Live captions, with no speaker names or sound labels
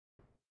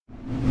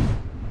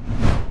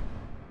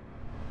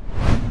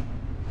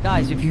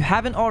Guys, if you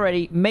haven't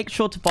already, make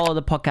sure to follow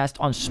the podcast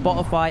on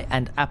Spotify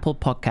and Apple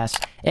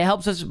Podcasts. It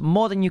helps us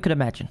more than you could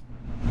imagine.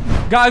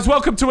 Guys,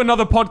 welcome to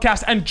another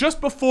podcast. And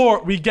just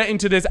before we get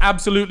into this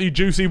absolutely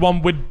juicy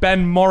one with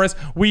Ben Morris,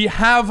 we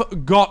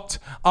have got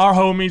our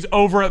homies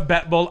over at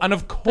BetBull. And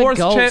of course,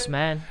 goals, Chip,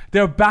 man.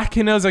 They're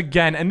backing us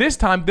again. And this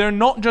time, they're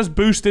not just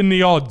boosting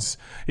the odds.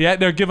 Yeah,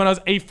 they're giving us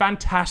a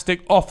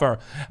fantastic offer.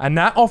 And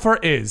that offer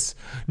is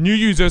new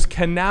users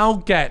can now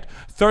get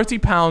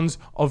 £30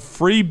 of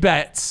free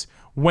bets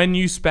when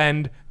you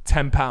spend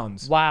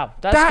 £10. Wow,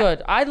 that's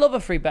good. I love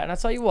a free bet. And I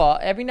tell you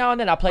what, every now and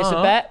then I place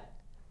a bet.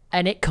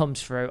 And it comes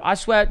through. I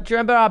swear, do you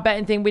remember our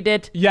betting thing we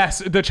did? Yes,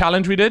 the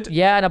challenge we did.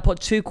 Yeah, and I put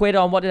 £2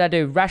 on. What did I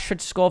do? Rashford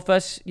to score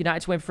first,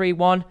 United to win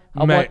 3-1.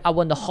 I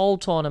won the whole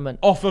tournament.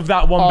 Off of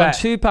that one bet.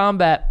 £2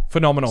 bet.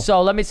 Phenomenal.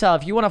 So let me tell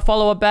you, if you want to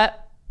follow a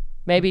bet,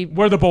 maybe...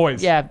 We're the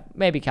boys. Yeah,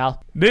 maybe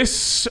Cal.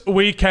 This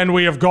weekend,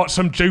 we have got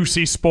some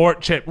juicy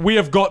sport, Chip. We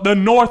have got the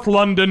North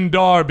London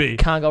Derby.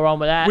 Can't go wrong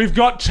with that. We've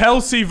got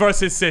Chelsea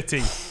versus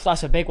City.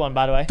 That's a big one,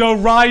 by the way. The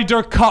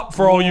Ryder Cup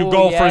for all you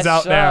golfers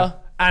out there.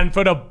 And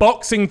for the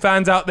boxing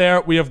fans out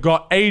there, we have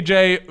got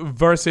AJ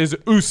versus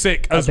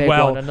Usyk as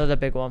well. Another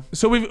big one.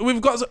 So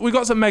we've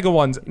got some mega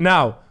ones.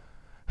 Now,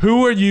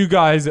 who are you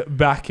guys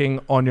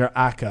backing on your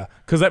ACCA?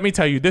 Because let me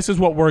tell you, this is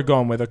what we're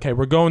going with. Okay,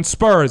 we're going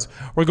Spurs,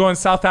 we're going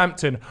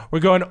Southampton, we're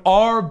going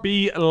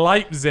RB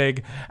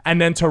Leipzig,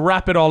 and then to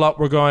wrap it all up,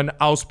 we're going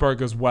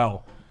Augsburg as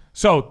well.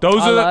 So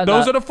those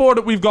are the four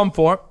that we've gone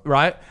for,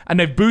 right?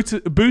 And they've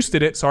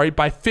boosted it,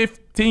 by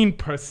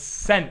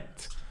 15%.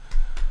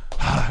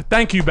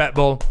 Thank you,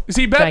 BetBull. You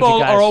see,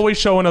 BetBull are always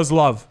showing us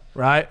love,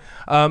 right?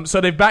 So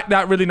they've backed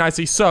that really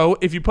nicely. So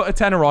if you put a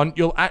tenner on,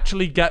 you'll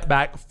actually get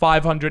back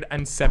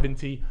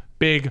 570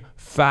 big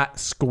fat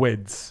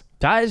squids.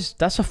 That's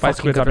a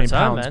fucking good pounds,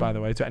 man. by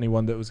the way, to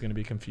anyone that was going to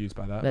be confused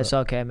by that. That's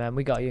okay, man.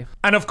 We got you.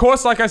 And of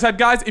course, like I said,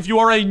 guys, if you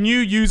are a new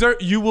user,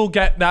 you will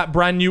get that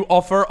brand new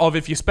offer of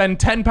if you spend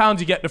 £10,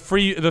 you get the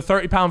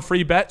 £30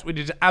 free bet, which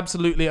is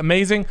absolutely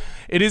amazing.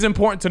 It is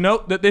important to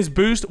note that this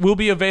boost will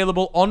be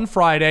available on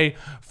Friday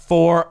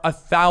for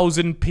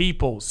 1,000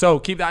 people. So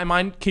keep that in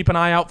mind. Keep an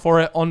eye out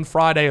for it on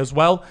Friday as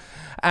well.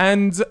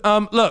 And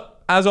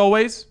look, as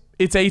always,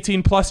 it's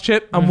 18 plus,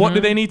 Chip. And what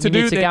do they need to do?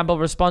 You need to gamble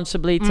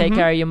responsibly, take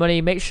care of your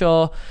money, make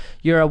sure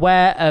you're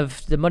aware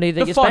of the money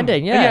that you're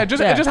spending. Yeah,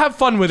 just have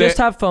fun with it. Just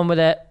have fun with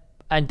it.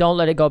 And don't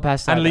let it go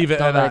past that. And leave it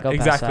at that.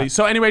 Exactly.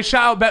 So anyway,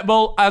 shout out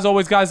BetBull. As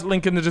always, guys,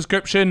 link in the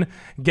description.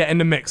 Get in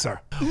the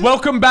mixer.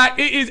 Welcome back.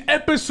 It is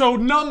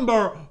episode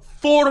number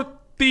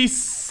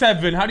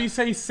 47. How do you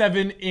say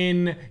 7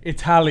 in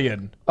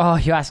Italian? Oh,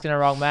 you're asking the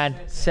wrong man.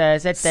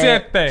 Sette, that's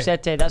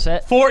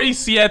it.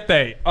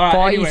 47. All right,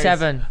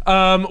 47.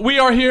 Anyways, we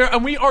are here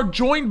and we are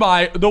joined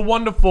by the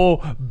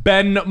wonderful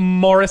Ben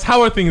Morris.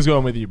 How are things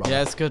going with you, bro?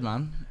 Yeah, it's good,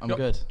 man. I'm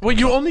good. Well,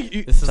 you're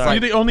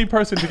the only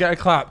person to get a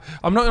clap.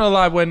 I'm not gonna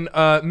lie. When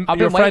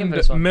your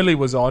friend Millie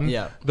was on,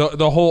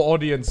 the whole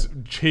audience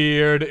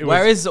cheered.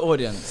 Where is the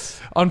audience?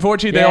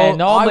 Unfortunately, they all.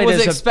 Normally,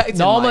 there's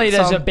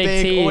a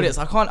big team. Audience.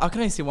 I can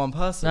only see one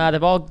person. Nah,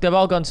 they've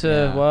all gone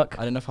to work.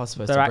 I don't know if I was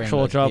supposed their to bring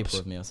actual jobs people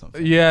with me or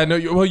something. Yeah,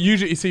 no. Well,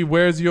 usually you see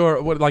where's your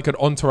like an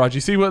entourage.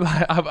 You see what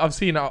I've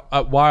seen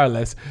at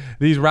Wireless.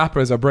 These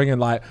rappers are bringing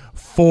like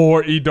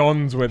 40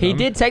 dons with them. He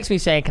did text me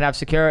saying, "Can I have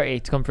security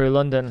to come through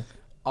London?"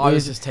 I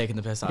was just taking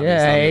the piss out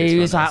of he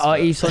was like, "Oh,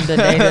 East London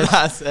natives."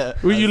 That's it.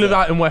 You live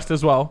out in West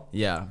as well?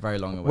 Yeah, very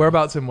long away.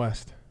 Whereabouts in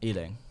West?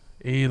 Ealing.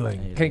 Can you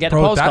get the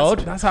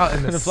postcode? That's out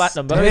in the flat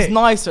number. It's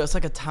nicer. It's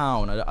like a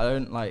town. I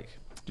don't like.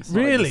 It's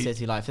really? Not like the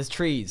city life. There's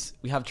trees.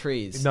 We have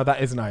trees. No,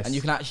 that is nice. And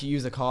you can actually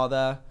use a car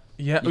there.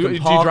 Yeah. Do you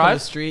drive on the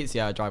streets?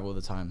 Yeah, I drive all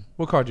the time.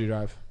 What car do you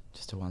drive?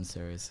 Just a 1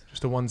 Series.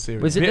 Just a 1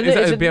 Series. Is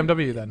it a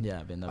BMW then?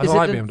 Yeah,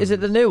 BMW. Is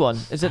it the new one?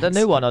 Is it the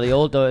new one or the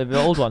old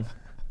one?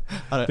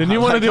 The new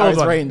one or the old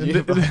one?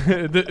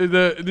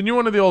 The new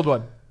one or the old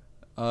one?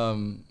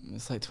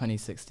 It's like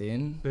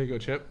 2016. There you go,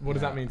 Chip. What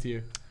does that mean to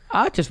you?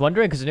 I'm just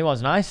wondering because the new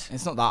one's nice.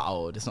 It's not that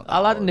old. It's not. That I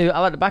like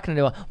the back of the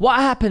new one. What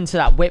happened to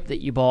that whip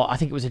that you bought? I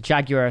think it was a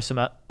Jaguar or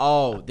something.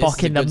 Oh, this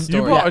is a good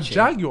story. You bought a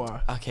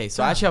Jaguar. Okay,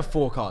 so I actually have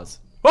 4 cars.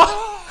 To be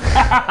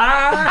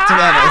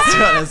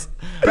honest.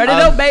 Ready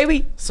up,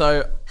 baby.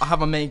 So I have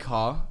my main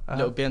car,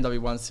 little BMW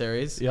 1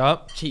 Series.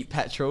 Yep. Cheap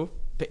petrol,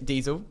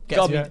 diesel.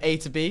 Gets me A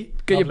to B.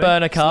 Get your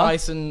burner car.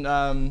 It's nice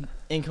and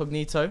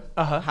incognito.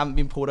 Haven't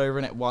been pulled over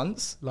in it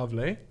once.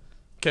 Lovely.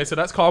 Okay, so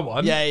that's car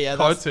 1. Yeah.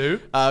 Car 2.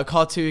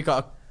 Car 2, we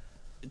got a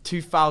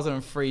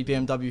 2003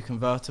 BMW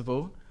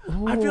convertible.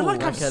 Ooh, I feel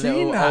like I've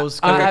seen that. Old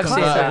school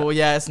convertible.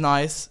 Yeah, it's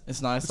nice.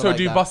 It's nice. So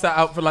do you bust that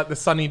out for like the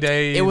sunny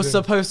days? It was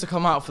supposed to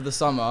come out for the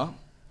summer,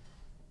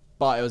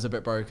 but it was a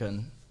bit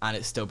broken. And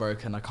it's still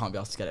broken. I can't be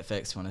asked to get it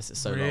fixed, to be honest. It's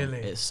so long.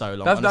 It's so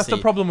long. That's the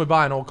problem with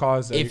buying old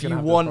cars. If you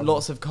want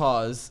lots of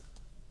cars,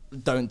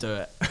 don't do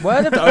it.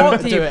 Where the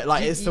don't do it.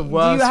 Like, it's the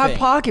worst Do you have thing.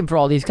 parking for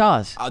all these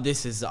cars?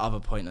 This is the other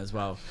point as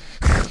well.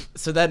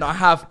 So then I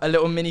have a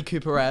little Mini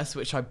Cooper S,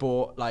 which I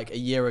bought like a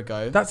year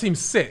ago. That seems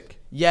sick.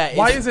 Yeah.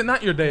 Why isn't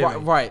that your daily?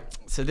 Right.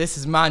 So this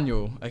is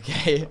manual,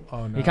 okay?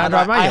 Oh no. You can't And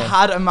drive I manual?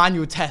 had a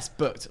manual test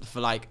booked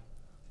for like,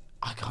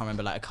 I can't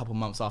remember, like a couple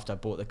months after I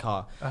bought the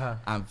car,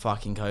 and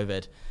fucking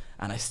COVID,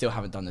 and I still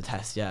haven't done the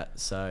test yet.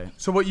 So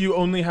what, you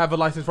only have a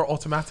license for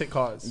automatic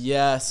cars?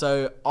 yeah,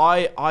 so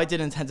I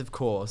did intensive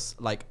course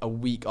like a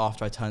week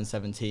after I turned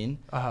 17,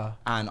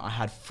 and I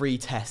had 3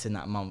 tests in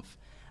that month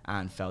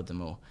and failed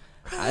them all.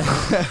 I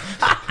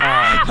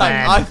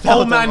failed All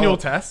them manual all.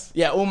 tests?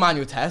 Yeah, all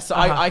manual tests. So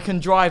I can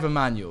drive a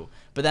manual,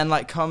 but then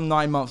like come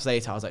 9 months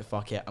later, I was like,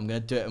 fuck it, I'm gonna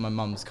do it in my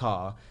mum's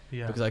car.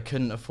 Yeah. Because I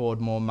couldn't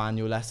afford more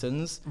manual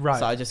lessons. Right.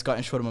 So I just got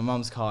insured in my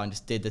mum's car and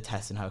just did the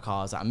test in her car.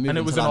 I was like, I'm moving And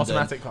it to was an London.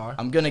 automatic car?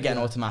 I'm gonna get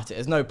an automatic.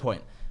 There's no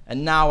point.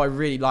 And now I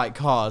really like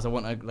cars. I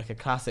want like a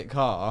classic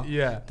car.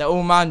 Yeah. They're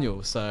all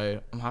manual,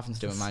 so I'm having to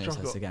do a manual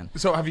Struggle. test again.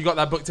 So have you got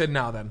that booked in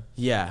now then?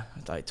 Yeah,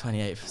 like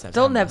 28th of September.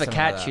 They'll never something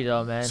like catch that. you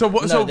though, man. So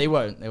what? No, so they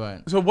won't. They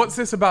won't. So what's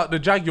this about the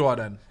Jaguar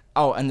then?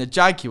 Oh, and the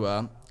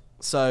Jaguar.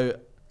 So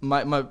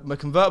my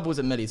convertible's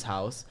at Millie's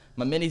house.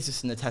 My Mini's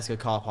just in the Tesco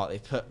car park. They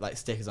put like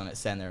stickers on it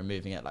saying they're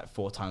removing it like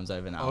 4 times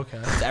over now. Okay.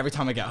 So every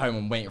time I get home,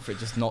 I'm waiting for it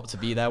just not to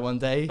be there one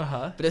day.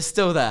 Uh-huh. But it's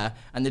still there.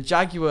 And the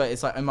Jaguar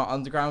is like in my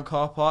underground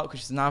car park,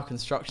 which is now a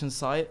construction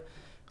site.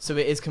 So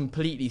it is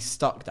completely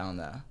stuck down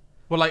there.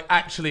 Well, like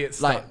actually it's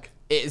stuck.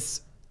 Like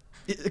it's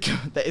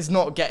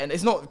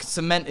not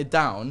cemented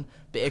down,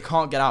 but it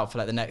can't get out for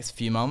like the next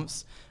few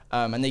months.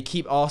 And they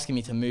keep asking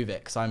me to move it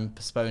because I'm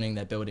postponing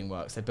their building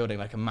works. They're building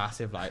like a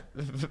massive like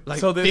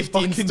So this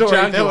 15 fucking story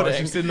Jaguar building. is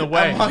just in the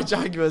way. And my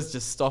Jaguar's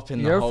just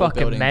stopping You're a the whole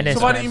fucking building. menace,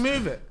 So why man. don't you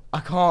move it? I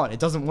can't. It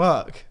doesn't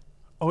work.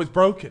 Oh, it's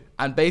broken.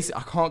 And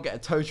basically, I can't get a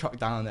tow truck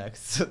down there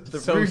because the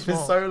So roof small.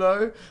 is so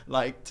low.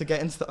 Like to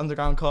get into the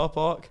underground car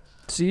park.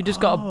 So you just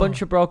got a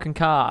bunch of broken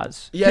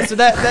cars. Yeah. So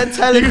they're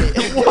telling me.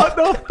 What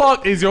the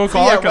fuck is your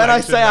car Yeah, when I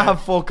collection, say I man?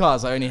 have 4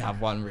 cars, I only have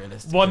one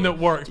realistically. One that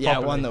works Yeah,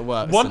 properly. one that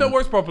works. One that and-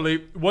 works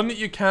properly, one that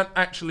you can't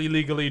actually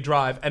legally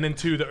drive, and then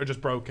 2 that are just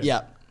broken.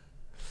 Yeah.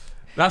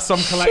 That's some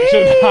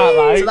collection,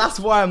 like. So that's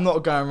why I'm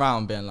not going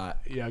around being like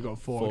Yeah, I got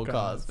 4 4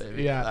 cars,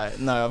 baby. Yeah. Like,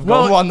 no, I've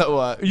Well, got one that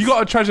works. You got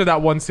to treasure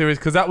that one series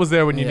because that was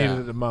there when you Yeah. needed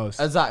it the most.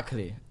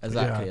 Exactly.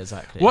 Yeah.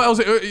 Exactly. What else?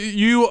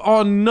 You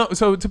are not.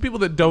 So to people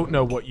that don't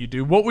know what you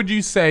do, what would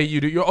you say you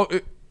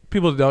do?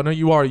 People that don't know,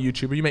 you are a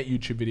YouTuber. You make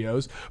YouTube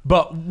videos.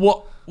 But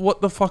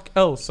what the fuck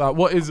else?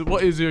 What is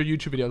your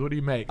YouTube videos? What do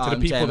you make? To the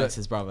people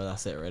JMX's brother.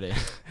 That's it, really.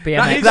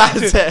 That is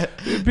That's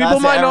actually- it. People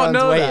might not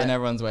know waiting, that.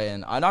 Everyone's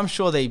waiting. And I'm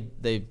sure they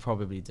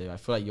probably do. I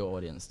feel like your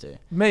audience do.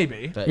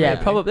 Maybe. But Yeah,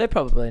 they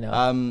probably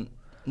know.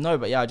 No,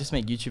 but yeah, I just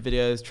make YouTube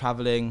videos,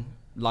 traveling,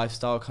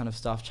 lifestyle kind of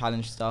stuff,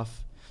 challenge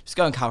stuff. Just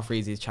go on Cal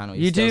Freezy's channel.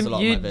 He you steals do, a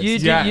lot you, of my vids. you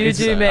do, Yeah, you it's-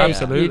 do make,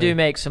 absolutely. you do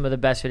make some of the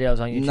best videos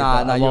on YouTube.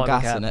 Nah, but I you're won't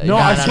gassing cap. it. No,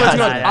 I swear to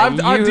God, I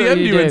You DM'd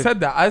you do. and said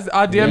that. I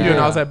DM'd you and I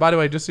Yeah. was like, by the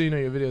way, just so you know,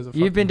 your videos are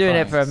You've been fucking doing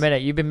it for a thanks.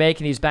 minute. You've been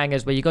making these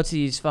bangers where you go to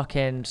these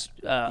fucking.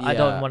 I Yeah.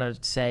 don't want to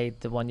say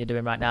the one you're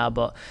doing right now,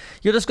 but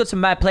you'll just go to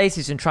mad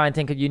places and try and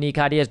think of unique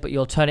ideas, but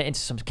you'll turn it into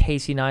some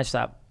Casey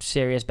Neistat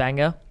serious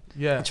banger.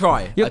 Yeah.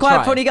 Try. You're I quite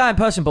try. a funny guy in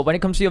person, but when it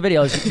comes to your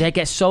videos, they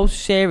get so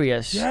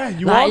serious. Yeah,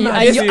 you Like, are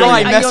mad and serious. you're,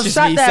 and you're Messaged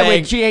sat me there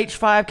saying- with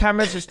GH5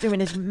 cameras just doing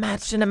this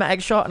mad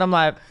cinematic shot, and I'm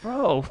like,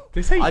 bro,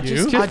 They say I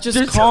you. just just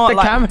can't, put the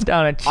like, camera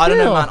down and chill. I don't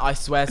know, man. I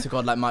swear to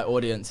God, like my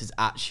audience is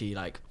actually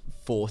like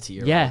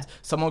 40-year-olds. Yeah.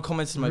 Someone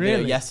commented on my Really?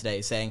 video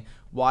yesterday saying,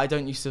 "Why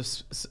don't you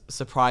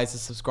surprise a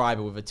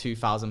subscriber with a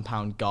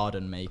 £2,000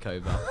 garden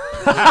makeover?"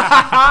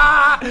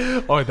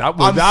 Oh, that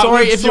would. I'm that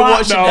sorry would if you're slap,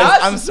 watching though. this.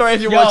 I'm sorry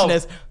if you're Yo. watching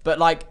this, but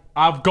like,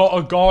 I've got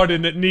a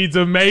garden that needs a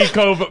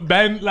makeover.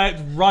 Ben,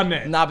 let's run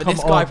it. nah. But Come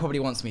this guy on. probably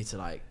wants me to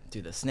like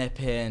do the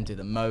snipping, do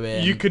the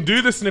mowing. You can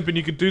do the snipping.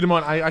 You can do them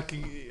on.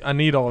 I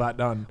need all that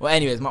done. Well,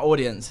 anyways, my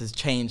audience has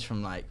changed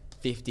from like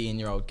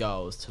 15-year-old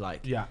girls to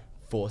like Yeah.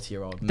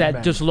 40-year-old men.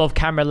 That just love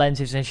camera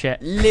lenses and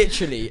shit.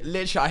 Literally,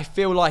 I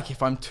feel like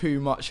if I'm too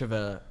much of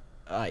a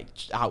like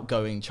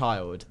outgoing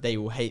child, they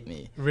will hate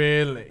me.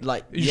 Really?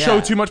 Like, you yeah.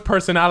 show too much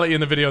personality in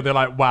the video. They're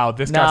like, wow,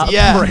 this Nah. guy's a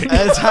Yeah, prick.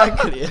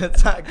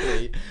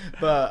 exactly.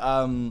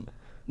 But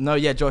no,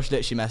 yeah, Josh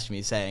literally messaged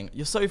me saying,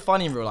 "You're so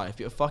funny in real life,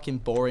 but you're fucking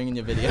boring in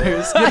your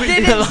videos." I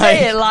didn't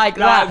say it like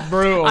that. That's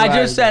brutal, I man.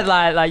 just said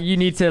like you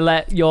need to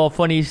let your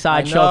funny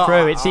side I show know,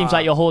 through. It seems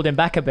like you're holding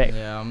back a bit.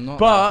 Yeah, I'm not.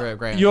 But that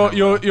great your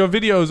on camera.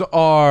 videos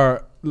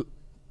are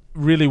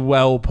really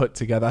well put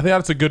together. I think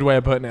that's a good way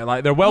of putting it.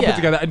 Like they're well put Yeah.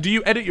 together. And do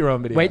you edit your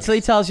own videos? Wait till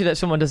he tells you that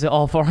someone does it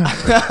all for him.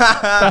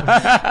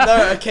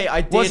 No, okay,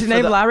 I did. What's his for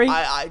name, the- Larry?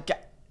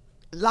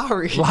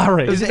 Larry.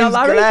 Larry. His Is it not name's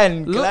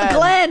Larry? Glenn.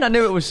 Glenn. I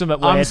knew it was something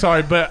weird. I'm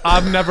sorry, but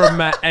I've never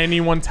met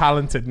anyone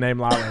talented named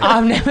Larry.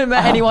 I've never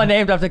met anyone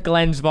named after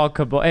Glenn's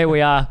vodka, but here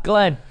we are.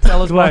 Glenn,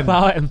 tell us more Glenn.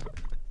 about him.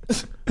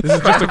 This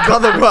is just a.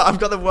 I've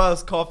got the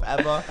worst cough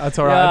ever. That's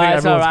alright. Yeah, I think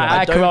it's everyone's alright. got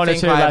I it. don't Corona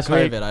think too I have last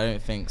week. COVID. I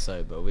don't think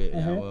so, but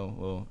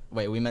we'll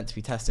wait. We meant to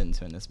be testing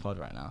into in this pod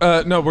right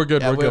now. No, we're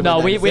good. Yeah, we're we're good. No,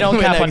 we don't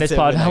We're cap on this negative,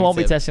 pod. we're I won't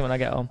be negative. testing when I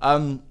get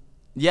home.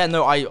 Yeah,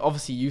 no, I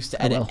obviously used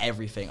to edit will.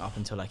 everything up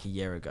until like a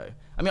year ago.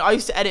 I mean, I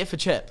used to edit for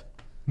Chip.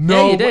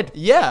 No. Yeah, you did.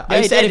 Yeah, I Yeah, he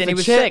used to did, edit and he for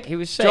was Chip, sick. He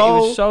was sick. He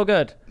Joel, was so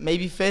good.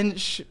 maybe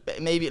Finch,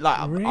 maybe like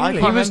I Really? can't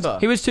He remember.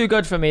 He was too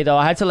good for me though.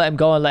 I had to let him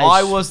go and let.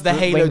 I his was the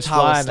Halo wings Tower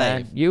fly,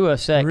 slave. man. You were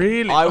sick.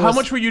 Really? I How was-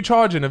 much were you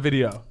charging a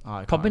video? Oh, I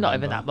can't Probably not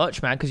even remember. that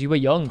much, man, because you were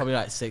young. Probably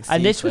like 60.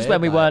 And this was when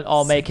we quid, weren't like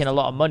all 60. making a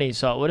lot of money,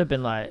 so it would have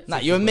been like. Nah,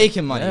 you were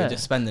making money. Yeah. You're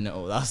just spending it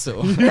all. That's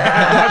all.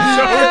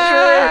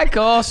 Yeah, of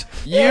course.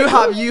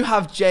 You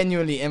have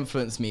genuinely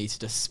influenced me to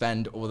just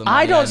spend all the money.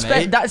 I don't made.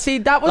 spend that. See,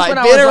 that was Like when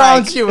I being was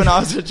around like. you when I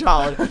was a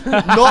child,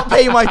 not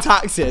pay my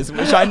taxes,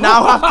 which I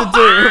now have to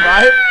do.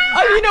 Right?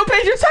 Oh, you not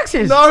paid your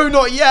taxes? No,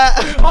 not yet.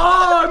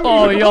 Oh,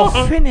 Oh,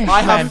 you're finished.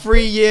 I have man.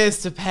 3 years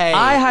to pay.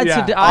 I had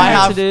Yeah. to. I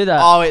had to do that.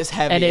 Oh, it's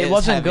heavy. and it it's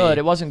wasn't heavy. good.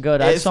 It wasn't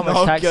good. I had It's so much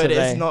not tax good. to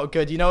pay. It's not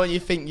good. You know when you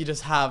think you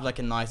just have like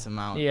a nice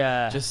amount.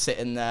 Yeah. Just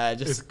sitting there.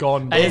 Just It's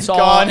gone. And bro. it's all.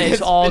 gone.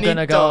 It's all finito,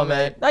 gonna go, mate.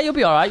 mate. No, you'll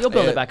be all right. You'll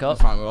build it back up.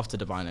 Fine, we're off to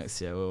Dubai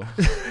next year. We'll...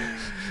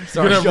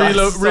 You're gonna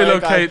guys. Sorry,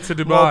 relocate guys. to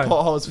Dubai. More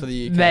potholes for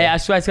the UK. Mate, I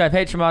swear to God,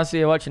 Patreon,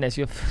 you're watching this.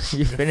 You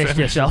finished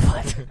yourself.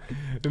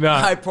 No.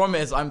 I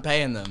promise I'm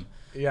paying them.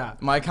 Yeah.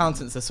 My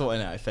accountants are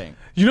sorting it, I think.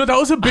 You know, that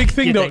was a big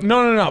thing You though. think?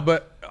 No.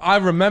 But I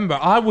remember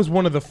I was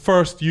one of the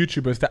first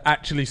YouTubers to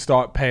actually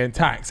start paying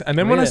tax. And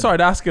then when I Really?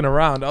 started asking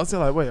around, I was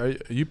like,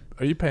 wait,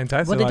 are you paying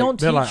tax? Well, They're they don't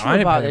they're teach "I you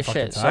ain't about paying this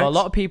fucking shit. tax." So a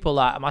lot of people,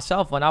 like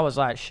myself, when I was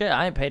like, shit,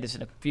 I ain't paid this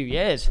in a few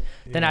years.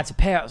 Then I had to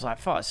pay it. I was like,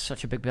 fuck, it's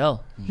such a big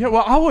bill. Yeah,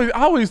 well, I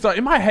always thought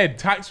in my head,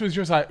 tax was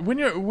just like when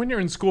you're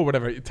in school, or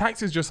whatever.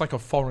 Tax is just like a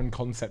foreign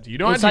concept. You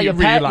don't It's like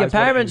actually your realize what it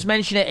parents is.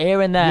 mention it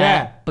here and there,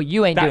 Yeah. but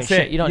you ain't That's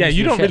doing it. shit. You don't. Yeah, need to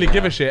you do don't shit. really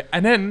give a shit.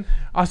 And then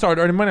I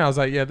started earning money. I was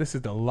like, yeah, this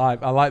is the life.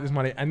 I like this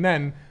money. And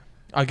then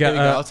I Here get we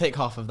go. I'll take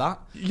half of that.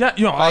 yeah,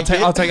 you know, Thank you.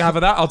 I'll take half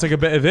of that. I'll take a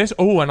bit of this.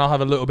 Oh, and I'll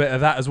have a little bit of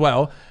that as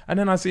well. And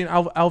then I seen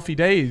Alfie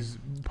Days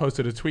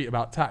posted a tweet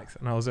about tax,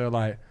 and I was there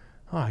like,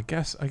 oh, I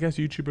guess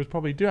YouTubers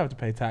probably do have to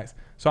pay tax.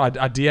 So I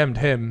DM'd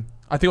him.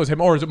 I think it was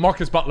him, or is it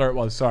Marcus Butler? It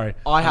was. Sorry.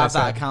 I And have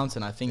said- that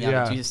accountant. I think.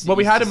 Yeah. Do you Well,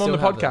 we you had him on still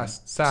the have them?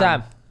 podcast. Sam.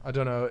 Sam. I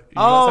don't know. You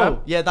know Sam?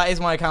 Oh, yeah, that is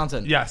my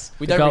accountant. Yes.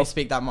 We don't Go. really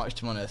speak that much,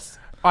 to be honest.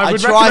 I I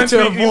would try recommend to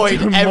speaking to avoid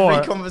him every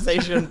more.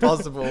 conversation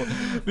possible.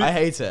 I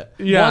hate it.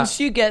 Yeah. Once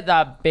you get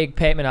that big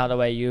payment out of the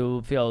way,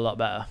 you'll feel a lot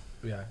better.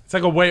 Yeah. It's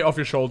like a weight off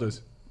your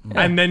shoulders.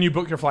 And then you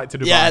book your flight to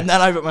Dubai. Yeah, and then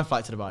I booked my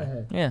flight to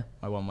Dubai. Yeah,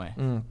 My one way.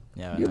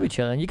 Yeah. you'll be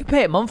chilling. You can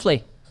pay it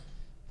monthly.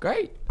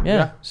 Great. Yeah.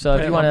 Yeah. So Pay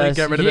if it you want monthly,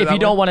 get rid of it if that you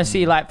don't way. want to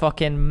see like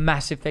fucking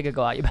massive figure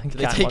go out your bank Do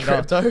they account, take one go.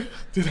 crypto?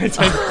 Do they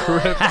take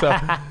crypto?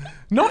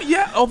 Not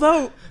yet,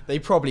 although. They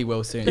probably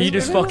will soon. You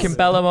just fucking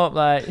bell them up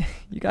like,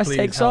 you guys Please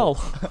take help.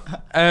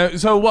 Soul.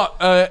 So what?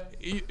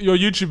 Your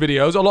YouTube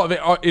videos, a lot of it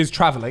is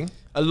traveling.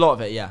 A lot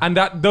of it, yeah. And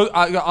that those,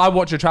 I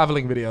watch your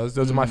traveling videos.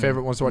 Those are my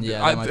favorite ones to watch.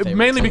 Yeah, they're my favorite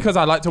mainly too. because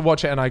I like to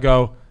watch it and I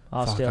go,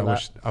 I'll "Fuck, steal I that.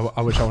 wish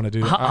I wish I want to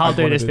do that. I'll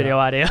do wanna this video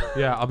that." idea.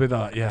 Yeah, I'll be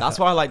that. Yeah, That's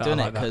why I like doing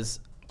like it, that. because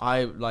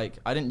I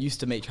didn't used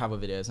to make travel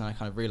videos, and I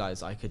kind of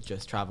realized I could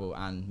just travel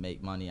and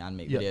make money and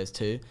make Yeah. videos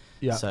too.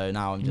 Yeah. So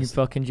now I'm You just.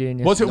 fucking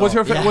genius. What's your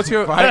Yeah, what's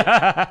your right?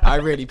 I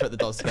really put the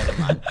dots together,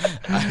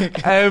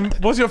 man.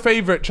 what's your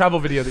favorite travel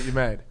video that you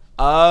made?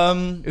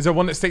 Is there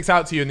one that sticks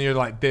out to you and you're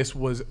like, this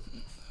was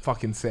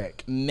fucking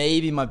sick?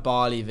 Maybe my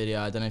Bali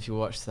video. I don't know if you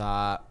watched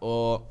that,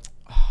 or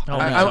Oh, I don't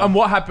no. know. And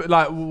what happened?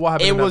 Like, what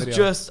happened? It in that was video?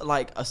 just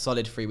like a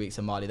solid 3 weeks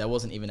in Mali. There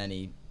wasn't even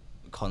any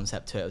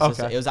concept to it. It was,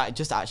 Okay.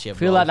 just actually a I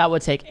feel vlog. like that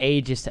would take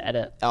ages to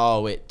edit.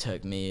 Oh, it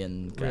took me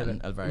and Glenn Really?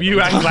 a very You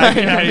long and time. Glenn,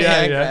 yeah, Me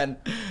yeah, and yeah. Glenn.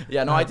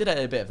 Yeah, no, I did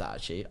edit a bit of that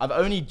actually. I've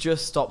only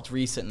just stopped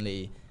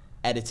recently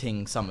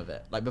editing some of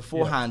it. Like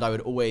beforehand, I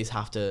would always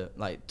have to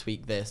like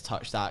tweak this,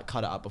 touch that,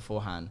 cut it up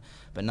beforehand.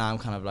 But now I'm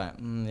kind of like,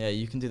 yeah,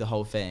 you can do the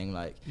whole thing,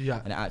 like,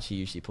 Yeah. and it actually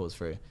usually pulls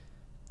through.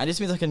 And it just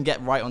means I can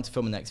get right onto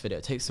filming the next video.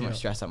 It takes so much Yeah.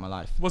 stress out of my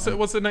life. What's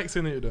the next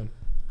thing that you're doing?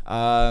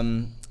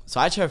 So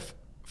I actually have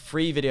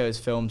 3 videos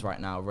filmed right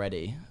now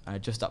ready. I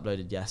just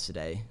uploaded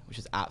yesterday, which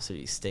is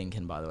absolutely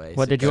stinking, by the way.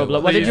 What So did you go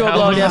upload? What did you Please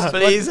upload? help Yes. us.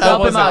 Please help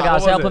help him us out, out.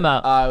 guys. What Help was him it?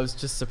 out. I was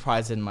just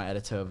surprising my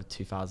editor of a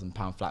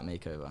 £2,000 flat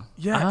makeover.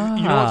 Yeah,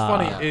 you know what's Ah.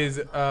 funny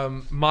is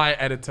my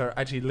editor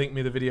actually linked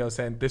me the video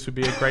saying this would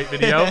be a great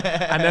video,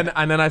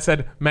 and then I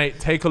said, mate,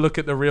 take a look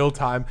at the real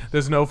time.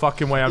 There's no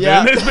fucking way I'm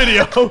Yeah. doing this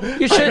video.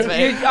 You should.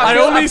 I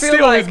only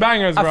steal his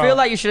bangers, I bro. feel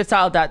like you should have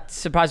titled that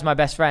 "Surprise My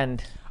Best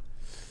Friend."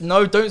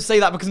 No, don't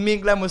say that, because me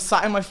and Glenn was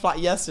sat in my flat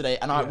yesterday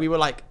and we were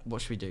like, what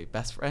should we do?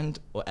 Best friend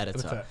or editor?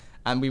 Editor.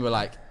 And we were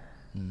like,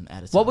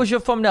 editor. What was your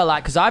thumbnail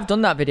like? Because I've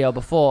done that video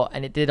before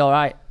and it did all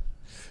right.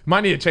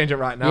 Might need to change it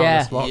right now. On Yeah.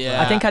 the spot,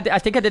 Yeah. I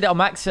think I did it on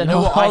Max You and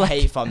know what? all, I like,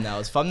 hate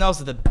thumbnails. Thumbnails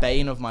are the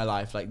bane of my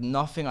life. Like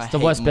nothing I the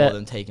hate worst more bit.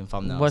 than taking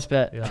thumbnails. Worst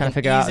bit. Yeah. Trying to You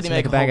figure can out how easily to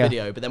make a whole banger.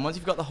 video, but then once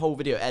you've got the whole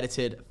video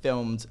edited,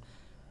 filmed,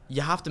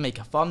 you have to make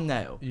a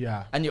thumbnail.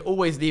 Yeah. And you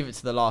always leave it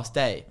to the last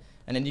day,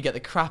 and then you get the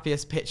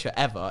crappiest picture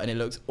ever, and it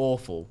looks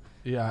awful.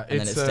 Yeah, And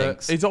then it's it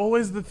stinks. it's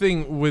always the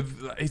thing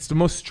with it's the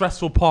most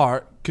stressful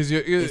part because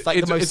It's like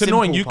the most it's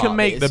annoying. simple You part, can but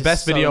make it's the just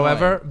best so video annoying.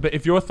 ever, but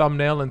if your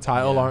thumbnail and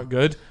title Yeah. aren't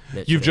good,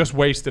 Literally. you've just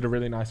wasted a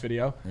really nice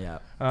video. Yeah.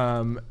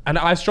 And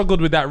I struggled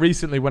with that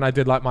recently when I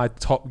did like my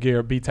Top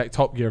Gear, BTEC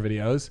Top Gear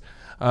videos.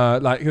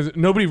 Like, because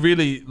nobody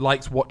really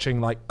likes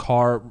watching like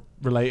car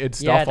related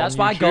stuff. Yeah, that's on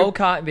why YouTube.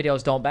 go-karting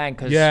videos don't bang.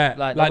 Cause Yeah,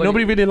 like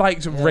nobody really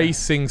likes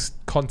racing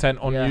content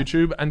on Yeah.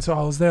 YouTube, and so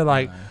I was there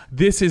like,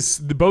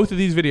 both of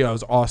these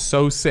videos are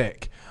so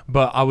sick,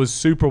 but I was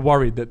super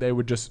worried that they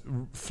would just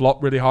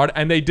flop really hard,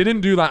 and they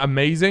didn't do like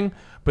amazing,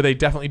 but they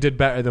definitely did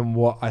better than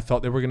what I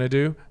thought they were gonna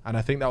do, and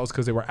I think that was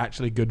because they were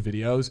actually good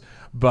videos.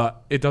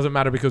 But it doesn't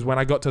matter because when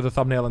I got to the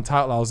thumbnail and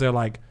title, I was there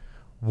like,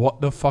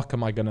 what the fuck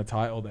am I gonna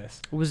title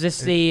this? Was this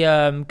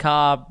the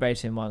car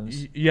racing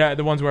ones? Yeah,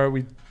 the ones where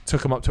we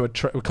took them up to we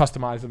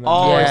customized them.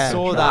 Oh, Yeah. I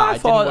saw that. I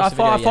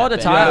thought the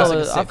title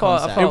was- I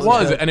thought It was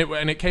was, good.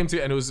 and it came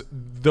to, and it was,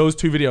 those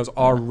two videos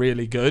are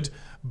really good,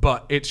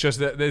 but it's just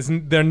that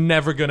they're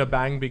never gonna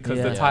bang because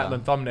the Yeah. title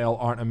and thumbnail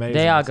aren't amazing.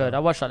 They are so. good. I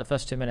watched like the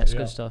first 2 minutes. Yeah.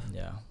 Good stuff.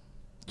 Yeah.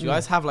 Do you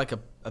guys have like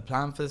a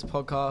plan for this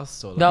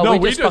podcast? Or like No, No,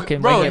 we just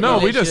fucking bro. wing it, No,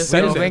 bro. we just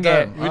send Just it. wing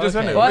it. We just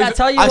send it. Okay. Well, Is I it-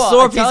 tell you I what.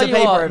 saw I a piece tell of you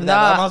paper what, over there.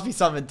 That must be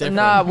something different.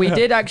 Nah, we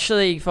did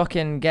actually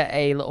fucking get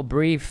a little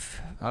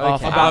brief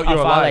off Okay. About your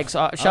life. Alex.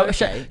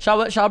 Okay.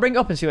 Shall I bring it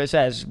up and see what it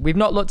says? We've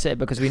not looked at it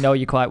because we know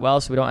you quite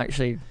well, so we don't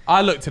actually.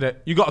 I looked at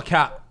it. You got a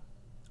cat.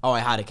 Oh, I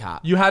had a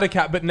cat. You had a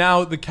cat, but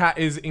now the cat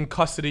is in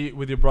custody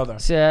with your brother.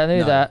 See, I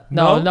knew No. that.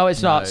 No? No,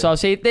 it's not. No. So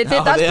see, No, that's they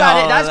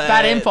bad. are, That's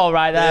bad they- info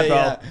right there, bro.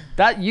 yeah.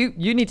 That you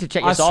need to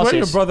check your I sources. swear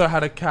your brother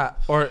had a cat,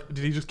 or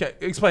did he just get?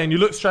 Explain. You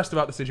look stressed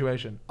about the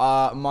situation.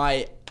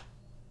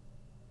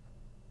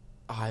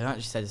 I don't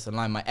actually say this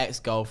online. My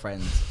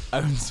ex-girlfriend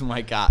owns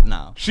my cat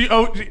now.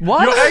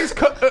 What? Your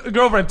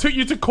ex-girlfriend took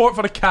you to court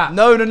for the cat.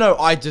 No.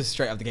 I just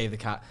straight up gave the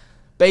cat.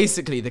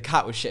 Basically, the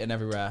cat was shitting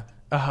everywhere.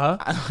 Uh-huh.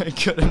 And I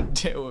couldn't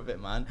deal with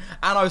it, man.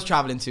 And I was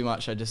traveling too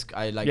much. Yeah, the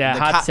had to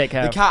cat, take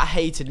care the of- cat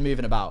hated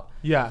moving about.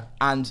 Yeah.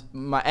 And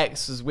my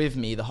ex was with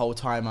me the whole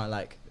time. I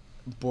like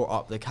brought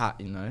up the cat,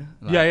 you know.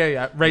 Like,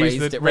 Yeah.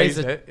 Raised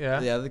it.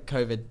 Yeah. Yeah, the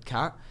COVID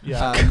cat.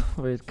 Yeah.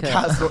 With cat.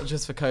 Cat's not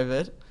just for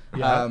COVID.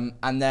 Yeah.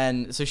 And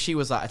then so she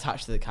was like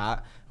attached to the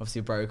cat.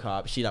 Obviously broke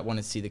up. She like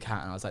wanted to see the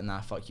cat, and I was like,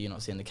 nah, fuck you, you're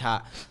not seeing the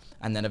cat.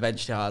 And then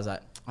eventually I was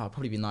like, oh, it'd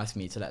probably be nice for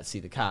me to let her see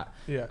the cat.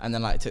 Yeah. And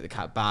then like took the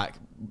cat back,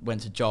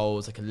 went to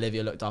Joel's, like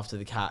Olivia looked after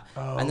the cat.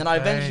 And then I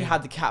eventually Okay.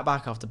 had the cat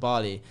back after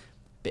Bali,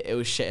 but it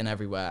was shitting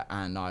everywhere,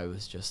 and I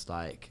was just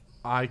like,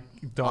 I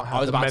don't have I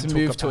was the about to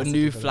mental move to a capacity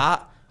new for that.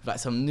 flat, with like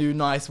some new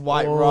nice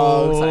white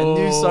rugs, like a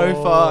new Oh,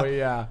 sofa.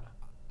 yeah.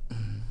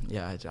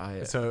 Yeah,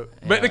 So,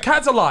 yeah. but the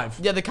cat's alive.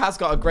 Yeah, the cat's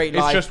got a great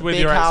It's life. just with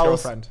big your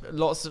house, ex-girlfriend.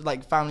 lots of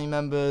like family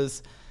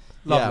members.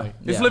 Lovely.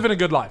 Yeah, It's yeah. living a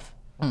good life.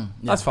 Yeah.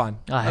 That's fine.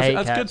 I hate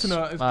that's cats. good to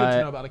know. It's good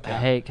to know about a cat. I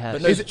hate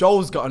cats. But no,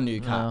 Joel's got a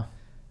new cat.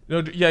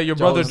 No. No, yeah, your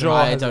brother Joel's- Joel.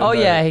 I has don't a- Oh,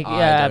 know. yeah, I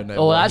yeah. don't know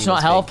Oh, what that's he not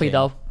was healthy, thinking.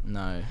 though.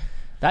 No.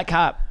 That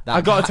cat, That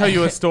I got to cat- tell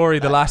you a story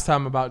the last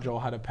time about Joel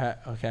had a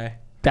pet, okay?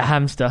 the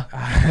hamster.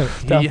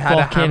 He The had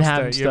a fucking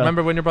hamster. hamster. You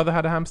remember when your brother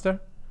had a hamster?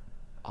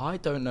 I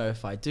don't know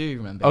if I do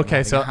remember. Okay,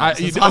 him so having a I-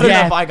 hamster, you so did- I don't know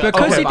Yeah, if I got because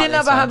told he about didn't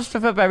have this a one. hamster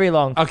for very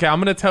long. Okay, I'm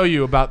going to tell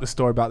you about the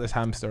story about this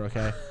hamster,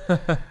 okay? this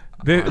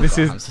I've got a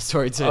is... hamster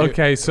story too.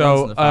 Okay, Runs in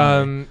so the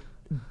family.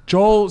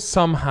 Joel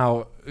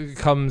somehow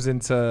comes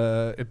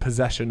into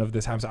possession of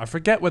this hamster. I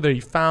forget whether he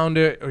found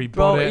it or he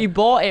bought Bro, it. he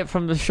bought it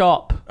from the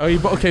shop. Oh,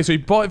 so he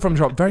bought it from the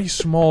shop. Very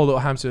small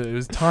little hamster. It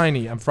was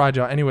tiny and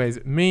fragile.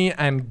 Anyways, me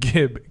and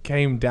Gib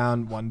came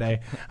down one day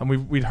and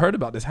we'd heard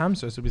about this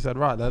hamster. So we said,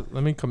 right, let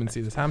me come and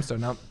see this hamster.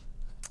 Now,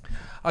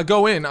 I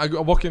go in, I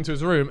walk into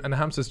his room and the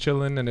hamster's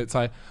chilling and it's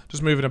like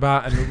just moving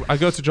about. And I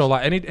go to Joel,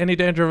 like, any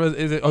danger of it?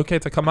 Is it okay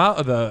to come out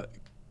of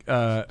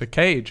the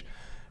cage?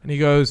 And he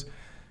goes,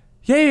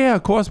 yeah,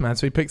 of course, man.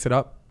 So he picks it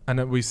up. And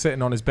then we're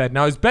sitting on his bed.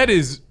 Now his bed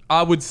is,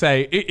 I would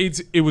say,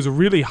 it was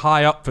really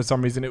high up for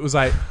some reason. It was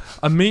like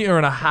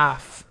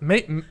 1.5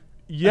 meters.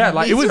 Yeah,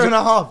 like it was meter and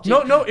a half.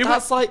 No, it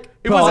That's was like.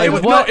 it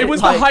was what? it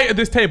was Like- the height of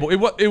this table.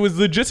 It was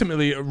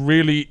legitimately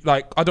really,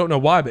 like, I don't know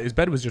why, but his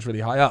bed was just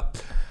really high up.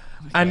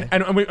 And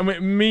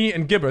me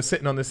and Gib are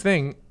sitting on this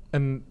thing,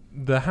 and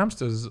the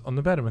hamster's on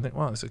the bed, and we think,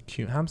 wow, it's a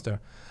cute hamster.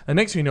 And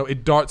next thing you know,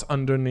 it darts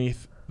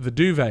underneath the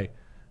duvet.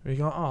 We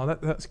go, oh,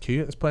 that's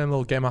cute. Let's play a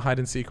little game of hide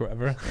and seek or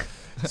whatever.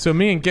 So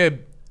me and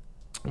Gib,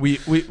 we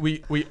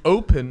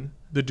open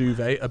the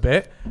duvet a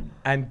bit,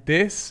 and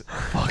this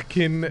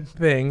fucking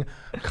thing,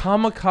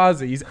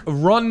 kamikazes,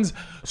 runs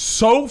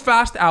so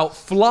fast out,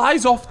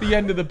 flies off the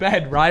end of the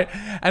bed, right?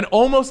 And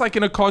almost like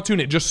in a cartoon,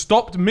 it just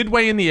stopped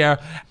midway in the air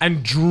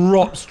and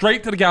dropped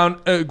straight to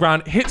the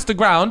ground, hits the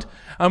ground.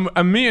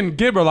 And me and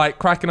Gib are like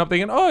cracking up,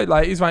 thinking, "Oh,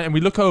 like he's fine." And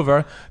we look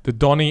over, the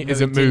Donny No,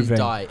 isn't it didn't moving.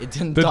 die. It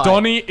didn't The die.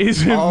 Donny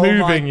isn't Oh my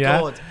moving, yeah.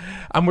 God.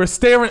 And we're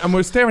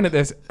staring at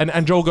this,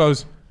 and Joel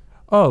goes,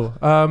 "Oh,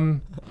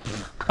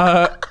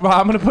 well,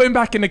 I'm gonna put him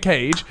back in the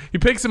cage." He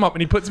picks him up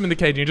and he puts him in the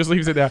cage and he just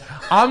leaves it there.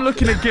 I'm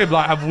looking at Gib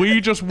like, have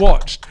we just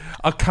watched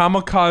a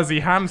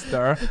kamikaze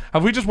hamster?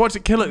 Have we just watched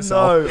it kill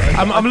itself?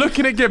 No. I'm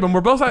looking at Gib and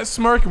we're both like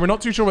smirking. We're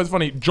not too sure what's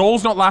funny.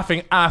 Joel's not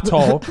laughing at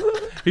all.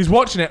 He's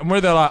watching it and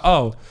we're there like,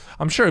 oh,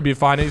 I'm sure it'll be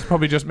fine. He's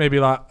probably just maybe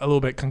like a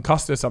little bit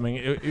concussed or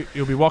something.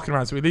 He'll be walking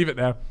around, so we leave it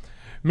there.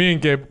 Me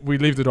and Gib, we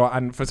leave the door,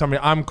 and for some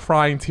reason, I'm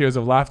crying tears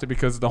of laughter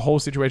because the whole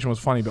situation was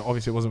funny, but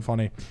obviously it wasn't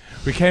funny.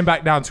 We came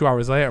back down 2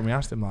 hours later, and we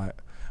asked him, like,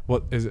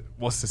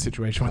 what's the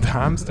situation with the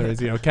hamster? Is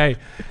he okay?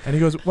 And he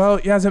goes, well,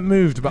 he hasn't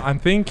moved, but I'm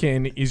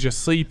thinking he's just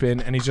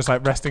sleeping and he's just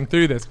like resting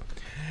through this.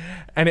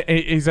 And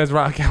he says,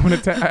 right, okay, I'm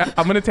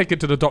gonna take it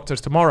to the doctors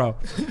tomorrow.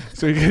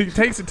 So he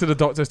takes it to the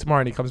doctors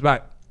tomorrow and he comes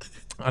back.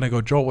 And I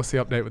go, Joel, what's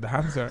the update with the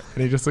hamster?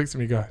 And he just looks at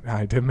me and goes, nah,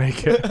 I didn't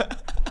make it.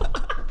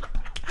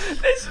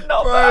 It's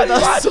not Bro, bad.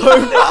 that's so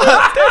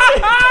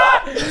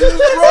bad.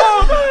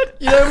 Bro,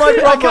 You know, my I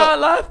brother,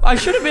 can't laugh. I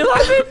shouldn't be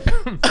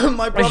laughing.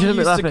 my brother shouldn't be used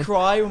to laughing.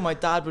 cry when my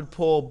dad would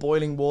pour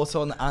boiling water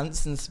on the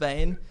ants in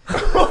Spain.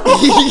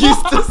 He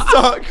used to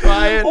start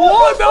crying.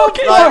 What the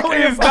fuck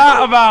is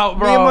that about,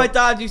 Me and my bro?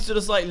 dad used to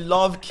just like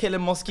love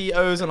killing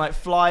mosquitoes and like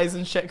flies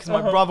and shit because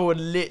my brother would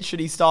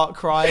literally start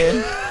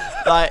crying.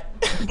 Like,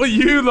 But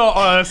you lot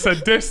are a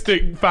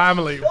sadistic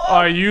family.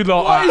 Or you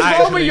lot What are is wrong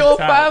with actually your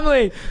sad.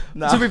 family?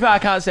 Nah. To be fair, I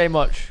can't say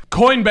much.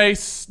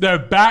 Coinbase, they're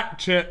back,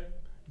 Chip.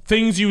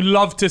 Things you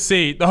love to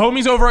see. The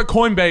homies over at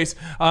Coinbase,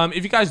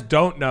 if you guys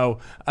don't know,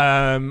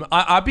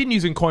 I've been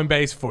using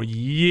Coinbase for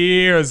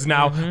years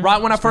now.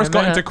 Right when I first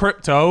got into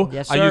crypto,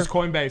 Yes, I sir. used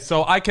Coinbase.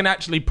 So I can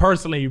actually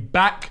personally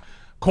back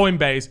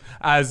Coinbase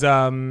as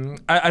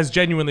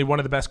genuinely one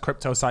of the best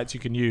crypto sites you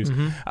can use.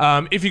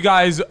 If you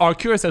guys are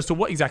curious as to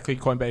what exactly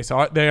Coinbase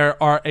are, they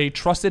are a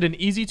trusted and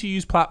easy to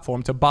use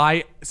platform to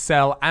buy,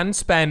 sell, and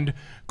spend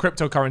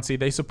cryptocurrency.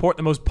 They support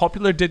the most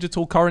popular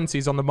digital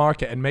currencies on the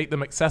market and make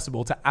them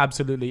accessible to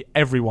absolutely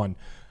everyone.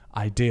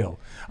 Ideal.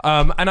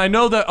 And I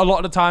know that a lot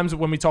of the times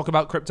when we talk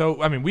about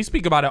crypto, I mean, we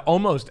speak about it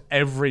almost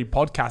every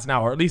podcast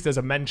now, or at least there's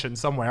a mention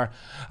somewhere.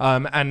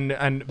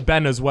 And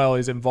Ben as well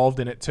is involved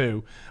in it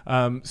too.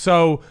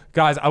 So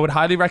guys, I would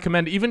highly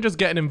recommend even just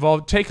getting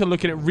involved, take a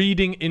look at it,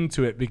 reading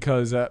into it,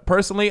 because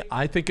personally,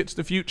 I think it's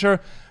the future.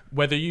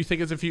 Whether you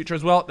think it's a future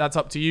as well, that's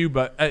up to you,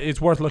 but it's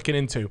worth looking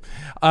into.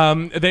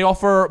 They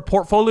offer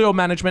portfolio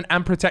management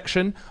and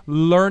protection,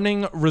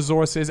 learning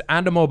resources,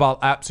 and a mobile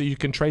app so you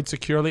can trade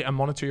securely and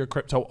monitor your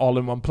crypto all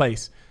in one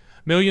place.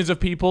 Millions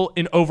of people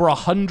in over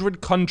 100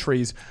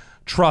 countries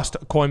trust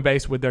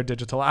Coinbase with their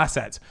digital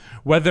assets.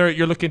 Whether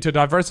you're looking to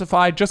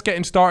diversify, just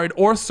getting started,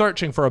 or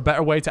searching for a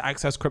better way to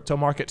access crypto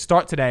markets,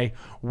 start today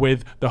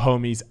with the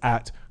homies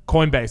at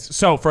Coinbase.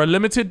 So for a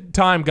limited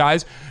time,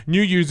 guys,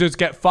 new users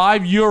get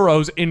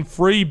 €5 in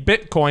free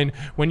Bitcoin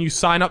when you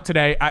sign up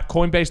today at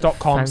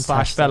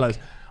coinbase.com/fellas.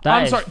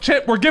 I'm sorry,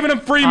 Chip, we're giving them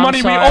free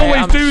money. We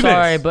always do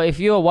Sorry, this. but if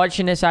you are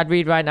watching this ad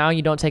read right now,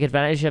 you don't take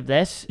advantage of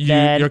this.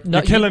 You're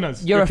killing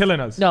us. You're killing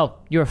us. No,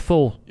 you're a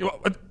fool.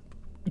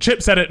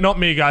 Chip said it, not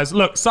me, guys.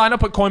 Look, sign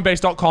up at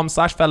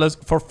coinbase.com/fellas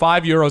for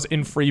 €5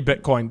 in free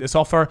Bitcoin. This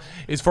offer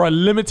is for a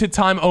limited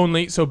time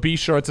only, so be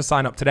sure to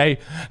sign up today.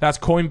 That's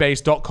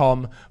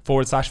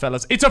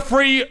coinbase.com/fellas. It's a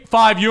free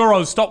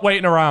 €5. Stop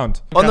waiting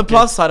around. on the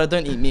plus side, I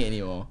don't eat meat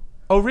anymore.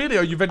 Oh, really?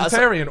 Are you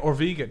vegetarian or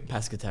vegan?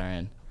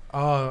 Pescatarian.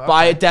 Oh, But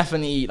I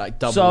definitely eat like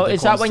double So the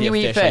is that when quantity you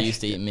of eat I fish?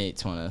 used to eat meat,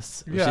 to be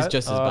honest. Which Yeah. is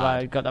just as Oh, bad.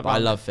 I got that But I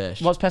wrong. love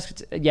fish. What's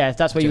Yeah,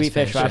 that's where you Just eat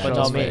fish, fish, right? yeah, But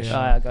no just meat. fish.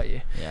 I got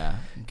you. Yeah,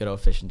 good old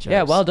fish and chips.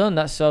 Yeah, well done.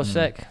 That's so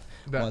sick.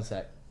 One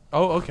sec.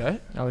 Oh, okay.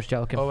 I was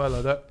joking. Oh,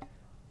 hello there.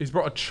 He's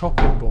brought a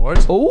chopping board.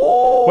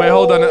 Ooh. Wait,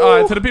 hold on. All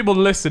right, to the people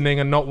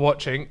listening and not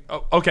watching.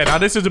 Oh, okay, now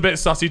this is a bit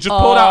sus. He just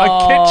pulled out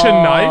a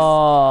kitchen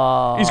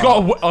knife. He's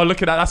got a... Oh,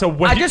 look at that. That's a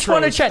Waitrose. I just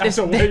want to check this.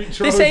 That's a This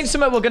Waitrose. ain't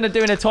something we're gonna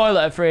do in a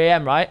toilet at 3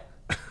 a.m., right?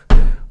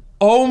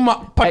 Oh, my...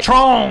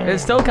 Patron! It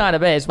still kind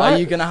of is. Are What?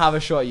 you gonna have a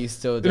shot? You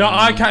still do? No,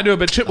 I can't do it,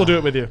 but Chip will do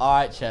it with you. All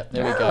right, Chip.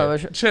 There we Oh, go.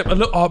 Chip,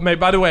 look... Oh,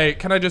 mate, by the way,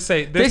 can I just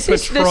say, this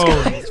This Patron...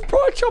 guy's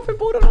brought a chopping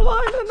board on a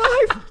line and a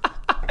knife.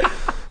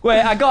 Wait,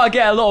 I gotta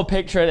get a little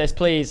picture of this,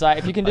 please. Like,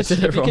 if you can just,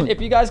 did it wrong.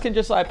 if you guys can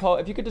just like,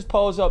 if you could just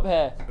pose up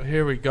here.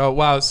 Here we go.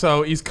 Wow,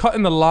 so he's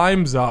cutting the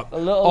limes up A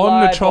little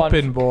on the live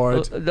chopping one,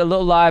 board. The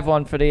little live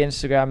one for the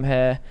Instagram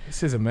here.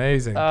 This is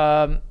amazing.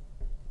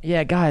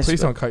 Yeah, guys.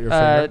 Please don't cut your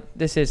finger.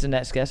 This is the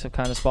next guest. I've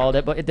kind of spoiled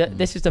it, but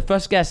this is the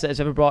first guest that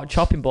has ever brought a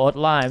chopping board,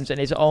 limes, and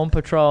his own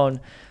Patron.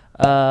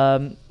 Wow.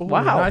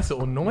 Nice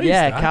little noise.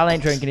 Yeah, that. Cal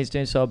ain't drinking. He's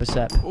doing sober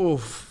sip.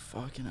 Oof,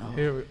 fucking hell.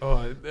 Here we,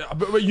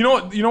 but you know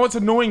what? You know what's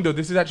annoying though?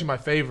 This is actually my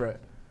favorite.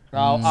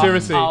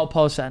 Seriously. I'll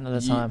post that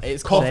another time.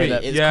 It's Coffee. coffee. Save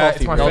it. It's Yeah, coffee.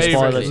 it's my bro. favorite.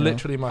 spoilers, It's no.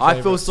 literally my I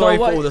favorite. feel sorry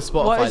for what- all the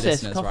what Spotify is this?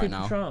 listeners Coffee right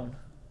now. Patron?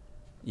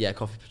 Yeah,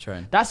 coffee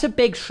Patron. That's a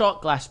big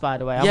shot glass, by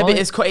the way. Yeah, but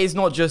it's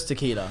not just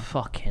tequila.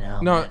 fucking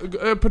hell. No,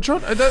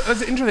 Patron.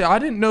 That's interesting. I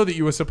didn't know that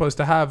you were supposed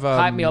to have.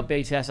 Hype me up,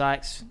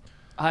 BTSX.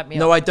 Hype me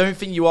No, up. I don't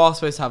think you are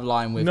supposed to have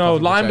lime with. No,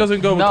 coffee lime Patron.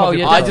 doesn't go with No, coffee.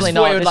 you're Patron. I definitely just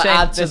thought not. it would This like ain't-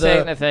 add to this ain't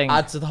the the thing.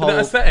 add to the whole. The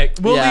aesthetic.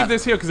 We'll Yeah. leave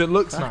this here because it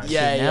looks nice.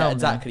 Yeah, hell, yeah, man.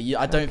 exactly.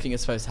 I don't think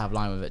it's supposed to have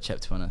lime with it,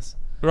 Chip. To be honest.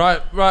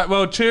 Right, right.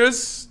 Well,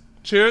 cheers,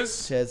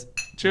 cheers, Cheers.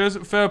 cheers.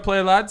 Fair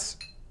play, lads.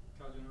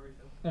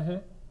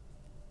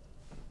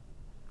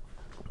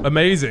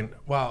 Amazing.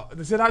 Wow.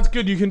 So that's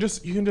good. You can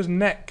just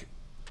neck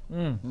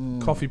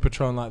coffee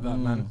Patron like that,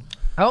 man.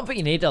 I don't think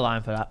you need a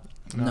line for that.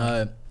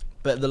 No,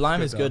 but the lime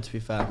Good is though. good. To be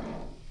fair.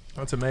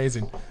 That's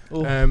amazing.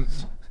 Man,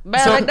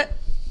 So- like that-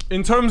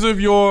 In terms of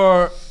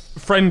your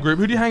friend group,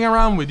 who do you hang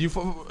around with?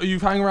 You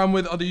hang around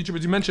with other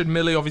YouTubers. You mentioned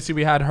Millie. Obviously,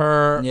 we had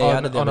her Yeah, I had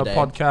on her the a other day.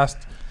 podcast.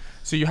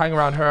 So you hang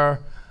around her.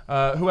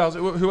 Who else?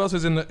 Who else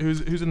is in the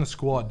who's in the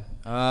squad?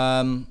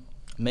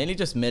 Mainly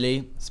just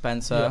Millie,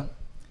 Spencer,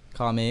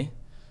 Kami.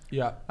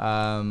 Yeah.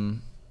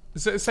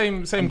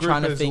 Same I'm group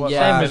trying to as think. what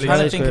Yeah, I'm Sam trying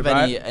to is. think of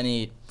right?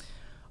 any.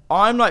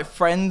 I'm like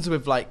friends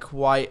with like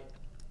quite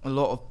a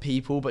lot of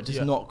people, but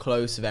just not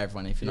close with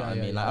everyone. If you know what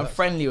I mean. Like I'm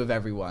friendly with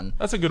everyone.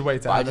 That's a good way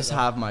to. But I just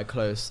have my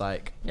close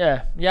like.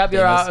 Yeah, you have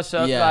your Thing is- outer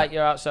circle, yeah. like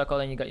your out circle,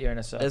 and you got your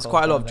inner circle. There's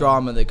quite a lot of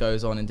drama that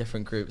goes on in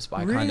different groups, but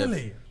I kind of.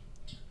 Really?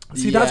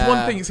 See, that's one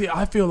Yeah. thing. See,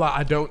 I feel like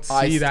I don't see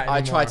I that anymore.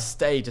 I try to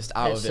stay just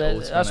out It's, of it all. to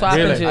be that's what honest.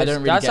 happens. Really? I don't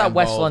really That's get that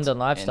West involved London in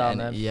lifestyle, any-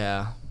 man.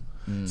 Yeah.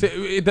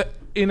 See,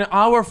 in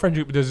our friend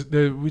group, we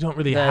don't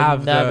really There's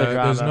have never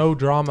there's drama. no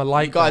drama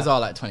like You guys that. are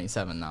like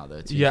 27 now,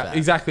 though. To be Yeah, fair.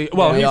 exactly.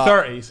 Well, Yeah. he's We are.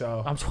 30,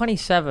 so. I'm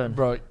 27,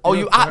 Bro. Oh,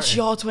 you're you 30.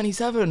 actually are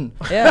 27.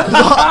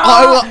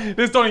 Yeah,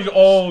 This Donny's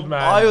old,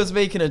 man. I was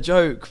making a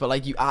joke, but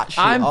like you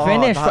actually I'm are.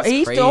 finished. That's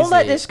He's crazy. don't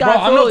let this guy.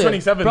 Bro, I'm fool not you.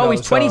 27 Bro, though,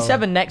 he's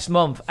 27 next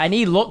month, and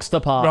he looks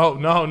the part. Bro,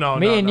 no.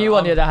 Me and no, you,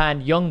 on the I'm- other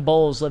hand, young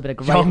bulls living a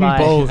great Young life.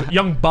 bulls,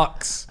 young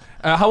bucks.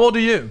 How old are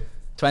you?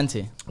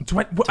 20. Are you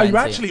 20.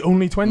 actually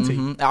only 20?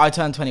 Mhm. I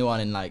turned 21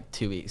 in like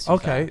 2 weeks. to be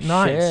Okay, fair.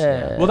 nice.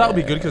 Shit. Well, that would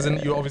be good because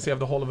then you obviously have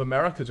the whole of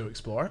America to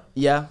explore.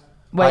 Yeah.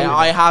 Wait.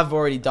 I have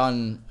already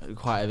done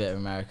quite a bit of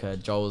America.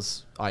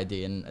 Joel's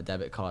ID and a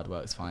debit card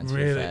works fine. To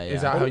be Really? fair, Is yeah.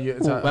 that how you?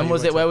 Is that how When you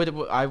was went it? Where to-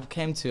 would it? I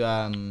came to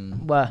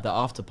Where? the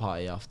after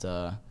party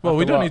after. Well,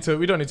 we after don't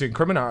what? need to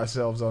incriminate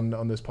ourselves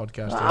on this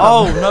podcast.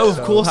 Oh no!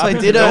 Of course I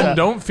didn't.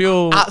 Don't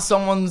feel. At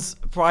someone's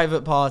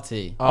private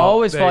party. I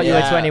always there thought you go.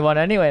 were 21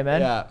 anyway,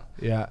 man. Yeah.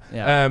 Yeah.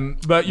 Yeah.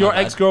 But your My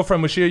bad.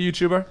 ex-girlfriend, was she a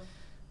YouTuber?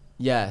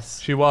 Yes.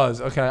 She was.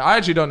 Okay. I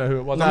actually don't know who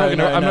it was. I'm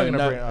not gonna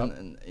bring it up.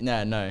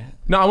 No.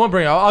 No, I won't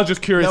bring it up. I was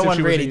just curious No if one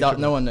she really was a does. YouTuber.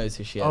 No one knows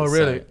who she is. Oh,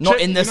 really? so- Not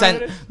Chip, in the you know sense.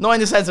 who it is? Not in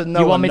the sense of no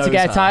You one want me to knows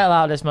get a her. title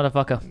out of this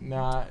motherfucker?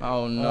 Nah.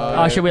 Oh no.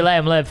 Oh, should we let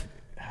him live?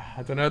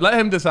 I don't know. Let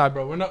him decide,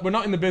 bro. We're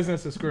not in the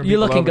business of screwing You're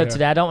people looking over good here.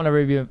 today. I don't want to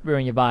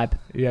ruin your vibe.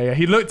 Yeah.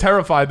 He looked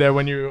terrified there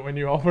when you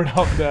offered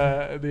up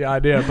the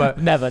idea. But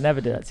Never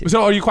do that to you.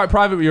 so, are you quite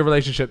private with your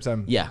relationships,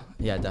 then? Yeah.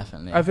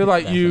 Definitely. I feel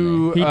like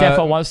you. He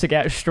definitely wants to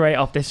get straight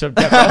off this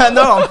subject.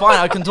 no, I'm fine.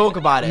 I can talk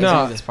about it. as long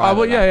No. as it's private,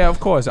 Well, like. yeah. Of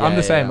course. I'm Yeah,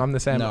 the same. yeah. I'm the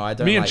same. No, I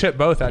don't Me and like- Chip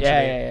both actually.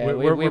 yeah.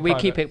 We're We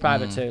keep private. it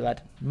private too,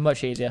 lad.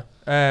 Much easier.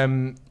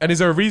 And is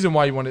there a reason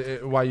why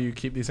you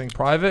keep these things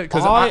private?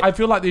 Because I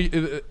feel like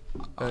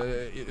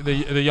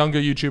the younger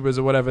YouTubers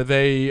or whatever,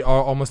 they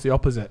are almost the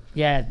opposite.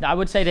 Yeah, I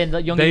would say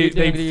the younger They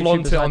YouTubers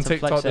flaunt it like on to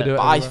TikTok. flex They do it.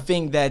 But I everywhere.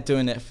 think they're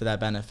doing it for their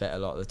benefit a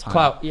lot of the time.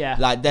 Clout. Yeah.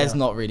 Like, there's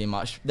not really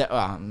much.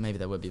 Well, maybe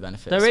there would be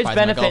benefits. There is Surprised my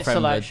benefits to,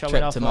 girlfriend like, would showing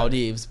trip off, to like-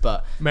 Maldives,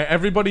 but Mate,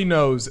 everybody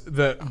knows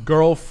that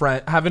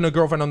having a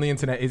girlfriend on the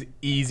internet is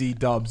easy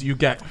dubs.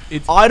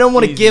 It's I don't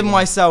want to easy give dubs.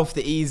 myself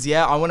the ease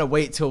yet. I want to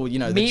wait till the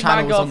Meet my channel's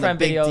on the girlfriend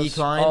big videos,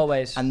 decline,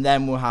 always. and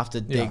then we'll have to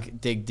Yeah.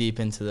 dig deep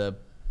into the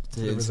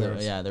reserves.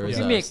 the Yeah.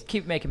 reserves.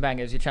 Keep making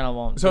bangers. Your channel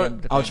won't. So-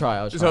 be I'll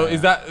try. So yeah.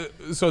 is that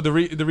the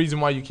reason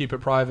why you keep it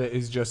private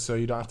is just so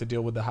you don't have to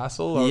deal with the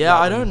hassle? Or is Yeah,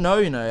 that I don't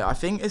know. I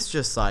think it's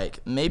just like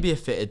maybe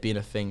if it had been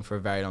a thing for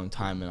a very long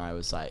time, and I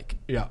was like,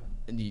 Yeah.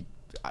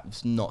 I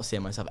was not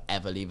seeing myself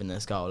ever leaving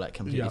this girl like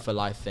completely Yeah. for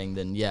life thing,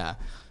 then yeah.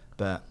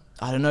 But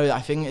I don't know. I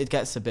think it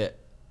gets a bit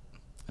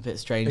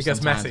strange. It gets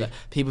sometimes. messy. Like,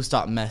 people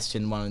start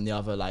messaging one and the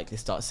other. Like they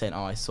start saying,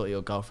 "Oh, I saw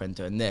your girlfriend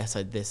doing this,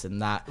 I this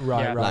and that."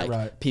 Right, Yeah. right, like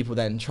right. people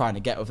then trying to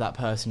get with that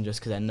person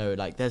just because they know.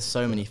 Like there's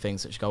so many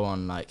things which go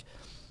on. Like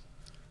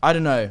I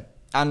don't know.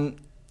 And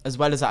as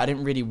well as that, I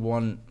didn't really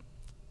want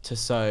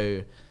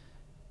to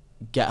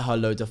get her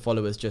loads of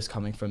followers just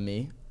coming from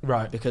me.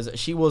 Right. Because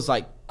she was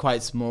like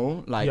quite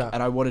small, like, Yeah.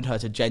 and I wanted her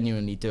to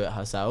genuinely do it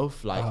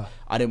herself. Like, Uh-huh.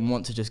 I didn't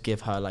want to just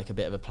give her like a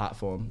bit of a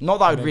platform. Not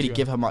that I would Makes really you-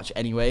 give her much,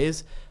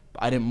 anyways.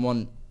 But I didn't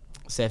want,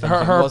 say, if Her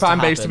anything was fan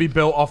to base to happen- be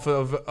built off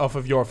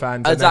of your fans.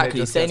 and then it exactly.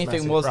 just Say gets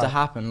anything messy. was to Right.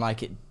 happen,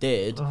 like it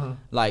did.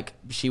 Like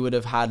she would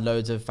have had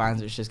loads of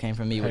fans which just came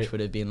from me, Hey. which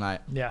would have been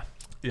like, Yeah.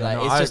 Yeah, like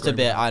no, it's I just a agree,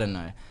 bit. man. I don't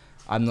know.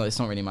 I'm not. It's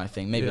not really my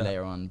thing. Maybe Yeah.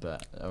 later on,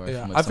 but or if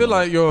Yeah, I'm with I feel someone.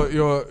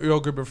 like your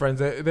group of friends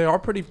they are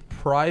pretty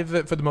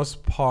private for the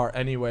most part,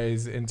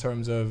 anyways, in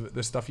terms of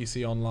the stuff you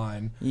see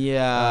online.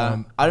 Yeah,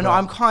 I don't know. but-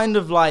 I'm kind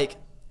of like,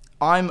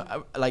 I'm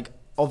like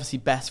obviously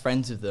best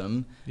friends with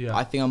them. Yeah.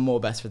 I think I'm more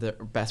best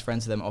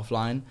friends with them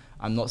offline.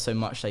 I'm not so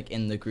much like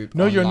in the group.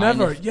 No, you're online.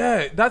 never. If-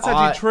 Yeah, that's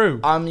actually true.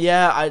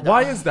 Yeah.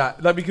 Why is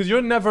that? Like because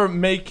you're never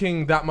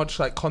making that much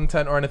like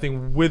content or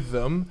anything with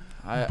them,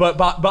 I- but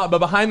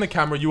behind the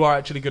camera you are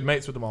actually good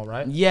mates with them all,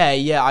 right? Yeah.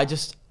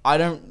 I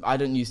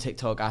don't use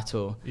TikTok at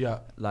all. Yeah.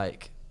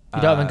 Like.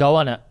 You don't even go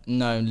on it.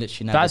 No,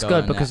 literally never. That's go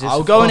good on because it. it's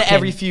I'll go on it fucking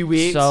every few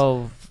weeks.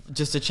 So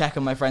just to check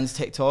on my friends'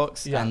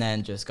 TikToks Yeah. and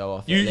then just go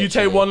off. You it, take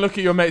literally. one look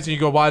at your mates and you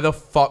go, why the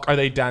fuck are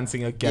they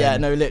dancing again? Yeah,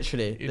 no,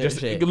 literally. You're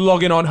just literally.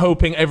 logging on,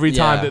 hoping every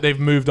time Yeah. that they've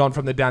moved on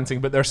from the dancing,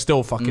 but they're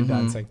still fucking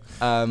dancing.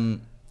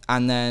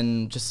 And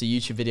then just the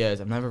YouTube videos.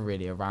 I'm never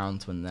really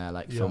around when they're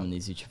like Yeah. filming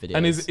these YouTube videos.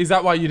 And is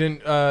that why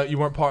you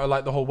weren't part of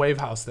like the whole Wave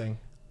House thing?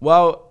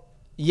 Well,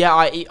 yeah,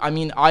 I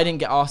mean, I didn't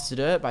get asked to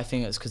do it, but I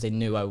think it's because they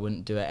knew I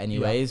wouldn't do it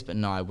anyways. But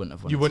no, I wouldn't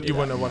have wanted You to wouldn't do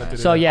have that, wanted to do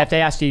so that. yeah, if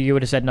they asked you, you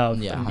would have said no.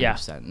 Yeah,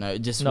 100%. No, it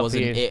just Not for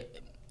wasn't you.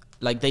 it.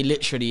 like they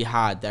literally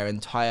had their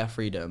entire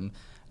freedom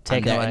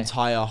Taken and their away.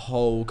 entire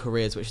whole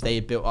careers, which they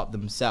built up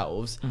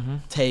themselves,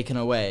 taken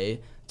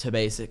away to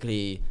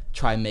basically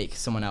try and make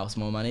someone else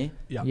more money.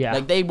 Yeah.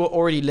 Like they were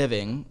already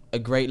living a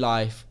great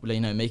life, you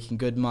know, making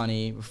good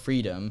money with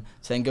freedom,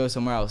 to then go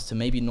somewhere else to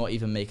maybe not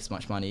even make as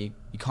much money.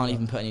 You can't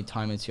even put any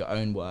time into your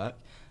own work.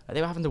 Like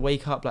they were having to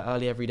wake up like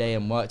early every day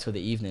and work till the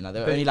evening. Like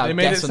they were only allowed they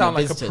made it guests on sound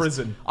the like a visitors.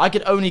 prison. I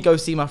could only go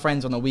see my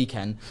friends on the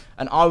weekend,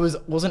 and I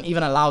wasn't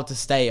even allowed to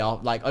stay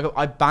up. Like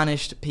I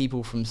banished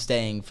people from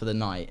staying for the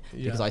night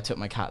because I took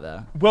my cat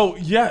there. Well,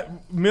 yeah,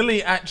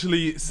 Millie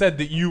actually said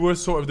that you were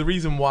sort of the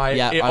reason why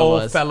Yeah, it I all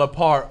was. fell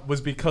apart was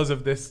because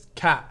of this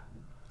cat.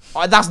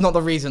 That's not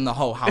the reason the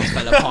whole house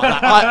fell apart.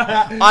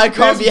 Like, I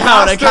can't This be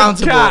held bastard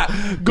accountable. cat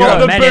You're got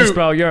a the menace, boot.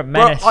 bro. You're a Bro,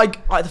 menace.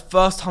 the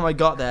first time I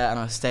got there and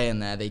I was staying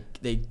there,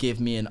 they give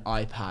me an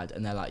iPad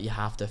and they're like, you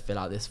have to fill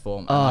out this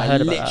form. And I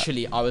heard about that.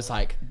 literally, I was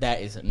like, there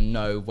is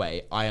no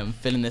way I am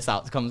filling this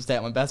out to come stay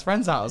at my best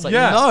friend's house. Like,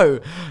 Yeah. no.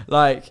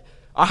 Like,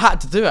 I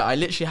had to do it. I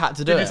literally had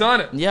to do it. Did you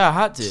sign it? Yeah, I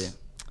had to.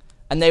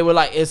 And they were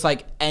like, it's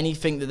like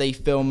anything that they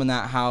film in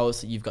that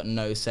house, you've got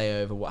no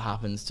say over what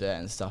happens to it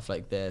and stuff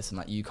like this. And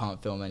like, you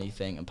can't film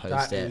anything and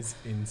post That it. is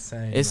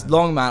insane. It's man.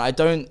 long, man. I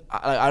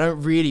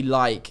don't really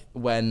like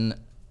when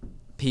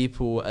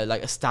people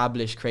like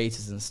established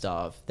creators and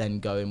stuff then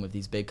go in with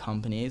these big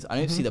companies. I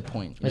don't see the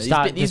point. You know, They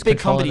start these just big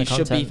controlling the companies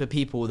should be content. for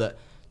people that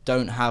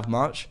don't have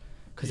much,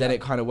 because then it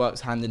kind of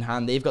works hand in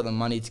hand. They've got the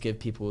money to give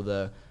people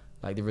the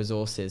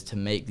resources to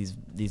make these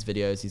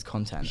videos, these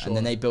content, and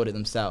then they build it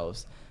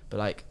themselves. But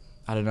like,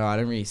 I don't know. I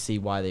don't really see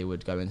why they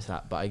would go into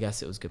that. But I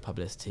guess it was good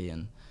publicity,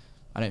 and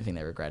I don't think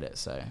they regret it.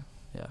 So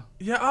yeah.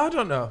 Yeah, I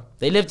don't know.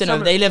 They lived in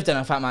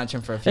a fat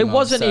mansion for a few It months.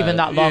 wasn't so- even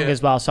that long Yeah.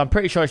 as well, so I'm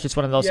pretty sure it's just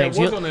one of those Yeah, it things.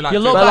 was You, only like you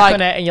look 50. back But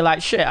on it and you're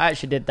like, shit, I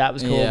actually did that. It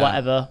was cool, Yeah.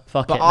 whatever.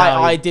 Fuck But it.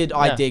 Now I you- did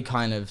yeah.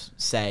 kind of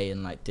say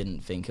and like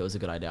didn't think it was a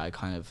good idea.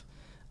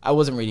 I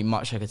wasn't really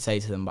much I could say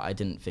to them, but I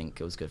didn't think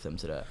it was good for them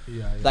to do it. Yeah,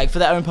 yeah. Like for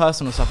their own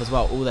personal stuff as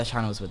well, all their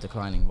channels were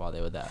declining while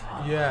they were there.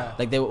 Yeah.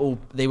 Like they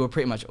were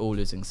pretty much all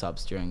losing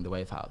subs during the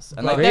Wave House.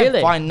 And But- like they're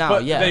Really? fine now,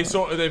 But yeah. they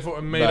sort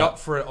of made But- up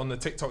for it on the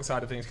TikTok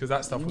side of things because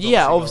that stuff was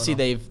Yeah, obviously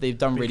obviously going they've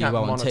done You really can't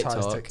well on monetize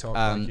TikTok, TikTok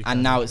like you can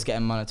and now on it's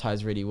getting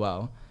monetized really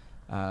well.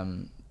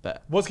 But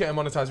on. What's getting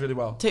monetized really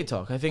well?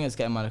 TikTok, I think it's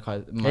getting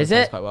monetized Is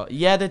it? quite well.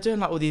 Yeah, they're doing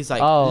like all these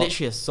like Oh.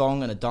 literally a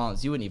song and a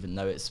dance. You wouldn't even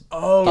know it's.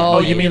 Oh,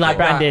 you mean like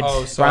branded?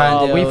 Oh, sorry.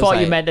 Branded. we It was thought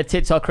you like- meant the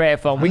TikTok creator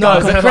fund. We No,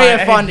 can't the come-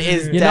 creator fund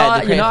is dead. You're The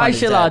not creator fund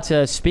actually is allowed dead.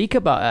 to speak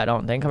about it, I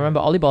don't think. I remember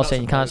Ollie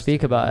saying you can't supposed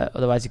speak to. about it,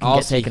 otherwise you can I'll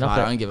get speak taken about off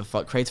it. I it. don't give a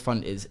fuck. Creator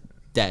fund is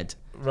dead.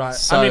 Right.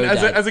 So I mean,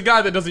 dead. as a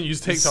guy that doesn't use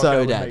TikTok, So it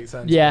would dead. make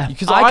sense. Yeah,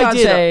 Because I I can't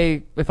did-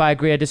 say if I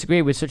agree or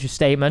disagree with such a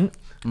statement,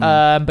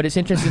 but it's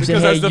interesting to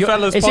Because hear. as the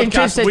fellas it's podcast,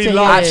 interesting we to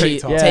love hear. Actually,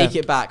 TikTok. Yeah. take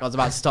it back. I was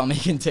about to start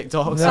making TikToks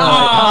No. of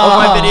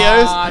my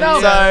videos. No,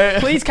 So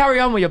please carry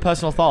on with your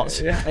personal thoughts.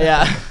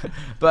 yeah,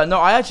 but no,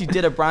 I actually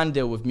did a brand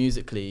deal with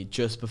Musical.ly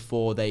just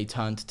before they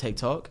turned to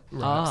TikTok.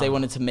 Ah. 'Cause they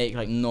wanted to make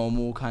like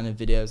normal kind of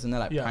videos and they're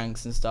like Yeah.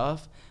 pranks and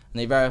stuff. And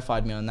they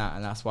verified me on that,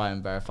 and that's why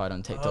I'm verified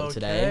on TikTok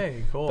today.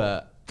 Okay, cool.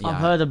 But yeah, I've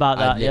heard about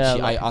that, yeah,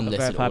 like, I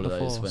unlisted verified all of those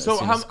before. when, So as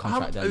soon how, as the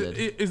contract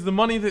ended. is the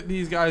money that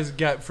these guys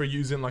get for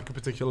using like a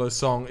particular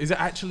song? Is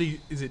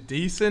it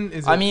decent?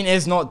 Is it? I mean,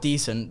 it's not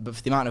decent, but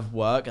for the amount of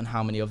work and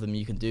how many of them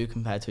you can do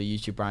compared to a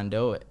YouTube brand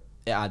deal, it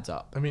adds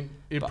up. I mean,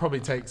 it but-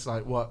 probably takes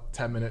like what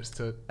 10 minutes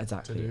to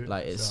Exactly. to do.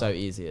 Like it's so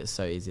easy. It's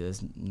so easy.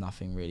 There's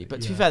nothing really. But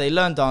to be Yeah. fair, they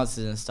learn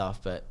dances and stuff.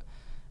 But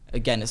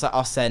again, it's like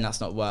us saying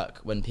that's not work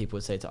when people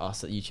would say to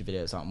us that YouTube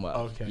videos aren't work.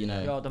 Okay. You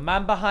know. Yo, the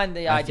man behind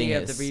the I think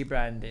idea of the it's-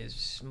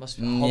 rebrand must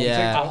be.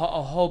 Yeah. I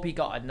hope he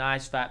got a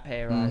nice fat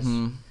pay rise.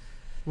 Mhm.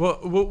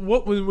 What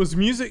was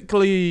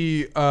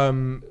Musical.ly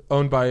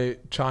owned by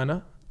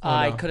China? Or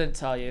I no? couldn't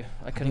tell you.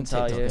 I couldn't think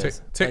tell you. TikTok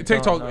is. I don't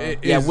TikTok. know.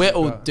 Yeah, is, we're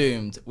all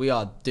doomed. We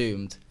are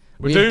doomed.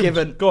 We're We have doomed.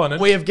 given. Go on, then.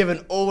 We have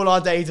given all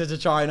our data to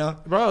China.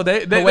 Bro, they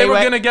were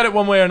Huawei- gonna get it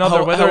one way or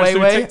another, whether it's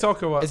through Huawei?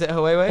 TikTok or what. Is it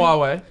Huawei?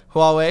 Huawei?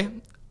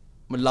 Huawei.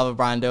 Would love a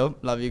brand deal.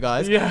 Love you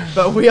guys. Yeah.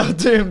 But we are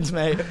doomed,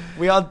 mate.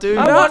 We are doomed.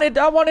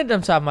 I wanted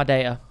them to have my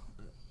data.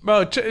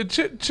 Bro,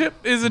 Chip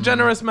is a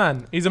generous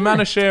man. He's a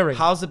man of sharing.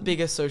 How's the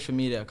biggest social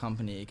media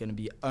company going to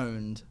be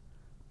owned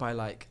by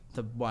like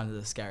one of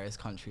the scariest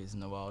countries in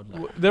the world?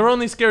 Like, They're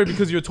only scary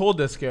because you're told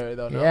they're scary,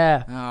 though. No?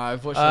 Yeah. no,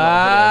 I've watched a lot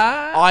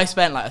of videos. I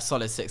spent like a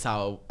solid 6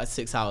 hours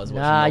watching.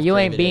 Nah, North you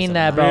Korea ain't videos been on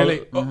there,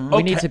 that. bro. Really?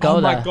 We need to go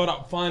Oh there. my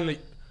god! Finally,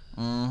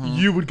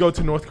 you would go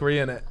to North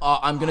Korea in it.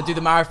 I'm gonna do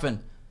the marathon.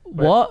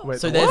 What? Wait,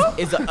 So the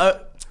there's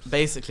what?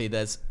 basically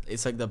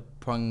it's like the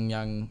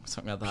Pyongyang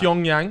something like that.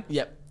 Pyongyang.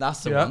 Yep,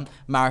 that's the Yeah. one.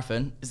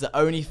 Marathon is the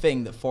only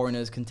thing that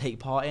foreigners can take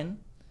part in.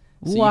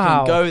 So you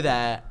Wow. can go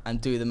there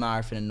and do the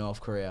marathon in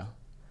North Korea.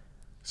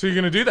 So you're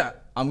gonna do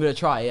that? I'm gonna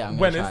try. Yeah. I'm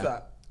When gonna is try.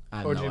 that? I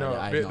have Or no do you know? idea,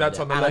 I have no That's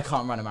idea. on the and list. I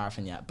can't run a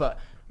marathon yet, but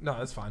No,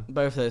 that's fine.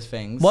 both of those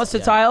things. What's the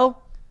yeah.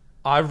 title?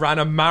 I ran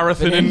a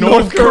marathon In in North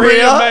North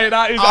Korea, Korea? mate.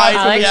 That is I-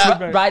 Alex, yeah.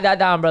 mate. write that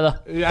down, brother.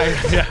 Yeah,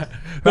 yeah.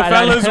 The Write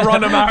that fellas down.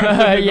 run a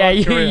marathon in Yeah,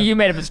 North Korea. you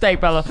made a mistake,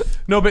 brother.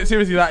 No, but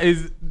seriously,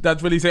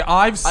 that's really sick.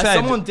 I've said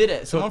Someone did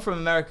it. Someone from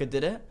America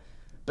did it.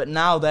 but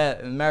now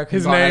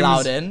Americans aren't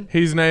allowed in.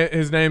 His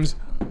name's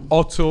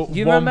Otto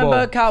You Wombo.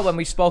 remember, Cal, when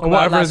we spoke Or about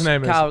whatever his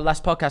name is.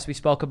 last podcast, we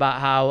spoke about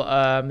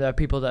how there are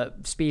people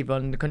that speed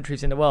run the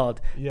countries in the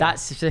world. Yeah.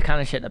 That's the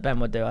kind of shit that Ben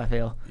would do, I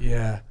feel.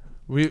 Yeah.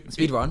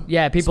 Speedrun.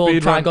 Yeah, people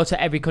Speed try run. and go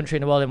to every country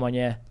in the world in 1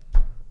 year.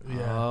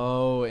 Yeah.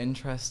 Oh,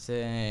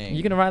 interesting.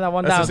 You're gonna write that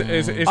one down.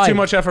 It's Oi, too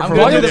much effort I'm for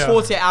going to one do the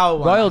video. 48-hour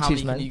one. Royalties, How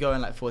many man. can you go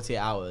in like 48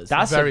 hours?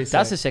 That's Very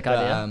that's sick. a sick But,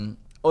 idea.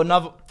 or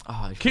another.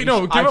 Oh, Keep-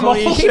 no, give I him a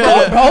probably whole- Keep should.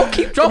 going, bro.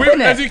 Keep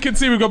dropping As it. you can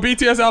see, we've got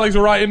BTS Alex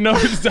writing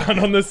notes down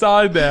on the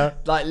side there.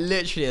 Like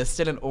literally, it's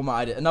still in all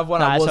my ideas. Another one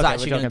Nah, I it's was okay,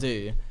 actually we're gonna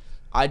do.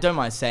 I don't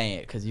mind saying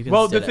it because you can.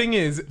 Well, steal the it. thing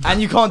is,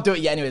 and you can't do it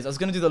yet. Anyways, I was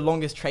gonna do the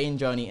longest train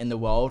journey in the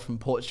world from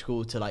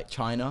Portugal to like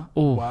China.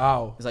 Ooh.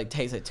 wow. It's like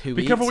takes like 2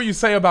 Be weeks. careful what you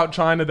say about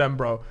China then,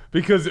 bro.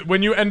 Because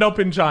when you end up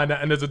in China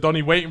and there's a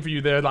Donny waiting for you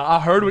there, like, I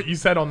heard what you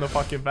said on the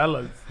fucking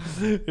fellas.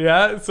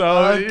 Yeah, so...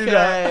 Okay, you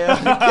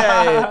know.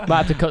 okay. Might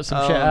have to cut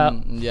some shit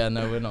out. Yeah,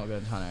 no, we're not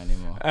going to China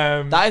anymore.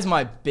 That That is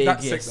my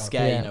That's sick, biggest though.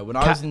 scare. Yeah. You know, when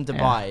I was in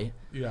Dubai,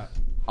 yeah.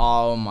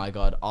 oh my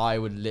god, I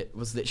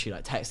was literally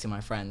like texting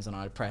my friends and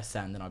I'd press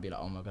send and I'd be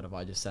like, oh my god, have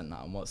I just sent that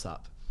on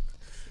WhatsApp?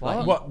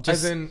 Like, What?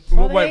 Just, As in...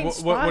 Well, they wait, ain't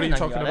what are you spying on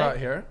talking you, are about they?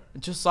 here?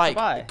 just like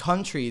Dubai.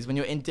 countries, when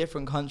you're in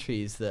different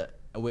countries that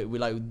we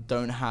like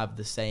don't have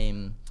the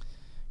same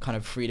kind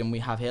of freedom we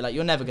have here. Like,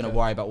 you're never going to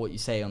worry about what you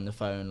say on the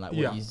phone, like what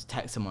Yeah. you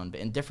text someone. But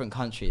in different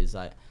countries,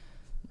 like,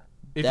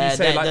 If you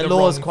say, like, the the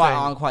laws wrong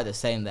aren't quite the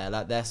same there.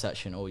 Like, they're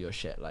searching all your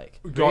shit, like,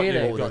 Got Really?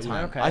 you, all got the you.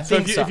 time. Okay. I So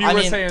think if you I were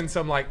mean, saying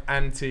some, like,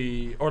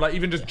 anti... Or, like,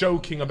 even just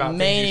joking about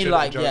mainly things you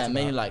like shouldn't joke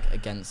mainly about. like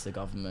against the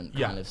government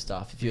Yeah. kind of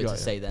stuff. If you were Got to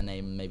you. say their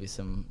name, maybe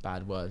some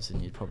bad words,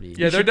 and you'd probably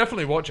Yeah, they're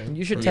definitely watching.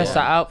 You should Yeah. test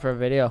that out for a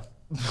video.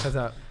 How's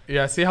that?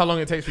 Yeah, see how long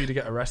it takes for you to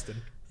get arrested.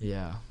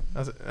 yeah.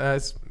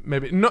 It's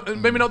maybe not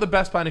the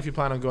best plan if you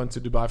plan on going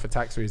to Dubai for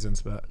tax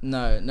reasons, but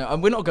No,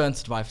 and we're not going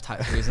to Dubai for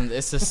tax reasons.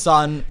 It's the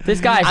sun.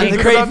 This guy's and the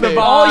inc- great about the food.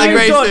 vibe. all The you've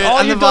great done, food all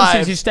and you've the done vibe.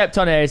 since you stepped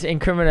on it is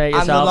incriminate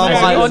And the yourself. Love As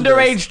an Islanders.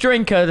 underage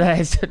drinker that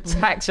is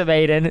tax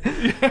evading.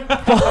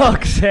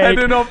 Fuck's sake.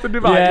 heading off to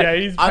Dubai. Yeah. Yeah,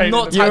 he's I'm paying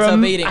not the- tax You're a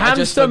evading. I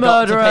just hamster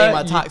forgot to murderer. pay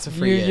my tax for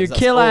 3 you, years. You that's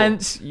kill all.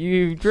 ants.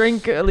 You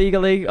drink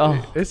illegally.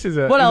 Oh, This is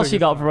a. what this else is you a-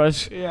 got for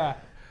us? Yeah.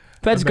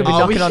 Ben's gonna be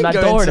Amazing. Oh, we knocking on can that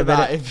go door in a into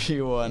that minute. if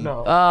you want.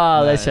 No. Oh,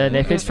 No, listen,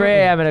 if it's 3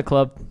 a.m. in a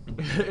club,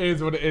 It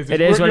is what it is.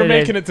 It is what You're it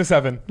making is. it to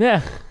 7.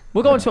 yeah,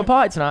 we're going to a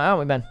party tonight, aren't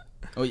we, Ben?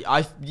 Oh,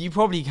 you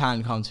probably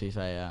can come, to be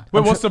fair, yeah.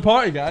 Wait, what's the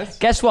party, guys?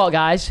 Guess what,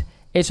 guys?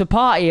 It's a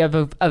party of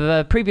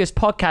a previous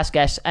podcast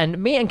guest, and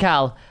me and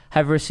Cal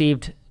have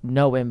received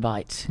no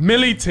invites.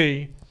 Millie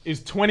T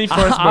is 21st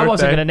birthday. I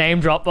wasn't gonna name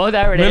drop, but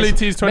there it is. Millie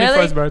T's 21st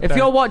Millie, birthday. If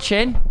you're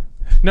watching,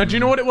 Now, do you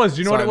know what it was? Do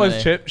you know Sorry, what it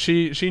was, Millie.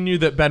 Chip? She knew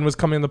that Ben was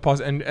coming in the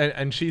post,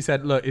 and she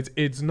said, "Look,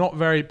 it's not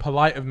very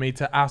polite of me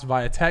to ask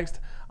via text.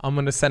 I'm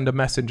gonna send a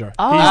messenger."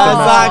 Oh. He's the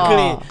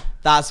Exactly.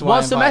 That's why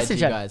What's I the invited message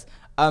you then? guys.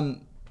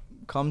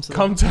 Come to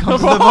the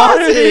the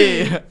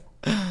party.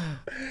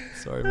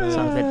 Sorry, man.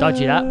 sounds a bit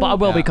dodgy that, but I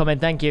will be Yeah. coming.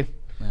 Thank you.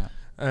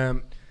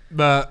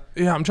 But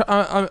yeah,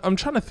 I'm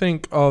trying to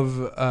think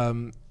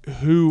of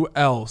who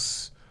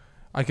else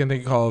I can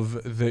think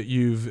of that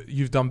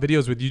you've done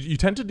videos with. You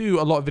tend to do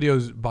a lot of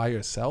videos by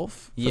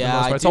yourself. For the Yeah,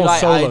 most part. I It's do all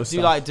like solo I do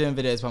stuff. like doing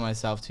videos by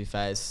myself. To be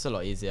fair, it's just a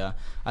lot easier.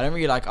 I don't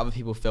really like other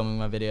people filming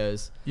my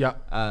videos. Yeah,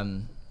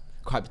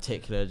 Quite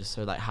particular, just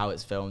so like how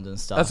it's filmed and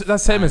stuff.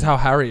 that's same as And- how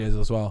Harry is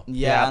as well.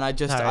 Yeah, Yeah, and I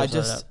Harry's like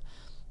just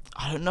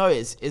I don't know.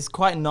 It's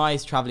quite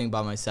nice traveling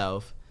by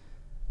myself.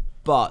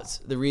 But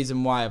the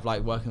reason why I've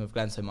liked working with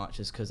Glenn so much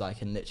is because I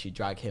can literally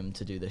drag him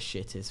to do the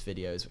shittest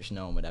videos, which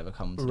no one would ever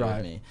come to do with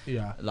Right. me.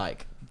 Yeah.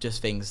 Like,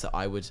 just things that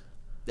I would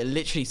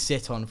literally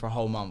sit on for a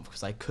whole month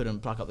because I couldn't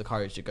pluck up the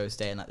courage to go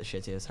stay in like the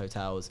shittiest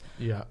hotels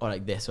Yeah. or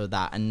like this or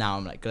that. And now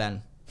I'm like,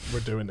 Glenn, We're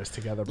doing this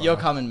together, bro. you're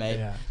coming, mate.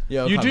 Yeah.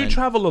 You're You do coming.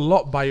 travel a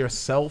lot by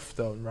yourself,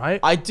 though, right?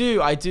 I do.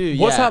 What's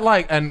yeah. that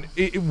like? And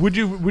would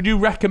you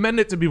recommend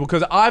it to people?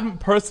 Because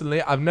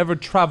I've never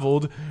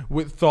traveled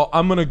with thought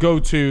I'm gonna go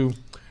to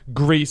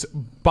Greece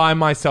by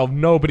myself,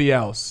 nobody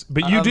else.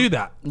 But you do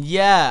that.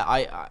 Yeah,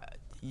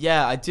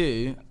 I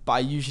do. But I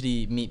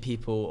usually meet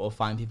people or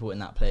find people in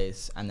that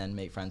place and then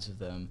make friends with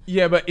them.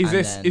 Yeah, but is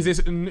And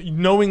this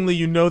knowingly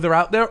you know they're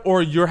out there,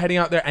 or you're heading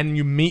out there and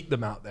you meet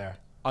them out there?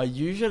 I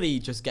usually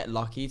just get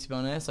lucky, to be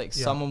honest. Like,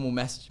 Yeah. someone will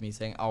message me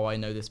saying, "Oh, I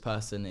know this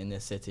person in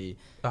this city."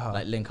 Uh-huh.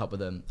 Like, link up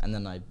with them, and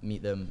then I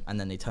meet them, and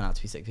then they turn out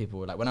to be sick people.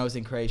 Like, when I was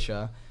in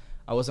Croatia,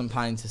 I wasn't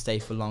planning to stay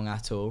for long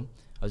at all.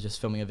 I was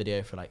just filming a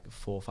video for like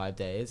 4 or 5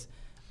 days,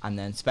 and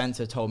then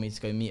Spencer told me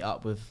to go meet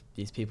up with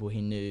these people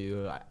he knew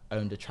who like,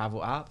 owned a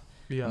travel app.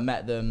 Yeah.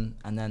 Met them,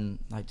 and then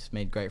like just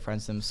made great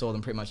friends with them. Saw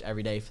them pretty much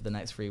every day for the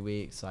next 3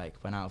 weeks. Like,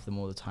 went out with them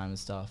all the time and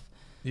stuff.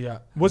 Yeah.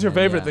 What's your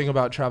then, favorite yeah. thing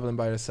about traveling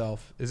by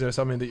yourself? Is there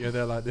something that you're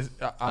there like this?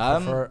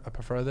 I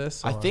prefer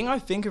this. I or-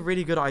 think of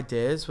really good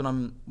ideas when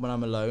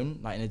I'm alone,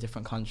 like in a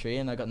different country,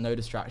 and I got no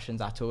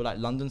distractions at all. Like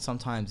London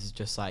sometimes is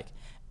just like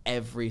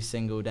every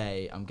single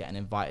day I'm getting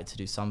invited to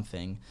do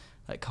something,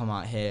 like come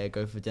out here,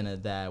 go for dinner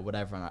there,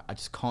 whatever, and I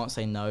just can't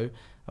say no.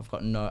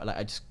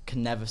 I just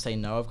can never say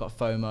no. I've got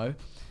FOMO.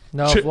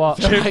 No, Chip, what?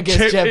 chip, I guess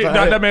chip, Jimbo.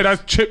 that made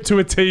us chip to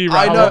a T, I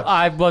right? know.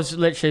 I was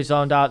literally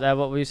zoned out there.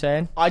 What were you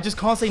saying? I just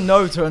can't say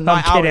no to a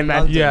night out kidding, in man.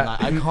 London. Yeah.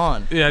 Like, I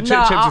can't. Yeah, chip,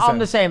 No, chips I'm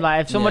the same.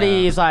 Like if somebody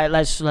Yeah. is like,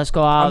 let's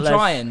go out. I'm let's,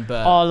 trying,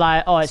 but Or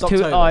like, oh, it's Stop two,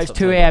 Tober, oh, it's stop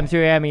 2 Tober. a.m., 3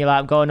 a.m. and you're like,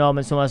 I'm going home,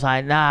 and someone's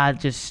like, nah,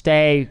 just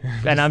stay,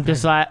 and I'm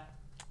just like,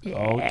 yeah,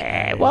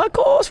 Okay. well, of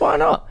course, why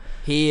not?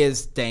 he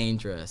is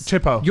dangerous.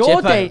 Chippo.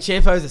 Your day.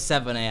 Chippo's a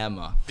 7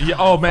 a.m.er. Yeah,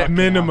 oh, man,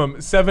 minimum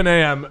 7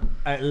 a.m.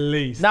 at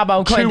least. Nah, but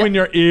I'm cutting chewing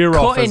your ear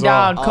off Cutting as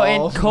down, well.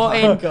 Oh my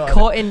cutting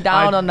God.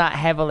 down I- on that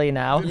heavily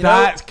now.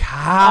 That's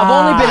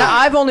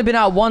I've only been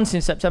out once in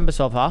September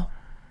so far.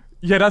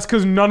 Yeah, that's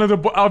because none of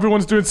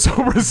everyone's doing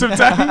sober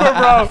September,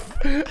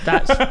 bro.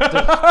 That's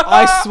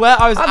I swear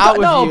I was out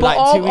with no, you but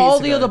like 2 weeks all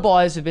ago. the other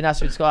boys have been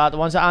asking me to go out. The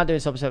ones that aren't doing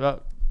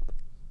September.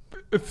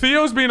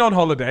 Theo's been on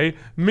holiday.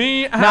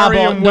 Me, Nah, Harry,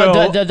 but and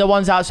Will. the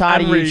ones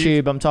outside of and Reed.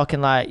 YouTube, I'm talking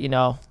like, you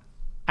know,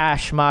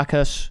 Ash,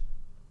 Marcus.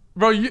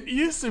 Bro,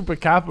 you're super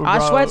capital, bro.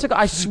 I swear to God,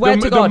 I swear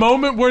to The God.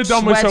 moment we're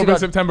done with Swear to sober God.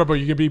 September, bro,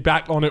 you can be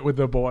back on it with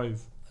the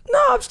boys. No,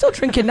 I'm still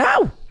drinking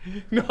now.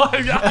 No,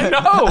 I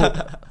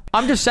know.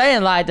 I'm just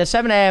saying, like, the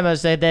 7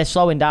 a.m.ers, they're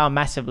slowing down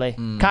massively.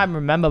 Can't even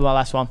remember my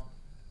last one.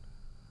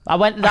 I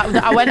went out,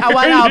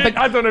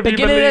 I don't know if you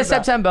beginning believe of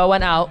September, I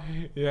went out.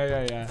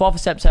 Yeah. 4th of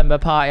September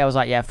party, I was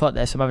like, yeah, fuck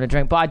this, I'm having a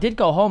drink. But I did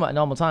go home at a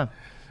normal time.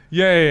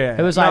 Yeah.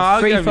 It was No, like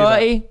I'll give you that.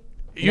 3:30.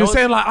 You're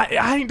saying like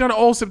I ain't done it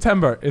all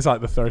September. It's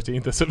like the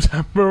 13th of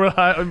September.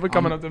 We're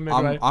coming up to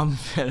midway. I'm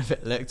feeling a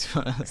bit licked,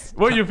 to be honest.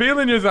 What you're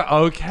feeling is like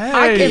okay.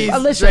 I These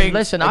can, drinks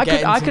listen. are I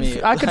getting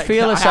to could me.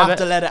 feel a I 7. have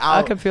to let it out.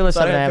 I can feel a so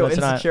 7 I a.m. don't feel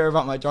tonight. insecure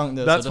about my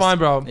drunkenness. That's fine,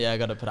 bro. Yeah, I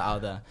gotta put it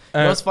out there.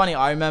 You know what's funny?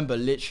 I remember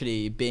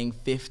literally being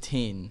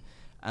 15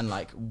 and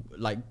like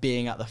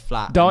being at the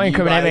flat. Don't and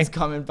incriminate you guys me.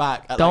 coming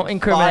back at Don't like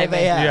incriminate 5 me.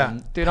 a.m.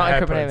 Yeah. Do not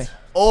incriminate me.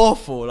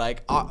 Awful.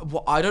 Like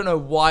I don't know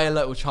why a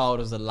little child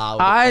was allowed.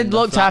 I in the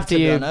looked flat, after to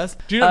be you. honest.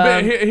 Do you know?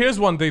 But here's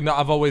one thing that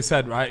I've always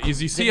said, right? Is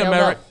you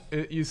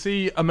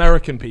see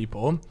American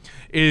people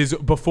is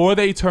before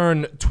they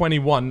turn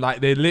 21,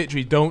 like they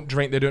literally don't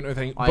drink, they don't do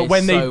anything. But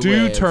when they so do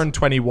weird. turn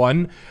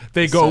 21,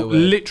 they go so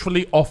weird.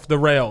 literally off the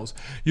rails.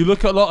 You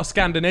look at a lot of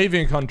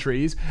Scandinavian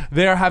countries,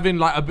 they're having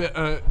like a bit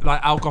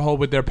like alcohol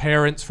with their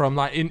parents from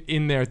like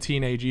in their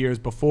teenage years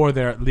before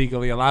they're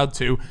legally allowed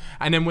to,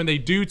 and then when they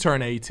do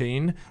turn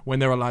 18, when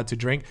they're allowed to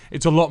drink,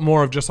 it's a lot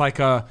more of just like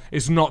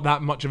it's not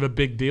that much of a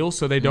big deal,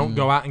 so they don't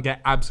go out and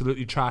get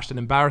absolutely trashed and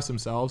embarrass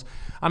themselves.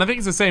 And I think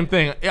it's the same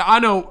thing. I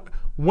know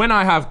when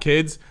I have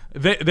kids,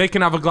 they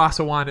can have a glass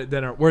of wine at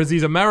dinner. Whereas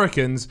these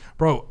Americans,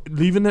 bro,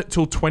 leaving it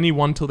till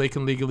 21 till they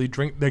can legally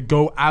drink, they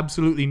go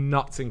absolutely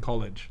nuts in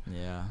college.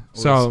 Yeah. All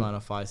So- the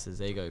Smirnoff Ices,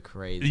 they go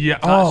crazy. Yeah.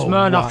 That Oh,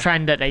 Smirnoff wow.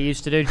 trend that they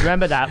used to do. Do you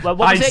remember that? Well,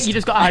 what was Iced. it? You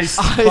just got iced.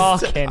 Iced.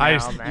 Fucking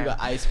Iced. hell, You man.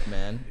 got iced,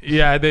 man.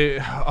 Yeah, they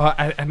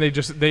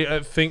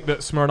think that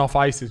Smirnoff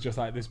Ice is just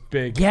like this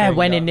big. Yeah, thing,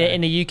 when don't they?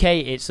 in the UK,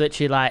 it's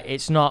literally like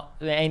it's not.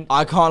 It ain't.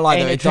 I can't lie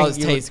Ain't though, a it drink does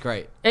you taste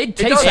great. It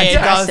does, tastes it does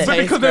fantastic. But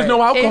taste because there's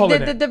no alcohol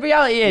in it. The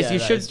reality is, Yeah, you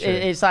that should. is true.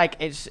 It's like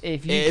it's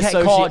if you It is get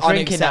socially caught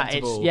drinking that,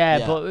 it's unacceptable. yeah.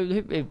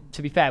 Yeah. But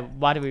to be fair,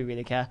 why do we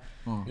really care?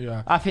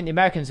 Yeah. I think the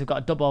Americans have got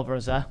a dub over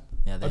us there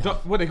Yeah, they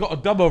have. Well, they got a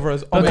dub over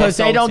us. because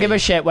they don't salty. give a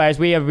shit. Whereas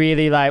we are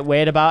really like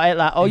weird about it.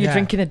 Like, oh, you're Yeah.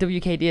 drinking a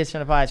WKD as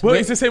Smirnoff Ice. Well,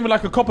 it's the same with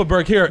like a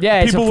Copperberg here.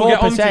 Yeah, it's a people will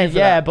get onto you 4%. for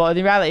Yeah, that. but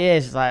the reality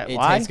is, it's like, It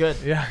why? tastes good.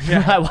 Yeah,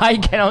 yeah. Like, why you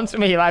get onto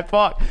me? Like,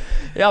 fuck.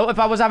 You know, if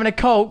I was having a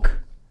Coke,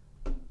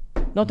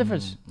 no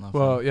difference.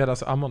 Well, yeah,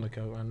 I'm on the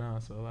coke right now,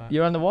 so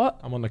You're on the what?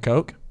 I'm on the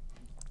coke.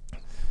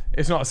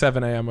 It's not a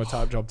 7 a.m. or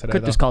type job today.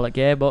 Could though. just call it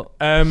gay, but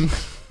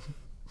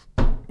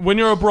When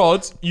you're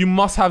abroad, you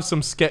must have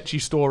some sketchy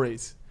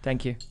stories.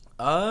 thank you.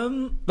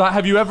 Like,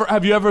 have you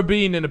ever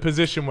been in a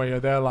position where you're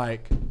there,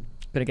 like,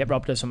 Gonna get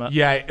robbed or something.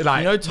 yeah, like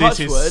You know, this touch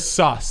is wood.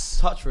 sus.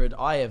 Touchwood,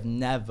 I have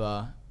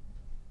never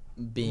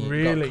been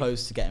Really? got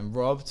close to getting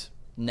robbed.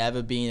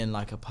 Never been in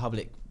like a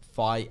public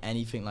fight,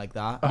 anything like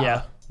that.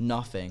 Yeah.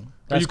 Nothing.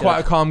 Are you That's quite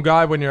good. a calm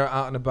guy when you're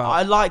out and about?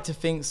 I like to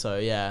think so,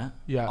 yeah.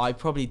 Yeah. I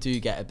probably do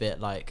get a bit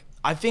like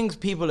I think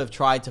people have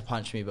tried to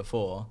punch me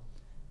before,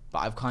 but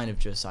I've kind of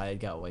just I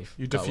get away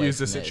from You got away diffuse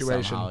the from it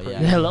situation somehow, pretty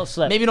yeah. Yeah, a little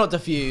slip. Maybe not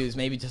diffuse,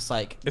 maybe just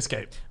like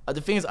Escape.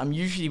 the thing is I'm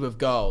usually with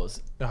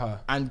girls Uh-huh.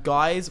 and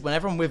guys,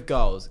 whenever I'm with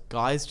girls,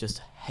 guys just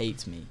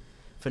hate me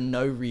for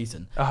no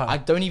reason. Uh-huh. I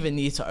don't even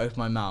need to open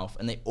my mouth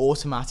and they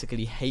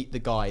automatically hate the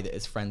guy that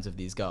is friends with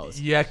these girls.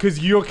 Yeah, because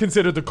you're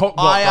considered the cock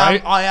block,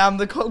 right? I am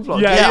the cock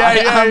block. Yeah, Yeah, yeah, I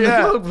yeah, am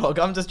yeah. the cock block.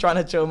 I'm just trying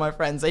to chill with my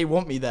friends. They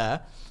want me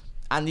there.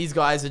 And these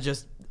guys are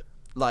just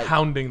like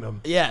Hounding them.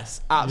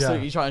 yes,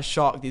 absolutely Yeah. trying to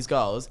shark these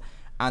girls.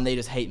 And they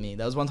just hate me.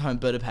 There was one time in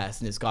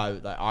Budapest and this guy,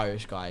 like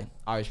Irish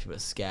people are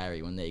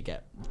scary when they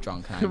get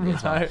drunk and angry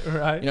as well. Right,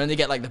 right. You know, and they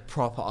get like the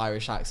proper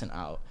Irish accent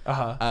out.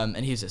 Uh-huh. And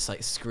he was just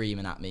like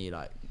screaming at me,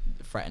 like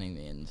threatening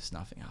me, and just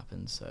nothing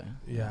happened. So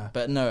Yeah.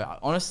 but no,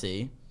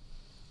 honestly,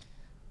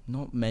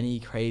 not many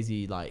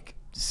crazy like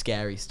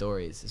scary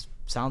stories. It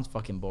sounds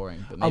fucking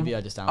boring, but maybe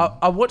I just am.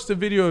 I watched a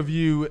video of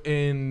you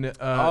in.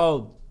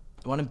 Oh,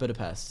 the one in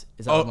Budapest.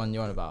 Is that Oh, the one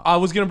you're on about? I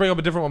was gonna bring up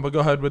a different one, but go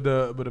ahead with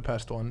the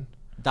Budapest one.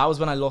 that was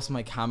when I lost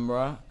my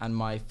camera and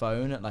my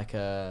phone at like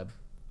a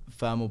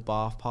thermal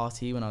bath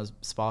party when I was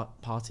A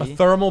party.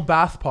 thermal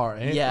bath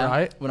party, Yeah,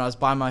 right? when I was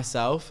by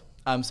myself.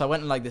 So I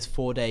went on like this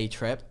 4-day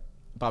trip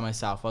by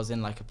myself. I was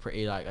in like a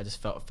pretty like I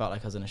just felt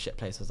like I was in a shit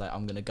place. I was like,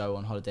 I'm gonna go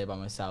on holiday by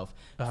myself,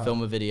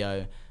 film a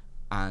video,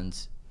 and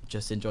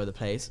just enjoy the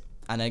place.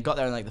 And I got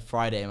there on like the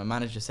Friday, and my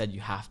manager said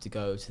you have to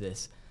go to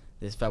this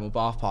thermal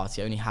bath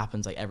party. It only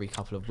happens like every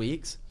couple of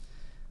weeks.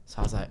 So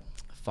I was like,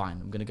 fine,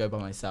 I'm gonna go by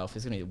myself.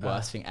 It's gonna be the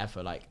worst thing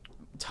ever. Like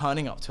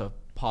turning up to a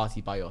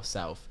party by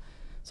yourself.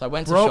 So I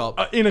went to shop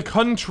in a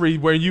country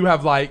where you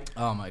have like,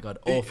 oh my god,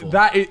 awful.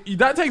 That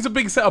takes a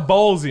big set of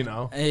balls, you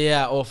know.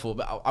 Yeah, awful.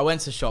 But I went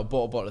to shop,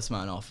 bought a bottle of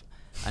Smirnoff,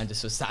 and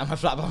just was sat in my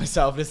flat by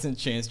myself, listening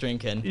to tunes,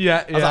 drinking.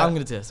 Yeah, I was like, I'm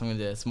gonna do this. I'm gonna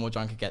do this. The more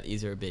drunk I get, the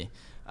easier it be.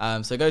 So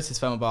I go to this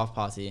thermal bath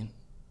party.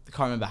 I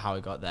can't remember how I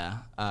got there.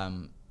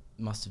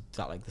 Must have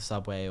got like the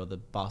subway or the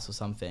bus or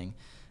something.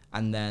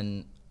 And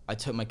then I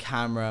took my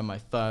camera, my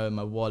phone,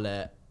 my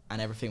wallet, and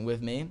everything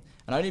with me.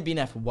 And I'd only been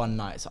there for one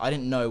night, so I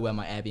didn't know where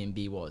my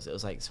Airbnb was. It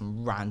was like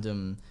some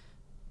random,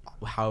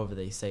 however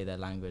they say their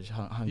language,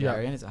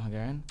 Hungarian. Yeah. Is it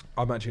Hungarian?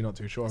 I'm actually not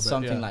too sure. But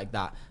Something like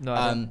that. No,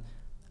 I don't.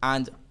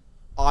 And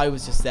I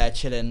was just there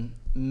chilling,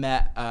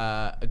 met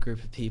a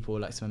group of people,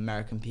 like some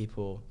American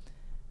people.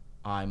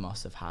 I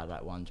must have had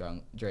like one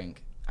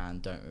drink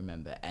and don't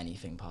remember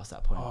anything past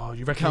that point. Oh,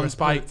 you reckon you were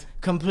spiked?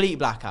 Complete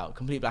blackout.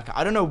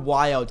 I don't know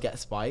why I would get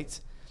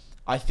spiked.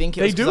 I think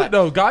They do it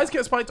though. Guys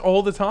get spiked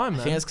all the time, I man.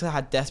 think it's because I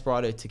had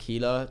Desperado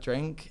tequila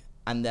drink,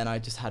 and then I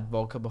just had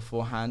vodka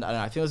beforehand. I don't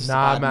know. I think it was just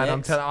Nah, a bad man.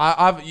 mix.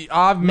 I'm telling.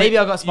 I've Maybe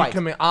I got spiked.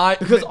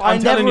 Because I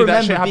I'm never telling you that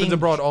remember shit happens being,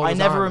 abroad all the time. I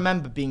never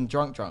remember being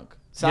drunk.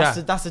 So Yeah.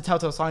 that's the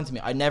telltale sign to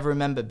me. I never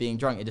remember being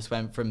drunk. It just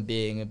went from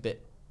being a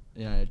bit,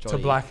 jolly To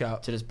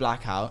blackout. to just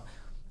blackout.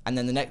 And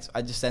then the next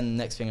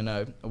thing I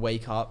know, I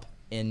wake up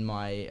in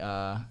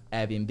my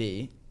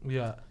Airbnb,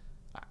 Yeah.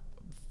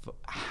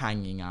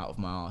 hanging out of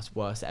my ass.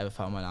 Worst I ever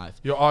felt in my life.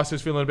 Your arse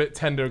is feeling a bit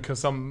tender because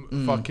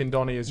some fucking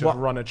Donny has just What?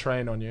 run a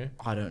train on you.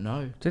 I don't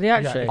know. Did he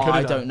actually? it could've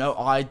I done. don't know.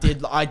 I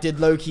did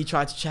low key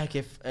try to check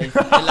if like,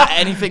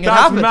 anything had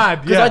That's happened.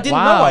 mad, Because yeah. I didn't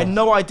Wow. know. I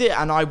know I did,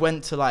 and I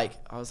went to I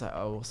was like,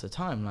 oh, what's the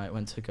time? Like,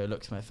 went to go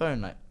look to my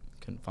phone. Like,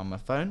 couldn't find my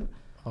phone.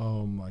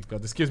 Oh my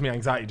god, this gives me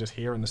anxiety just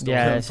hearing the story.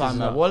 Yeah, Couldn't this find is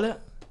my not-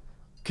 wallet.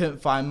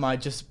 Couldn't find my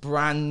just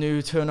brand new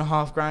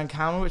 $2.5 grand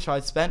camera, which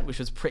I'd spent, which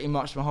was pretty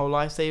much my whole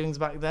life savings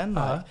back then.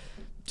 Like,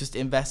 just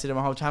invested in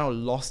my whole channel,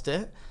 lost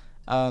it,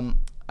 and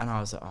I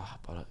was like, oh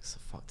bollocks,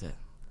 fucked it.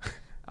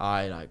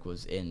 I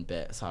was in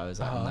bits. I was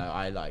like, no,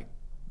 I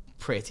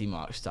pretty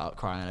much start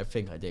crying. I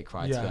think I did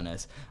cry, to be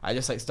honest. I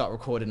just start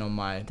recording on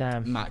my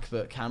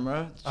MacBook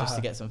camera just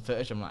to get some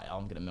footage. I'm like, oh,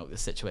 I'm gonna milk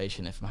this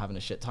situation if I'm having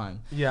a shit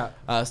time. Yeah.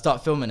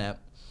 Start filming it.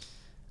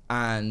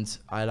 And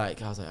I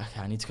was like, okay,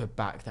 I need to go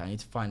back there. I need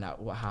to find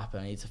out what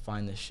happened. I need to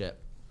find this shit.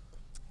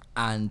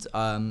 And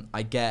I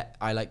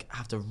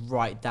have to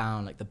write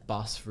down the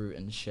bus route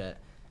and shit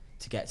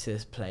to get to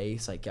this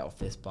place. Get off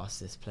this bus,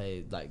 this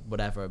place,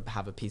 whatever.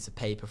 Have a piece of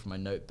paper from my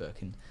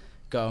notebook and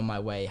go on my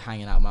way,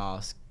 hanging out my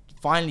ass.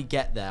 Finally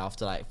get there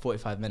after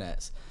 45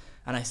 minutes.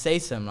 And I say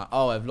to them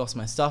oh, I've lost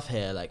my stuff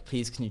here.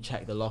 Please, can you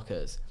check the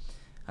lockers?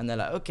 And they're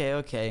like,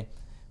 okay,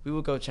 we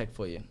will go check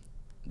for you.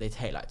 They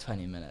take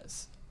 20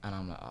 minutes. And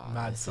I'm like,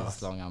 oh, this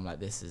is long. I'm like,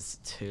 this is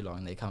too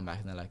long. They come back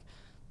and they're like,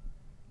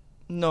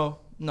 no,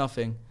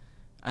 nothing.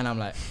 And I'm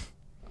like,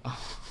 oh.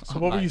 So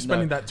what were you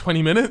spending that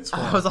 20 minutes for?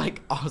 I was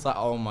like,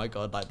 oh my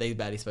god, they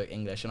barely spoke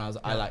English, and I was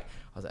like,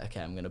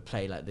 okay, I'm gonna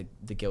play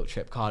the guilt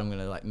trip card. I'm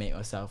gonna make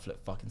myself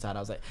look fucking sad. I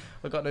was like,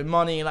 I got no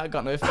money, I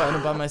got no phone.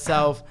 I'm by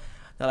myself.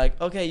 They're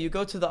like, okay, you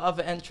go to the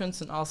other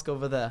entrance and ask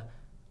over there.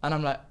 And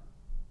I'm like,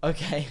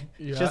 okay.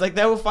 Yeah. She was like,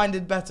 they will find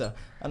it better.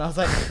 And I was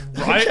like,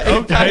 right,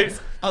 okay.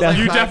 thanks. I was like,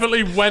 You thanks.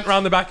 definitely went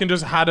round the back and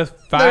just had a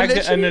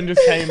fag and then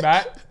just came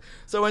back.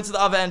 So I went to the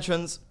other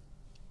entrance,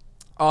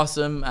 asked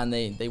them, and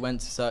they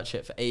went to search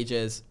it for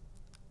ages.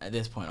 At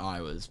this point,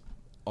 I was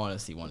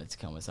honestly wanted to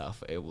kill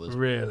myself. It was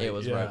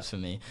ropes for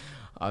me.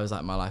 I was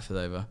like, my life is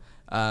over.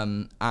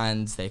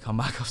 And they come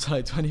back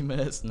after 20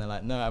 minutes, and they're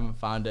like, no, I haven't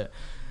found it.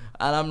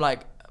 And I'm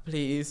like,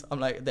 please. I'm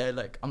like,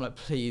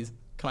 please,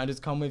 can I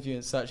just come with you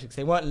and search it? Because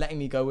they weren't letting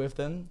me go with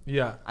them.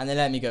 Yeah. And they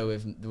let me go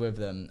with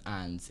them,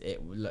 and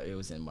it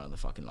was in one of the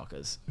fucking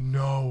lockers.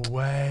 No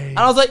way. And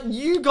I was like,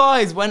 you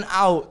guys went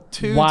out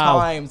two Wow.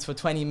 times for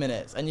 20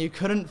 minutes, and you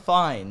couldn't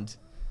find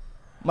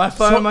my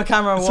phone, my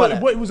camera, and wallet.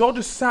 So it was all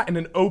just sat in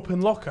an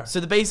open locker? So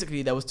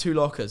basically, there was two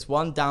lockers,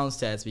 one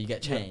downstairs where you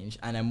get changed,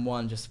 and then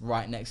one just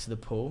right next to the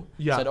pool.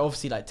 Yeah. So I'd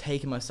obviously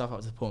taken my stuff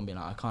up to the pool and being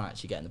like, I can't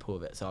actually get in the pool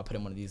with it, so I put it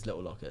in one of these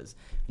little lockers,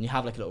 and you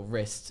have a little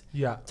wrist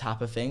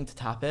tapper thing to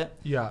tap it.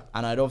 Yeah.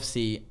 And I'd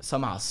obviously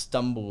somehow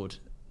stumbled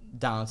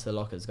down to the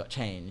lockers, got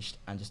changed,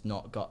 and just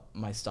not got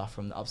my stuff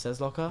from the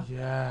upstairs locker.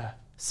 Yeah.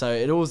 So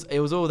it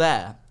was all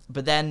there.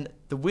 But then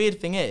the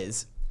weird thing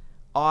is,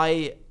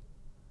 I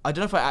don't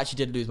know if I actually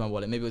did lose my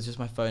wallet. Maybe it was just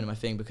my phone and my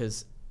thing,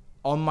 because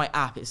on my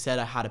app it said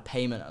I had a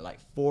payment at like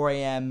 4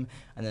 a.m.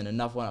 and then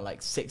another one at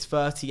like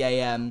 6:30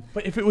 a.m.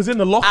 But if it was in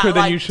the locker, At,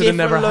 then like, you should have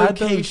never had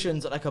them.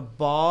 locations at like a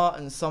bar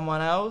and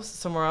somewhere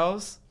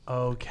else.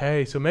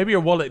 Okay, so maybe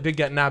your wallet did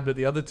get nabbed at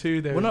the other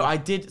two. There. Well, no, I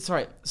did.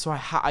 Sorry, so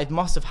I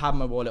must have had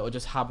my wallet or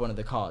just had one of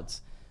the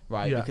cards,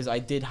 right? Yeah. Because I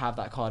did have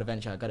that card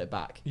eventually. I got it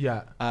back.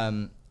 Yeah.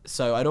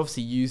 So I'd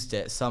obviously used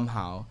it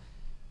somehow,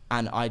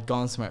 and I'd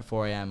gone somewhere at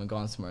 4 a.m. and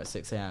gone somewhere at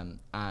 6 a.m.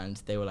 and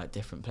they were like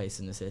different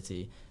places in the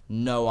city.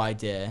 No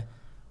idea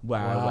where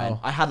I went.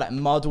 I had like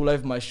mud all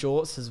over my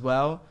shorts as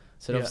well,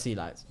 so I'd obviously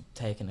like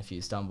taken a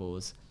few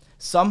stumbles.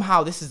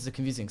 Somehow, this is the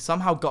confusing.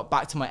 Somehow got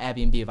back to my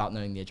Airbnb without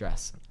knowing the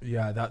address.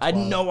 Yeah, that's. I had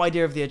no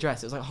idea of the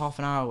address. It was like half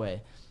an hour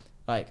away.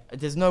 Like,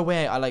 there's no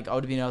way I would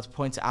have been able to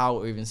point it out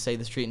or even say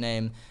the street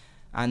name.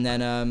 And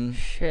then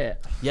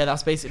Shit. yeah,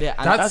 that's basically it.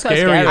 And That's quite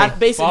scary. and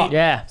basically,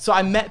 Yeah. So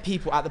I met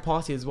people at the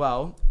party as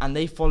well, and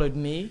they followed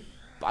me,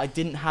 but I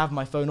didn't have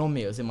my phone on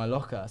me. It was in my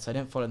locker, so I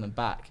didn't follow them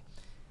back.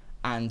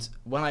 And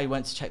when I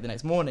went to check the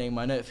next morning,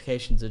 my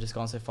notifications had just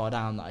gone so far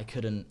down that I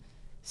couldn't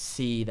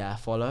see their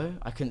follow.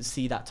 I couldn't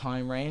see that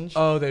time range.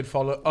 Oh, they'd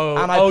follow.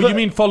 And I Oh, put- you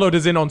mean followed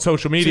as in on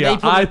social media? they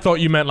probably- I thought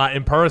you meant like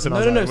in person. I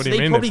was No. like, what So do you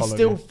they mean probably followed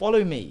still you?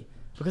 follow me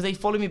because they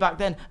followed me back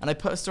then. And I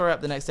put a story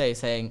up the next day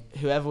saying,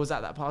 whoever was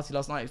at that party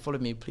last night who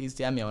followed me, please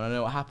DM me. I want to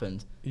know what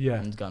happened. Yeah.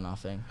 And got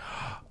nothing.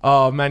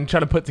 Oh man,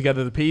 trying to put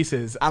together the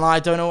pieces. And I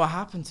don't know what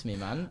happened to me,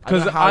 man.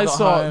 Because don't know how I got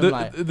saw home, the,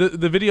 like-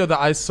 the video that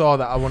I saw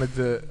that I wanted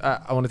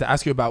to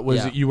ask you about was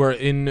Yeah. you were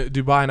in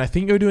Dubai, and I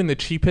think you were doing the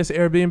cheapest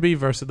Airbnb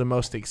versus the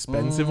most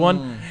expensive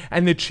one,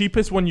 and the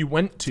cheapest one you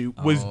went to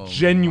was Oh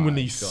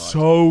genuinely my God.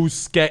 so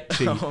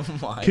sketchy. Oh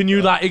my Can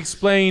you God. like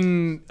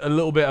explain a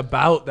little bit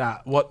about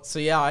that? What? So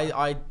yeah,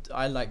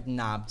 I like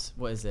nabbed.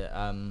 What is it?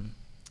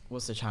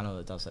 What's the channel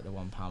that does like the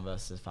 £1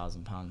 versus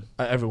 £1,000?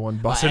 Everyone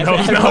busting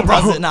Everyone knows now, bro.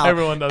 does it now.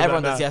 Everyone does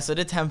Everyone that does. now. Yeah. So I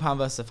did £10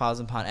 versus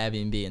 £1,000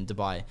 Airbnb in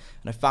Dubai, and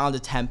I found a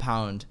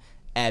 £10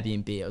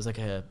 Airbnb. It was like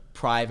a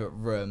private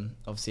room,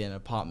 obviously in an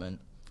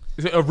apartment.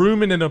 Is it a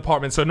room in an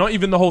apartment? So not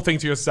even the whole thing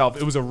to yourself.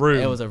 It was a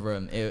room. It was a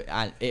room.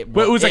 But it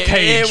was a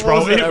cage, it bro.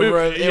 Wasn't It- a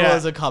room. yeah. It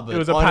was a cupboard. It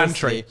was a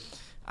honestly. pantry.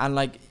 And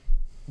like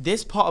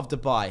this part of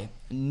Dubai,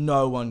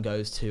 no one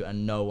goes to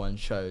and no one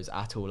shows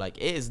at all. Like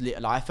it is.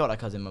 Like, I felt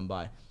like I was in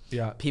Mumbai.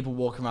 Yeah. People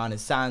walking around in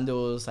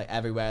sandals, like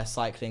everywhere,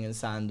 cycling in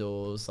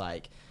sandals.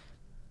 Like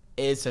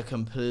it's a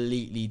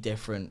completely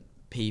different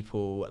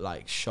people,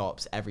 like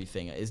shops,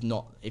 everything. It is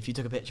not. If you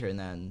took a picture and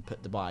then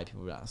put Dubai,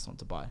 people would be like, that's not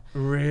Dubai.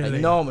 Really?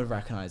 Like no one would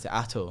recognize it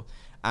at all.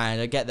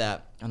 And I get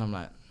there and I'm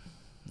like,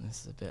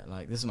 this is a bit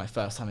like, this is my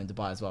first time in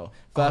Dubai as well.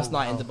 First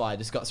night in Dubai,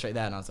 just got straight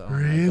there and I was like, oh my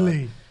God.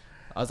 Really?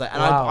 I was like,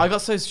 and Wow. I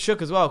got so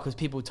shook as well because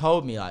people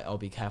told me like, oh,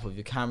 be careful with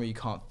your camera. You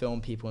can't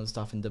film people and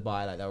stuff in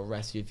Dubai. Like they'll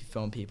arrest you if you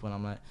film people. And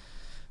I'm like,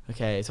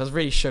 okay. So I was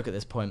really shook at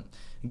this point.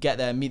 Get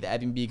there, meet the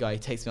Airbnb guy. He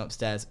takes me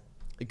upstairs.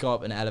 I go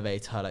up in an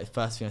elevator. Like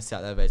first thing I see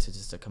out the elevator is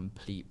just a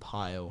complete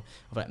pile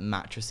of like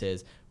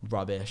mattresses,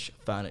 rubbish,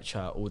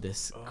 furniture, all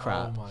this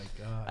crap. Oh my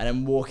God. And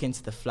then walk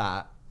into the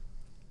flat.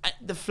 And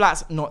the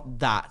flat's not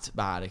that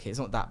bad. Okay, it's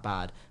not that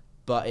bad,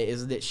 but it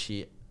is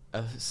literally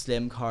a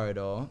slim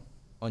corridor.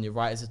 On your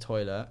right is a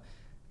toilet.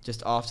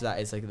 Just after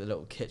that is like the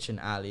little kitchen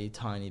alley,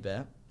 tiny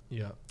bit.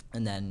 Yeah.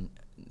 And then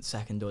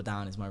second door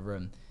down is my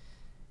room.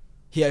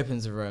 He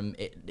opens the room.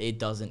 It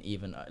doesn't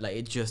even, like,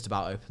 it just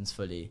about opens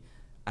fully.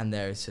 And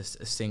there is just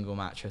a single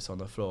mattress on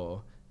the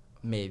floor,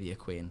 maybe a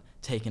queen,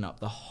 taking up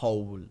the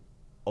whole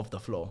of the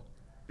floor.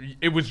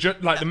 It was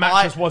just like the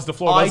mattress was the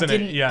floor, wasn't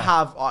it? Yeah.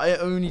 I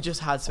only just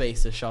had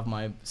space to shove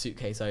my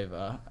suitcase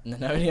over. And then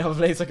the only other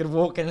place I could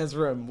walk in his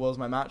room was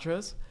my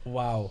mattress.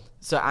 Wow.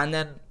 So, and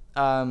then,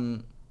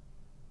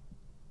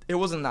 it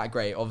wasn't that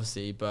great,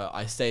 obviously, but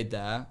I stayed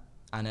there.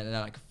 And then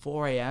at like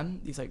 4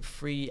 a.m., these like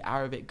 3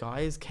 Arabic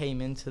guys came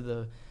into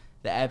the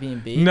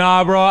Airbnb.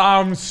 Nah, bro,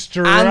 I'm And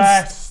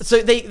stressed.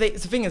 so the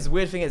thing is, the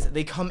weird thing is,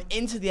 they come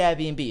into the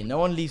Airbnb, no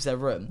one leaves their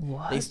room.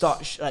 What? They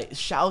start like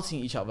shouting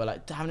at each other,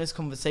 like having this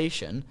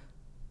conversation,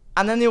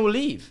 and then they all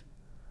leave.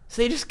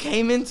 So they just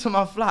came into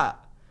my flat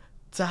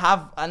to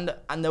have, and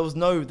there was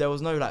no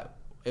like,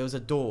 it was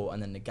a door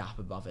and then the gap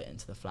above it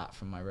into the flat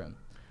from my room.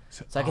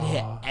 So I could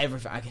hear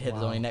everything. I could hear the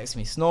Donnie next to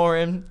me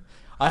snoring.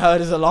 I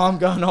heard his alarm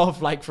going off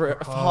like for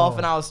half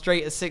an hour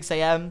straight at 6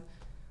 a.m.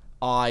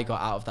 I got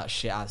out of that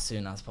shit as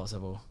soon as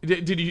possible.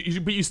 Did you?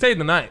 But you stayed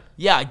the night.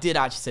 Yeah, I did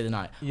actually stay the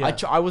night. Yeah.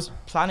 I was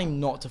planning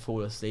not to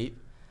fall asleep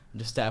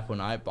and just stay up all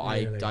night, but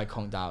Really? I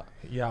conked out.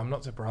 Yeah, I'm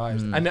not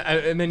surprised. And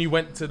then you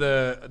went to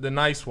the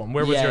nice one.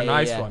 Where was your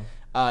nice one?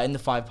 In the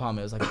 5 Palm,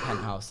 it was like a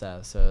penthouse there.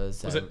 So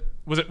it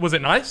Was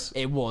it nice?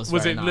 It was.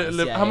 Was very it? nice.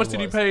 Yeah, how much it did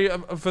you was.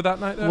 pay for that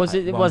night? There? Was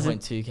it? It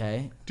wasn't.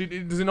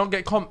 1.2k. Does it not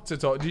get comped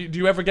at all? Do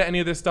you ever get any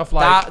of this stuff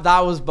like That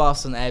was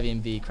bust on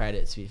Airbnb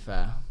credit, to be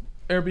fair.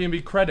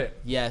 Airbnb credit?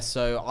 Yeah,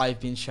 so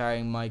I've been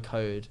sharing my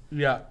code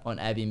Yeah. on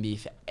Airbnb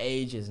for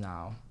ages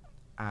now,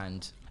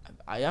 and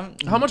I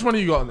haven't. How much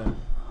money you got on there?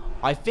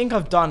 I think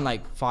I've done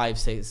like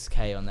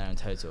 5-6K on there in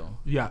total.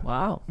 Yeah.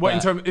 Wow. What in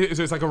But- terms? Is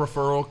it like a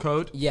referral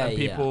code? Yeah, And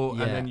people,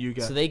 yeah. and then you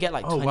get. So they get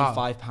like Oh, wow.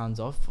 £25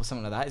 off or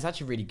something like that. It's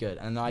actually really good,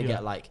 and then I Yeah.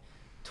 get like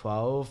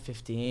 12,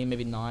 15,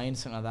 maybe 9,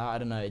 something like that. I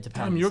don't know. It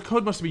depends. Damn, your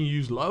code must have been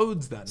used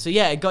loads then. So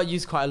yeah, it got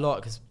used quite a lot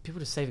because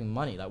people are saving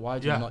money. Like, why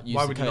do Yeah, you not use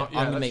why the would you code? not? Yeah,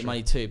 I'm gonna that's make true.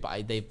 money too,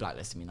 but they've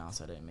blacklisted me now,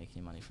 so I don't make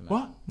any money from it.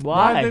 What?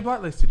 Why? have they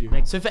blacklisted you?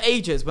 Like- So for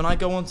ages, when I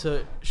go on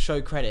to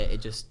show credit, it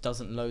just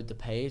doesn't load the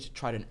page.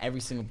 Tried in every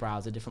single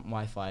browser, different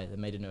Wi-Fi. They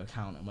made a new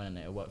account and went in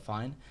it worked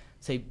fine.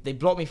 So they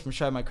blocked me from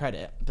showing my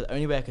credit, but the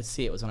only way I could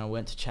see it was when I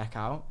went to check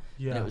out,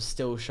 and Yeah. it was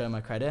still showing my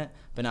credit.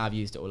 But now I've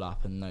used it all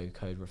up, and no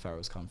code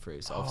referrals come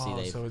through. So obviously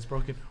they've. So it's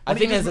broken. I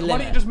think there's a Why don't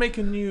you limit. just make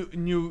a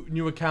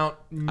new account?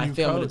 I new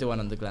think I'm gonna code? do one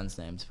under Glenn's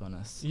name, to be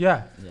honest.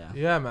 Yeah. Yeah.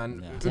 Yeah,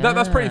 man. Yeah.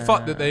 That's pretty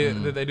fucked that they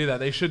do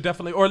that. They should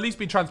definitely, or at least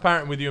be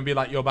transparent with you and be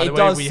like, yo, by the It way,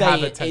 does we have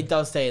a say 10. it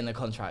does say in the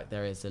contract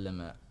there is a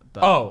limit.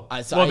 But Oh,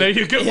 well, there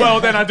you go. Well,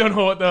 then I don't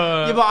know what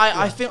the. Yeah, but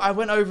I think I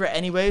went over it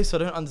anyway, so I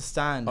don't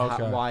understand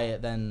Okay. why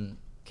it then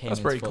came That's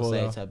into pretty force cool,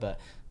 though. later. But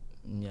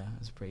yeah,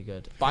 it's pretty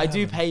good. But I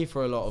do pay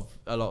for a lot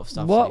of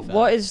stuff.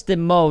 What is the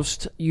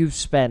most you've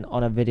spent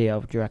on a video,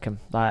 do you reckon?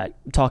 Like,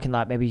 talking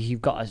like maybe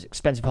you've got an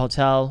expensive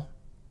hotel,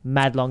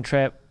 mad long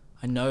trip.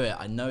 I know it.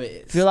 I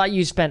feel like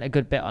you spent a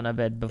good bit on a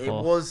vid before.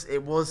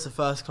 It was the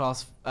first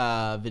class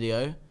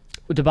video.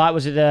 Dubai,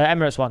 was it the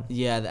Emirates one?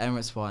 Yeah, the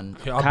Emirates one.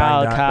 Yeah, I'll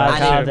Carl, bang that. Carl, That's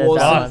Carl And did it that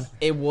wasn't. one.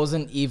 It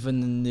wasn't even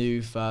the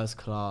new first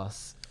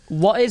class.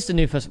 What is the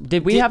new first?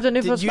 Did we have the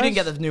new first? You didn't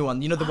class? get the new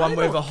one. You know the I one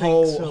with don't a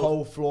think so.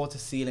 whole floor to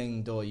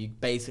ceiling door. You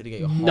basically get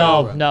your whole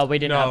No, room. no, we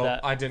didn't have No,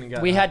 that. I didn't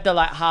get We that. had the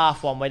like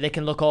half one where they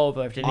can look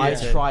over if they I need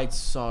to. tried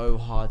so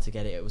hard to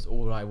get it. It was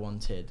all I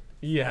wanted.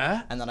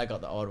 Yeah. And then I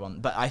got the odd one.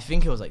 But I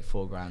think it was like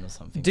 $4,000 or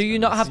something. Do to you be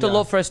not honest. have to Yeah.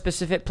 look for a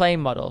specific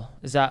plane model?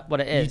 Is that what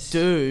it is? You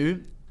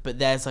do, but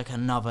there's like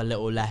another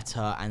little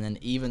letter. And then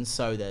even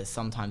so, there's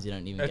sometimes you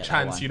don't even A get that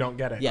chance one. you don't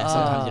get it. Yeah,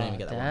 sometimes you don't even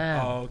get that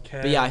damn. one. Okay.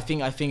 But yeah, I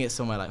think it's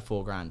somewhere like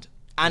 $4,000.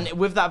 And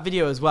with that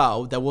video as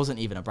well, there wasn't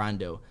even a brand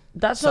deal.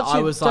 That's So not too.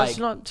 I was that's like-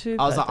 not too.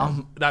 I was bad like,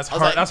 then. that's I was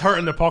hurt. like- That's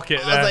hurting the pocket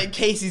I there. was like,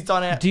 Casey's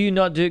done it. Do you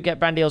not get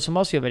brand deals for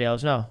most of your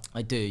videos? No.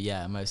 I do,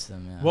 yeah, most of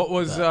them. Yeah. What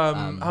was But,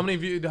 how many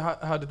views?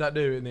 How did that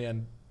do in the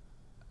end?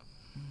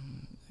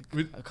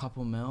 a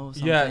couple mil? Or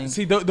something. Yeah.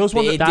 See, those But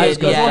ones. it Those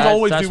did, yeah. ones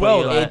always That's do what well.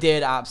 you though. like. It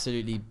did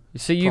absolutely.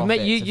 So you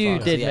profit you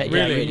to did fuck. make Yeah,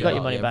 really you got your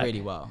well, money yeah, back.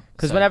 really well.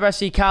 Because So- whenever I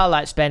see Carl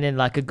like spending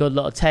like a good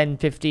little 10,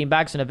 15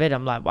 bags on a vid,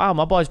 I'm like, wow,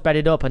 my boy's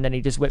breaded up, and then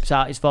he just whips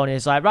out his phone and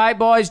he's like, right,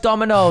 boys,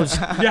 Dominoes,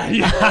 and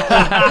Yeah.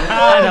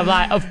 I'm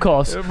like, of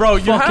course, Bro,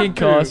 you fucking have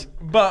to. course.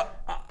 But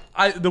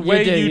the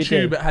way do, you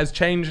YouTube do. has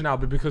changed now,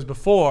 because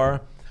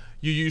before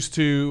you used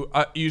to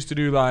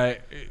do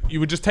like, you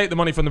would just take the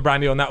money from the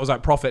brand deal and that was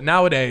like profit.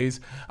 Nowadays,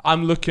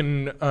 I'm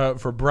looking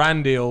for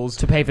brand deals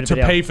To pay for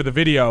the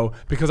video. video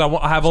because I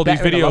have all It's these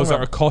better in the long videos that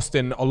run. are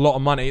costing a lot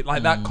of money.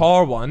 Like that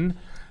car one.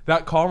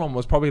 That car one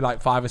was probably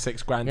like $5 or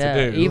 $6 Yeah,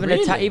 to do. even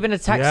Really? even a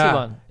taxi Yeah.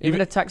 one, even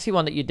a taxi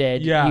one that you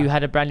did, Yeah. you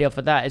had a brand deal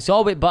for that. It's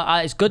always,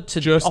 but it's good to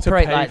Just to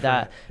operate pay like for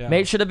that. it, yeah.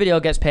 Make sure the video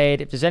gets paid.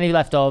 If there's any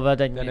left over,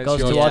 then Then it it's goes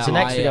yours. towards the Yeah,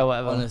 next video, or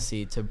whatever.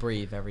 Honestly, to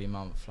breathe every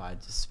month, I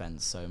just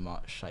spend so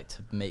much, like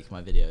to make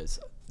my videos.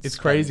 It's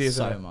spend crazy,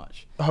 isn't so it?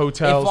 much.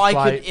 Hotels,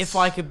 flights. If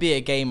I could be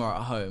a gamer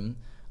at home,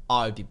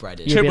 I would be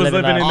breaded. You'd Chip be was living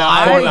in that.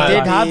 that. I Fortnite.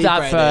 did have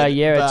that for a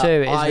year or but two.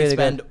 It's I really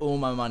spend good. all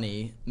my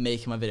money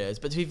making my videos.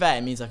 But to be fair,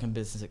 it means I can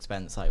business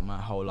expense like my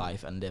whole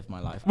life and live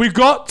my life. We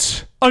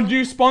got a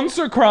new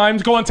sponsor,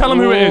 Crimes. Go on, tell them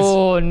who it is.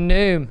 Oh,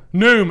 Noom.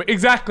 Noom,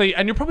 exactly.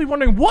 And you're probably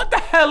wondering, what the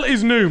hell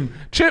is Noom?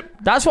 Chip,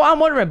 That's what I'm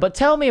wondering. But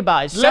tell me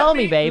about it. Sell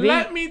me, baby.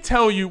 Let me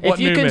tell you what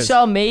If you Noom can is.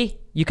 sell me,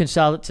 you can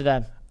sell it to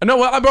them. No,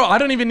 well, bro, I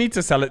don't even need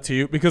to sell it to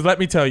you because let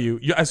me tell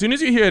you, as soon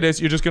as you hear this,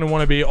 you're just going to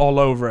want to be all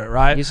over it,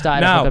 right? You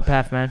started off a good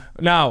path, man.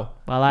 Now,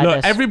 I like look,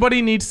 this.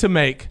 everybody needs to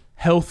make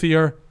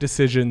healthier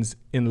decisions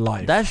in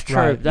life. That's true.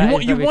 right? That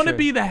is You very want to true.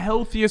 be the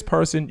healthiest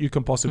person you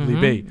can possibly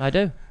be. I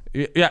do.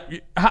 Yeah.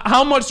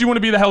 How much do you want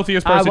to be the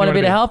healthiest person? I want you to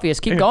be the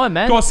healthiest. Keep going,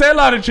 man. Go on, say it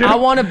louder, Chip. I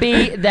want to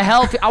be the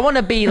healthy. I want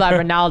to be like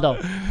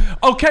Ronaldo.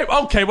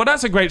 Okay, well,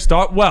 that's a great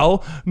start. Well,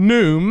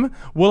 Noom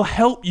will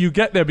help you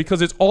get there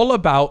because it's all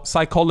about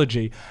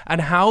psychology and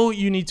how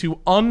you need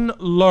to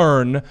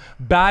unlearn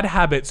bad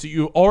habits that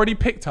you already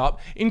picked up.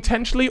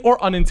 Intentionally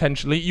or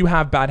unintentionally, you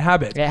have bad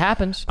habits. It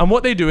happens. And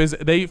what they do is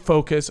they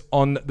focus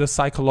on the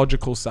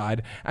psychological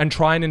side and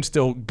try and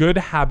instill good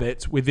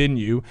habits within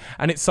you.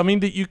 And it's something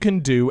that you can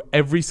do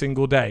every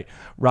single day,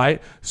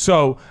 right?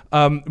 So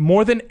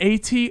more than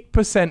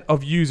 80%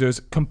 of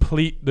users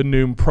complete the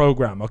Noom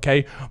program,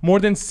 okay? More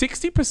than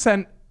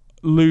 60%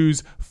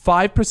 lose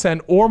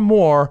 5% or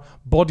more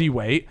body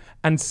weight,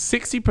 and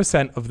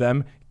 60% of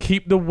them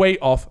keep the weight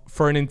off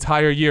for an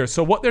entire year.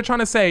 So what they're trying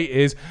to say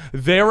is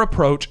their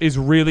approach is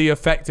really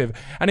effective.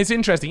 And it's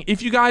interesting.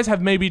 If you guys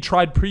have maybe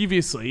tried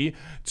previously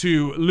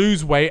to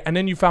lose weight and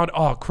then you found,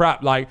 oh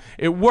crap, like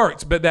it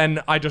worked, but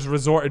then I just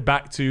resorted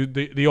back to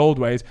the old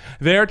ways,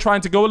 they're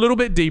trying to go a little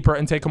bit deeper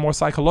and take a more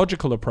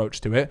psychological approach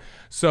to it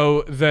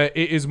so that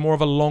it is more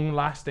of a long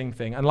lasting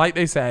thing. And like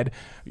they said,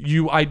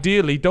 you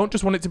ideally don't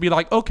just want it to be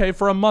like, okay,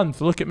 for a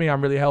month, look at me,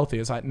 I'm really healthy.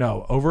 It's like,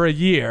 no, over a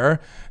year,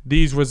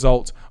 these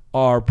results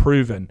are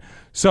proven.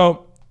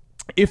 So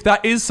if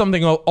that is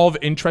something of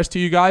interest to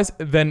you guys,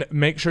 then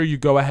make sure you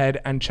go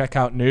ahead and check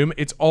out Noom.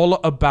 It's all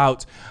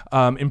about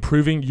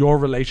improving your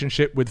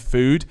relationship with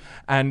food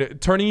and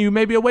turning you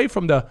maybe away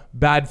from the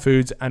bad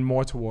foods and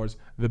more towards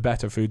the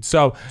better food.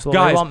 So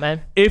guys,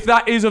 if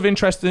that is of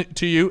interest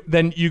to you,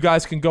 then you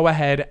guys can go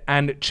ahead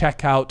and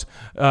check out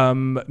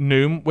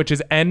Noom, which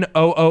is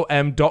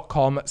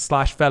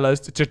noom.com/fellas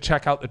to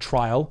check out the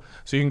trial.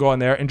 So you can go on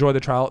there, enjoy the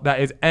trial.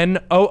 That is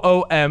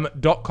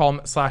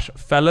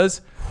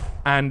noom.com/fellas.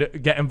 And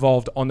get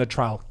involved on the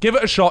trial. Give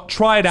it a shot.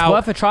 Try it out.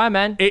 Worth a try,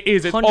 man. It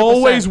is. It's 100%.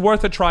 always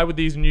worth a try with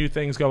these new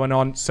things going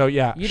on. So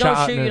yeah, you don't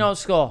shoot, you don't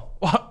score.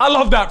 I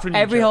love that from you.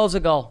 Every hole's a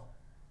goal.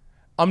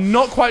 I'm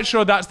not quite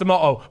sure that's the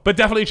motto, but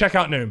definitely check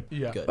out Noom.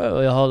 Yeah. Good.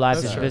 Well, your whole life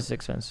is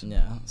expensive.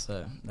 Yeah.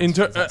 So.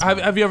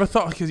 Have you ever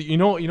thought? Because you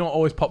know what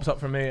always pops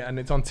up for me, and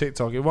it's on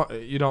TikTok.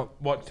 You don't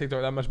watch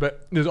TikTok that much,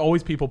 but there's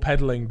always people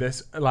peddling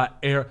this like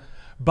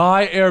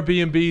buy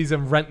Airbnbs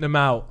and rent them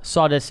out.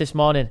 Saw this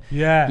morning.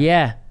 Yeah.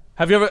 Yeah.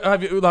 Have you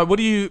like, what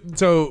do you,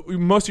 so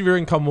most of your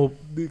income will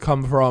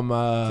come from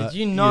Did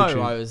you know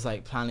YouTube. I was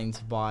like planning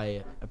to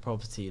buy a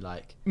property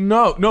like?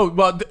 No,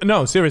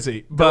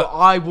 seriously. But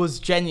I was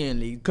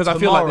genuinely, because I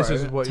feel like this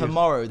is what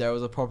tomorrow there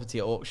was a property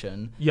at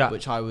auction,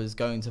 which I was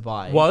going to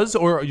buy.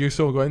 Or are you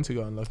still going to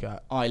go and look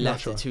at? I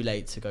left it too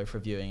late to go for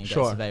a viewing and get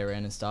a surveyor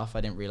in and stuff.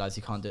 I didn't realize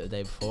you can't do it the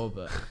day before,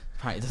 but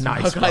apparently it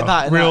doesn't work like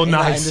that in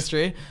that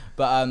industry.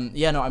 But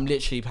yeah, no, I'm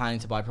literally planning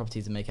to buy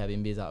properties and make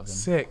Airbnbs out of them.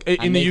 Sick.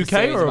 In the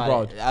UK or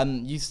abroad?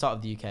 You start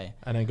with the UK.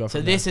 And then go from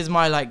there. This is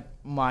my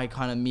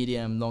kind of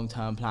medium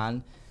long-term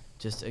plan.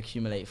 Just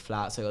accumulate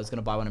flats. So I was going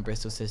to buy one in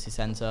Bristol City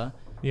Centre.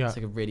 Yeah. It's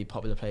like a really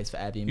popular place for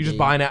Airbnb. You're just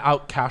buying it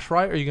out cash,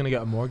 right? Or are you going to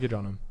get a mortgage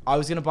on them? I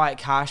was going to buy it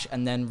cash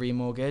and then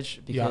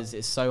remortgage because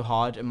it's so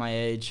hard at my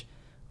age,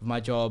 with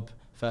my job,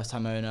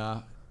 first-time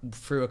owner,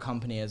 through a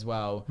company as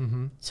well,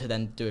 to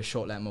then do a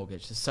short-let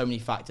mortgage. There's so many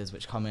factors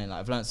which come in. Like,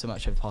 I've learned so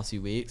much over the past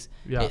few weeks.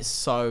 Yeah. It's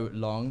so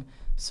long.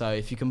 So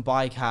if you can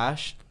buy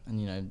cash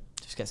and,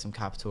 just get some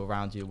capital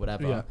around you,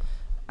 whatever,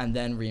 and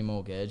then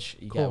remortgage,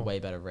 you get way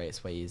better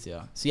rates, way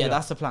easier. So yeah,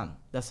 that's the plan.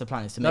 That's the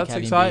plan, is to make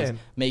Airbnbs,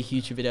 make a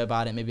YouTube video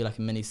about it, maybe like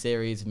a mini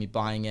series of me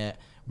buying it,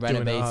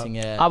 renovating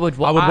it. I would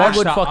fucking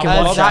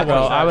watch that,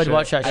 bro. I would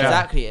watch that.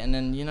 Exactly. And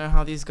then you know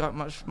how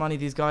much money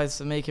these guys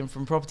are making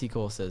from property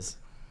courses.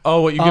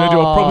 Oh, what, you're going to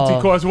do a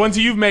property course? Once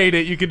you've made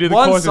it, you can do the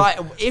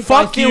courses.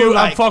 Fuck you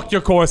and fuck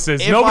your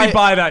courses. Nobody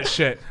buy that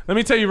shit. Let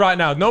me tell you right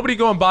now. Nobody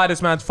go and buy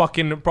this man's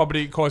fucking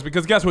property course,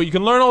 because guess what? You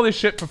can learn all this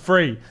shit for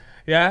free.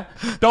 Yeah?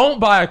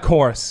 Don't buy a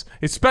course.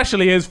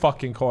 Especially his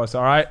fucking course,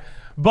 all right?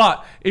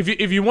 But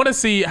if you want to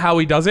see how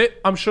he does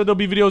it, I'm sure there'll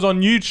be videos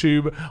on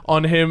YouTube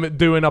on him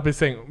doing up his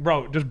thing.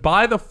 Bro, just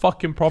buy the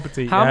fucking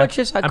property. How much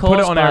is that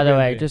course, by the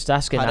way? Just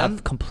asking out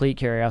of complete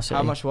curiosity.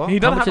 How much what? He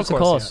doesn't have a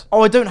course.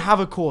 Oh, I don't have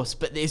a course,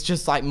 but it's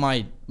just like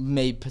my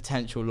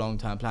potential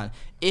long-term plan.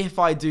 If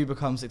I do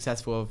become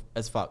successful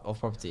as fuck off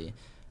property,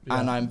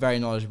 and I'm very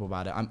knowledgeable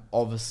about it, I'm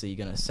obviously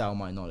going to sell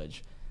my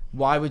knowledge.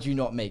 Why would you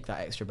not make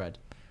that extra bread?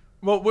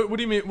 Well, what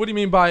do you mean? What do you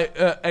mean by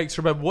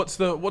extra bread? What's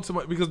the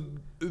because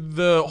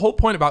the whole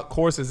point about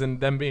courses and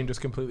them being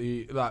just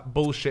completely like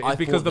bullshit is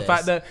because the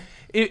fact that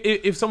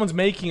if someone's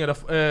making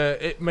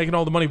making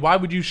all the money, why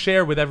would you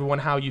share with everyone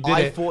how you did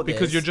it?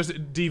 Because you're just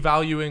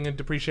devaluing and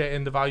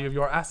depreciating the value of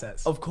your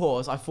assets. Of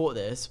course, I thought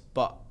this,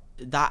 but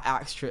that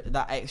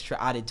extra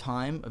added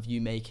time of you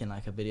making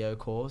like a video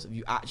course, of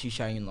you actually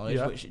sharing your knowledge,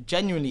 which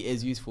genuinely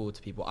is useful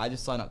to people. I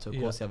just signed up to a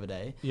course the other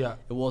day. Yeah,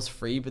 it was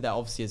free, but there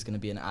obviously is going to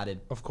be an added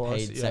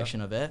paid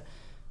section of it.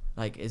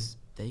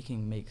 They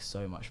can make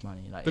so much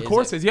money. Like the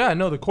courses,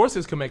 the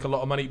courses can make a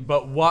lot of money.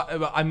 But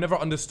I've never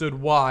understood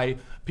why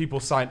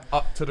people sign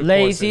up to the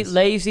courses.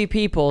 Lazy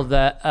people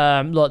that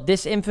look,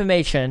 this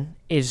information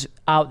is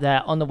out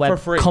there on the web for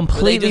free.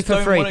 Completely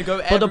for free.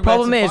 But the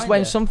problem is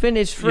when something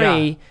is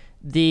free.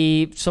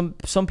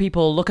 Some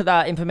people look at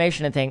that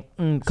information and think,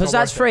 because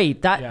that's free,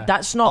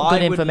 that's not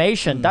good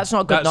information, that's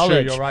not good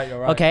knowledge. True. You're right.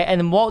 Okay,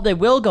 and then what they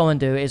will go and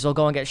do is they'll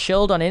go and get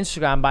shilled on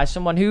Instagram by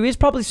someone who is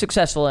probably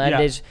successful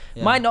and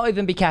might not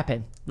even be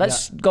capping.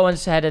 Let's go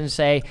ahead and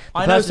say,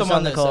 I know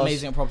someone that's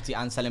amazing at property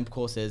and selling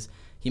courses.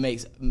 He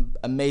makes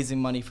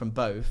amazing money from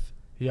both.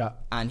 Yeah,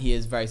 and he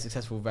is very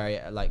successul, very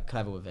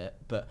clever with it.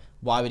 But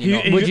why would he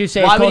not? Would you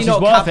say his course is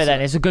worth it then?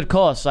 It's a good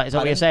course. Like, is that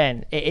what you're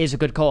saying? It is a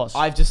good course.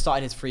 I've just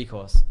started his free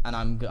course, and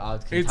I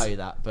can tell you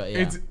that. But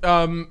yeah,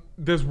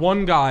 there's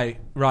one guy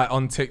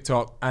on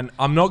TikTok, and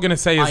I'm not gonna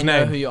say his name. I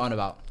know who you're on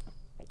about.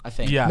 I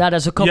think. Yeah. No,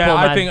 there's a couple, Yeah,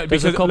 man. I think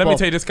There's because a couple. let me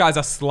tell you, this guy's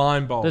a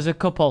slime ball. There's a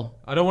couple.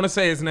 I don't want to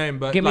say his name,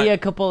 but give me a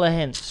couple of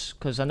hints,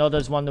 because I know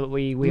there's one that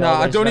we. No,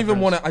 I don't even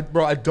want to,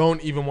 bro. I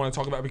don't even want to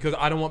talk about it because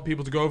I don't want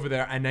people to go over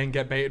there and then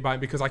get baited by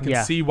it because I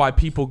can see why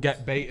people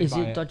get baited. Is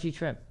it dodgy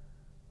trim?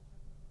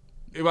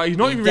 Well, he's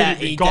not even really.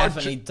 He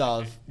definitely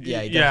does.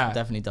 Yeah, he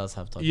definitely does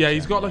have dodgy. Yeah,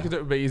 he's got like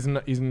a, but he's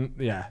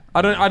yeah.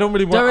 I don't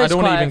really want. I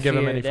don't want to even give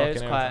him any fucking.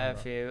 There's quite a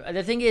few. And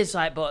the thing is,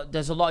 like, but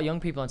there's a lot of young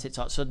people on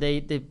TikTok, so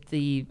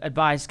the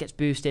advice gets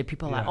boosted.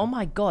 People are like, oh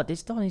my god,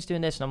 this Donny's doing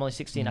this, and I'm only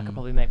 16. I could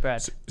probably make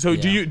bread. So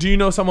do you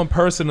know someone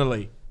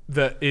personally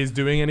that is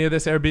doing any of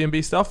this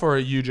Airbnb stuff, or are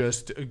you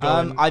just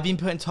going? I've been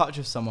put in touch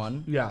with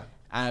someone. Yeah.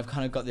 And I've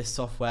kind of got this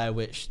software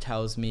which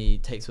takes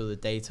all the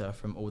data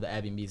from all the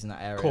Airbnbs in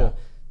that area. Cool.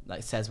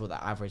 Like says what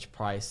the average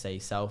price they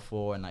sell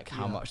for and like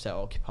how much they're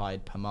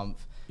occupied per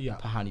month,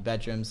 per how many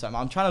bedrooms. So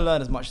I'm trying to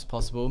learn as much as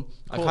possible.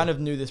 Cool. I kind of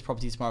knew this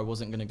property tomorrow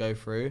wasn't going to go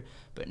through,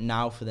 but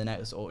now for the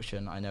next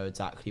auction, I know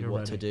exactly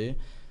what to do.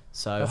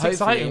 So that's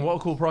exciting. What a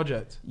cool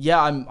project.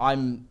 Yeah,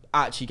 I'm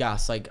actually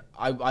gassed. Like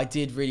I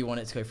did really want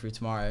it to go through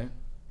tomorrow,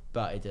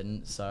 but it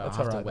didn't. So I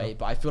have to wait.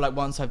 But I feel like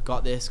once I've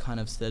got this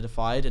kind of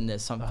solidified and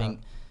there's something.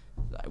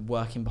 Like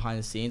working behind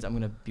the scenes, I'm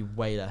gonna be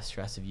way less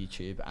stressed of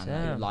YouTube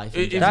and life.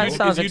 That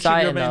sounds is YouTube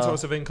exciting, your main though.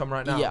 source of income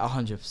right now? Yeah,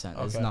 100%.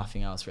 There's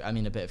nothing else. I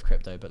mean, a bit of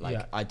crypto, but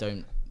like I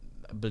don't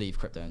believe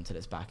crypto until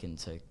it's back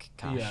into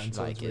cash. Yeah,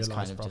 like it's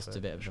kind of just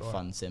a bit of a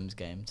fun Sims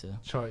game to.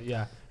 Sure.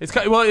 Yeah. It's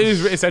it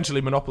is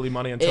essentially monopoly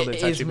money until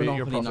it's actually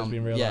your profit's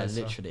been realized.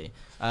 Yeah, literally.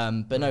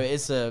 But no, it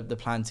is the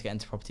plan to get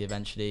into property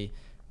eventually,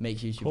 make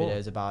YouTube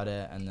videos about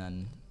it, and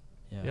then.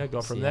 Yeah,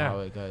 go from there.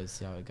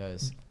 See how it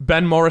goes.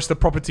 Ben Morris, the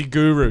property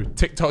guru.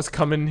 TikTok's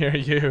coming near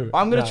you.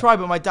 I'm gonna try,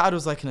 but my dad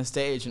was like an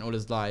estate agent all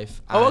his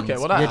life. Oh, okay.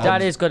 Well, your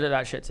dad is good at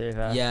that shit too.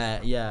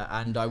 Yeah.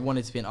 And I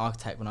wanted to be an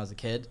architect when I was a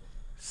kid.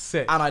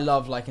 Sick. And I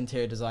love like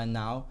interior design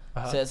now.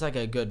 So it's like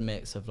a good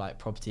mix of like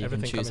property. You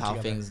can choose how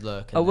things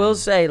look. I will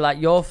say, like,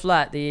 your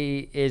flat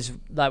is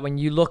like, when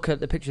you look at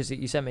the pictures that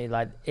you sent me,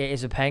 like, it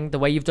is a peng. The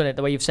way you've done it,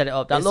 the way you've set it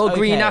up, that little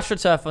green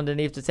AstroTurf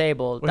underneath the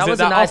table. That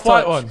was a nice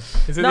touch. One?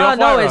 Is it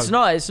no, it's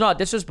not. It's not.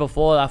 This was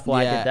before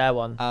Off-White did their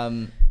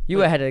one. You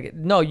were ahead of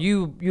no.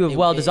 You have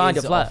well designed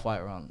your flat.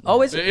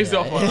 Oh, is it? It is the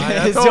Off-White.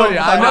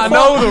 I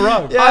know the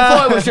rug. I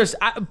thought it was just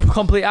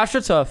complete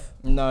AstroTurf.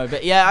 No,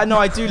 but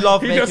I do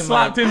love. He just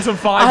slapped in some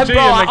 5G.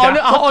 I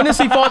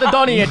honestly thought that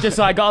Donny had just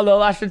like got a little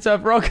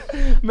AstroTurf rug.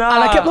 And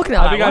I kept looking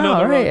at it. I think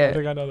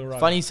I know the rug.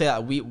 Funny you say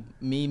that.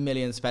 Me,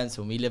 Millie, and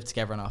Spencer, when we lived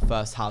together in our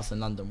first house in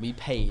London, we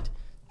paid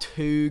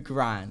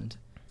 $2,000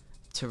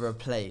 to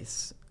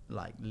replace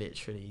like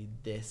literally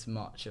this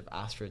much of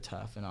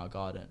AstroTurf in our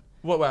garden.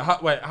 Wait,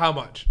 how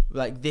much?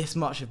 Like this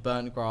much of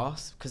burnt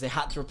grass because they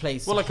had to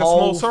replace the like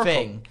whole a small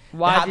thing.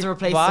 They had to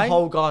replace the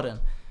whole garden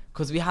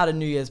because we had a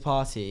New Year's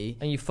party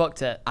and you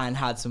fucked it and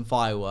had some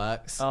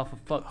fireworks. Oh, for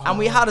fuck's sake! And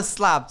we had a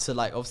slab to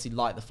like obviously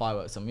light the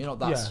fireworks on. You're not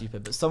that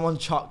stupid, but someone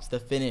chucked the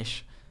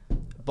finish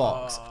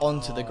box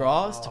onto the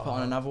grass to put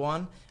on another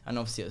one, and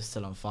obviously it was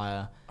still on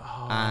fire,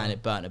 and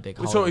it burnt a big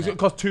hole. So it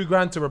cost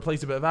 $2,000 to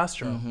replace a bit of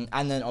Astro.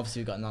 And then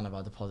obviously we got none of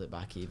our deposit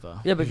back either.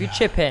 Yeah, but if you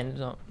chip in,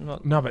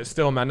 no, but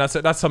still, man,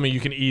 that's something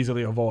you can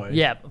easily avoid.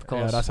 Yeah, of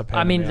course. Yeah, that's a pain.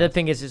 I mean, the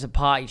thing is, it's a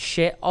party.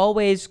 Shit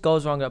always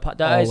goes wrong at a party.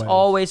 There is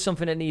always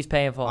something that needs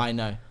paying for. I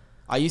know.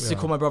 I used to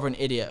call my brother an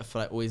idiot for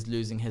like always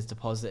losing his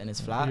deposit in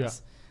his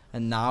flats.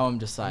 And now I'm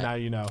just like. Now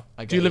you know.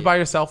 Do you live by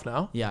yourself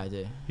now? Yeah, I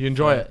do. You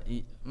enjoy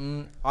it?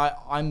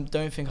 I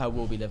don't think I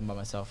will be living by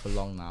myself for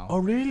long now. Oh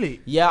really?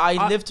 Yeah,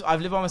 I've lived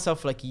by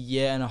myself for like a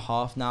year and a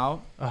half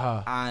now,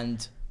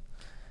 and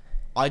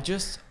I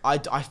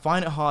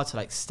find it hard to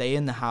like stay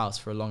in the house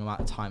for a long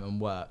amount of time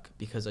and work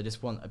because I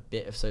just want a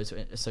bit of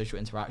social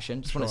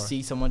interaction. Just want to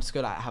see someone, just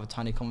go like have a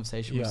tiny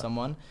conversation with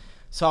someone.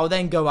 So I'll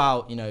then go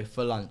out,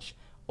 for lunch.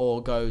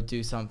 Or go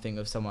do something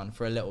with someone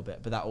for a little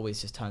bit, but that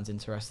always just turns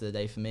into the rest of the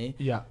day for me.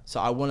 Yeah.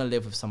 So I want to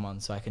live with someone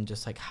so I can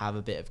just like have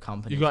a bit of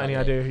company. You got any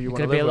idea who you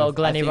want to live with? Could be a little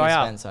Glennie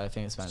Royale. I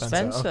think it's Spencer.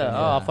 Spencer? Okay,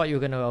 I thought you were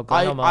going to go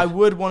Glenn. I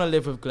would want to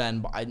live with Glenn,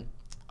 but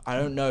I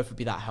don't know if it'd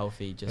be that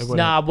healthy. Just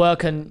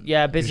work and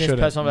business,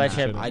 personal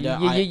relationship.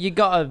 You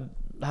gotta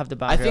have the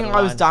boundary. I think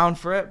I was down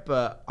for it,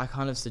 but I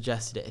kind of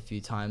suggested it a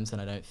few times,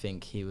 and I don't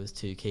think he was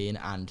too keen.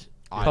 And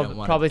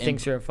probably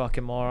thinks you're a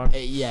fucking moron.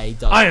 Yeah, he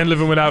does. I ain't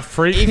living without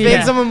freak. He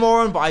thinks I'm a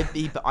moron, but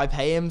I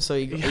pay him, so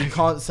he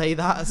can't say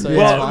that. So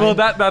well,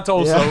 that's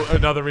also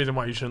another reason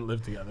why you shouldn't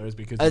live together is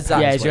because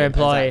he's your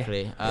employee.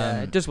 Exactly.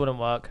 It just wouldn't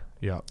work.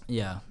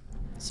 Yeah.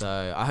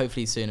 So I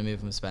hopefully soon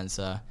move with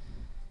Spencer.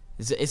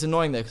 It's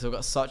annoying though because I've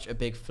got such a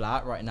big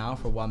flat right now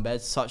for one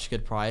bed, such a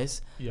good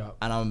price. Yeah.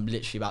 And I'm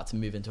literally about to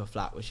move into a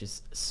flat which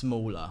is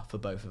smaller for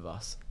both of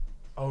us.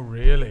 Oh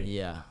really?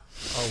 Yeah.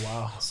 Oh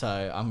wow! So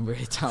I'm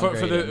really downgrading.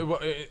 For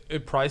the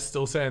price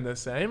still saying the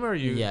same, or are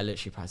you? Yeah,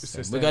 literally price the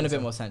same. We're going a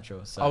bit more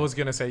central. So I was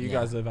gonna say you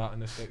guys live out in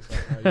the sticks.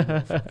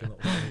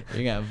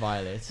 You're getting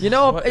violated. You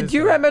know, do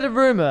you remember the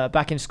rumor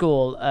back in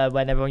school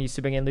when everyone used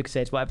to bring in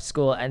Lucozades whatever to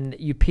school, and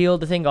you peel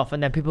the thing off,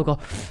 and then people go,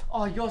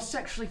 "Oh, you're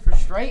sexually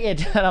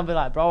frustrated," and I'll be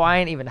like, "Bro, I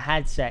ain't even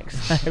had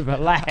sex."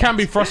 Relax. Can't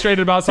be frustrated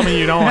about something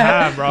you don't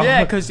have, bro.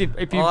 Yeah, because if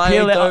you peel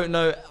it, I don't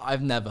know.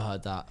 I've never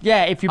heard that.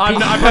 Yeah, if you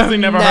peel, I've personally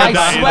never heard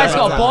that. I swear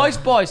to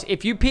God, boys,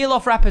 if you peel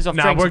off wrappers off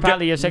drinks,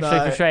 apparently you're sexually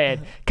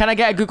frustrated. Can I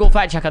get a Google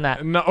fact check on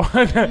that? No.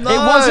 It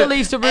was at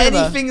least a rumor.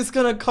 Anything's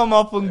gonna come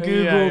up on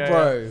Google,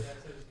 bro.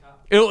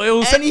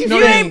 It'll say,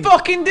 you ain't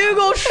fucking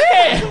Google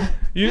shit.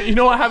 You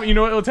know what happened? You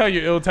know what it'll tell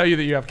you? It'll tell you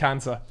that you have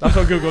cancer. That's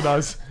what Google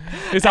does.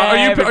 It's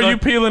like, are you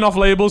peeling off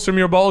labels from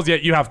your balls? Yeah,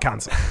 you have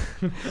cancer.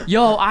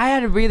 Yo, I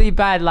had a really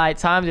bad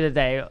time the other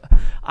day.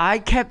 I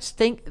kept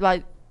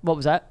what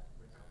was that?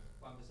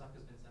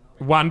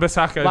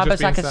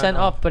 Wan-Bissaka sent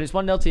off, but it's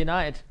 1-0 to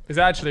United. Is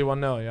it actually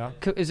 1-0? Yeah.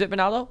 Is it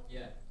Ronaldo?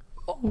 Yeah.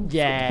 Oh,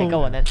 yeah,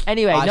 go on then.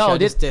 Anyway, I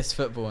just diss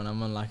football, and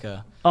I'm on like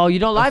a. Oh, you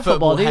don't like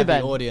football, do you,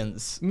 Ben?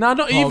 Audience. No,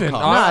 not even.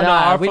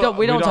 No, we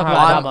don't talk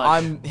about that much.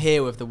 I'm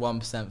here with the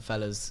 1%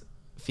 fellas.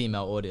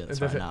 Female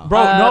audience right now.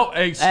 Bro, no,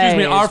 excuse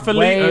me. Our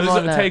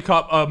Felitas take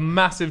up a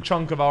massive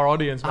chunk of our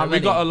audience. How many? We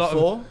got a lot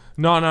Four? of.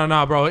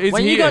 No, bro. It's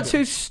when you got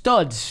two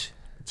studs,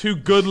 two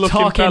good-looking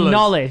talking fellas.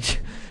 knowledge.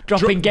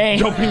 Dropping game.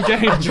 Dropping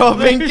game.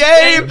 Dropping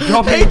game.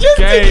 Dropping just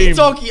game.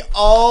 Talking.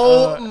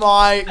 Oh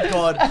my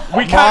God.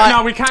 We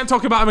can't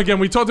talk about him again.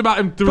 We talked about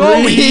him 3.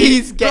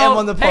 Please get him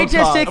on the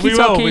podcast.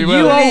 We will.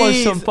 You owe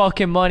us some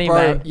fucking money,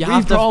 bro, man. You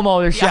have to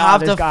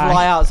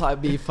fly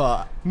outside me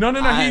for. No.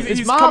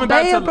 He's coming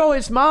back to. Bro,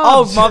 it's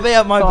Marbella. Oh,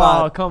 Marbella, my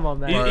bad. Oh, come on,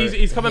 man.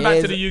 He's coming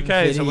back to the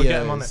UK, so we'll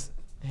get him on it.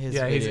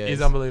 Yeah,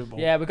 he's unbelievable.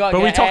 Yeah, we got.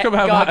 But we talk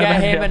about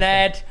get him and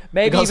Ed.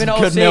 Maybe even some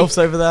good milfs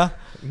over there.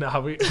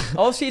 Nah,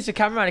 OC is a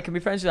cameraman. He can be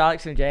friends with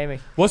Alex and Jamie.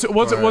 What's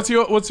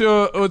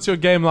your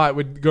game like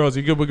with girls?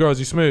 You good with girls?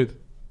 You smooth?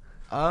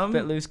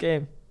 Bit loose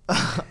game.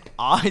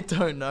 I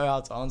don't know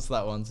how to answer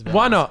that one. To be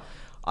Why honest.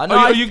 not?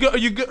 Are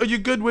you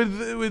good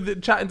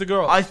with chatting to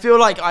girls? I feel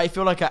like I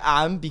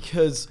am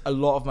because a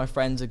lot of my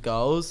friends are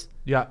girls.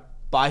 Yeah.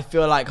 But I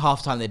feel like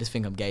half the time they just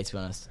think I'm gay, to be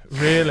honest.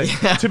 Really?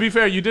 Yeah. To be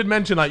fair, you did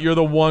mention like you're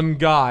the one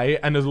guy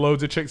and there's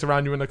loads of chicks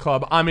around you in the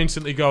club. I'm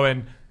instantly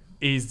going,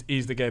 he's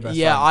the gay best friend.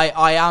 Yeah,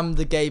 I am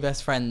the gay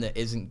best friend that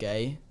isn't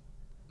gay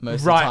most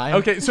of the time.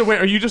 Okay, so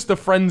wait, are you just the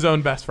friend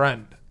zone best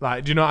friend?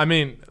 Like, do you know what I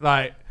mean?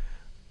 Like,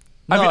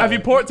 have you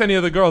porked any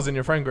of the girls in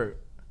your friend group?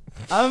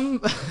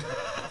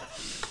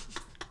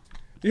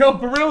 Yo,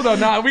 for real though,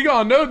 nah, we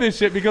gotta know this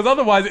shit because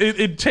otherwise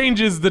it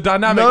changes the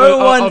dynamic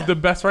of the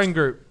best friend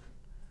group.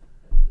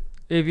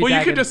 Well,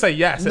 you could just say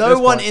yes. No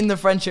one in the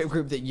friendship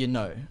group that you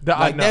know.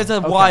 There's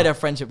a wider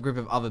friendship group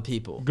of other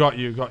people. Got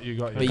you. But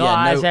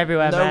guys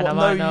everywhere, man. No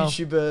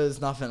YouTubers,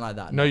 nothing like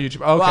that. No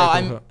YouTube.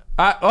 Okay.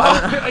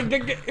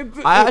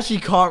 Well, I actually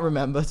can't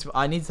remember.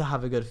 I need to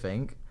have a good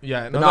think.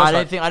 Yeah. No, I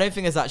don't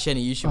think there's actually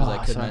any YouTubers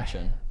I could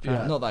mention.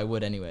 Yeah. Not that I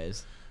would,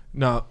 anyways.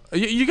 No,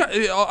 you got.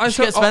 I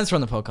should get Spencer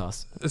on the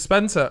podcast.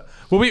 Spencer.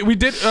 Well, we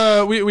did.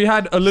 We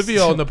had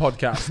Olivia on the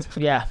podcast.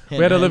 Yeah, we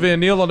had Olivia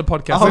Neal on the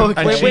podcast,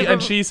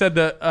 and she said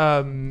that.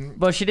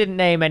 Well, she didn't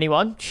name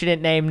anyone. She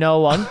didn't name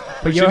no one.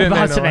 But you're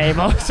about to name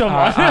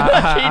someone.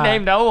 She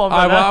named no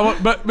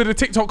one. But the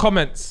TikTok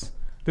comments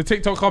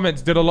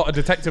did a lot of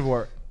detective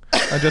work.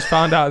 I just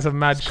found out some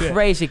mad shit.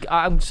 Crazy.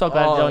 I'm so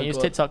glad you don't use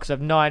TikTok because I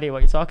have no idea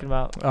what you're talking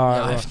about.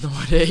 I have no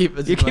idea.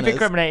 You keep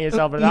incriminating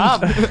yourself, but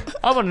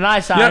I'm on the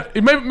nice side.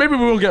 Yeah, maybe we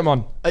will get him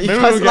on. Are you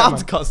guys allowed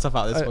to cut stuff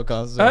out of this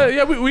podcast?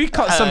 Yeah, we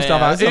cut some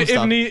stuff out.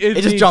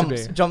 It just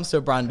jumps to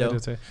a brand deal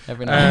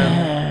every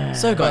now.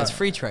 So guys,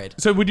 free trade.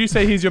 So would you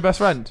say he's your best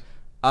friend?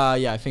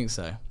 Yeah, I think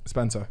so.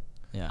 Spencer.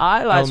 Yeah.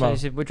 I like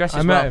Spencer. We dress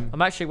as well.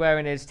 I'm actually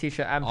wearing his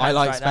t-shirt and pants. I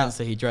like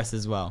Spencer. He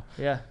dresses well.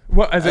 Yeah.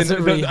 What as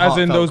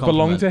in those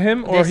belong to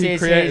him, or he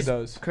created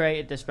those?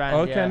 Created this brand.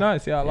 Okay,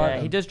 nice. Yeah, I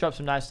like. He does drop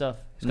some nice stuff.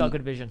 He's got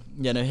good vision.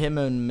 Yeah, no, him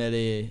and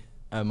Millie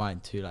are my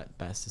two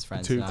bestest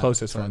friends. Two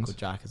closest friends. Called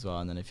Jack as well,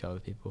 and then a few other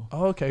people.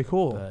 Oh, okay,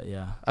 cool. But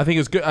yeah, I think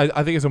it's good.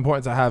 I think it's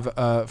important to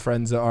have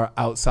friends that are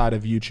outside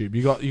of YouTube.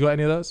 You got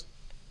any of those?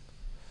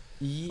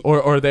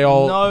 Or are they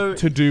all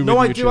to do with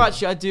YouTube?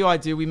 No, I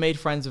do. We made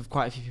friends with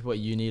quite a few people at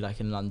uni, like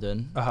in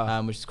London,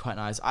 which is quite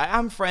nice. I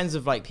am friends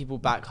with like people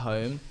back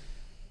home,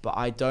 but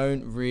I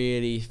don't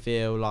really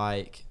feel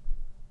like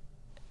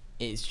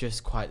it's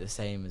just quite the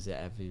same as it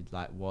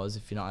ever was,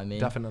 if you know what I mean.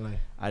 Definitely.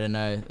 I don't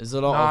know. There's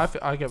a lot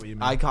I get what you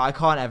mean. I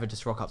can't ever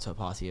just rock up to a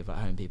party of at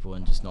home people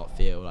and just not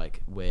feel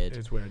like weird.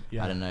 It's weird.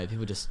 Yeah. I don't know.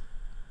 People just.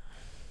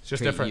 It's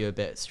just treat different. you a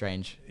bit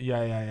strange.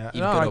 Yeah.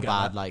 Even good or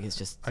bad, like it's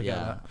just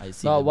I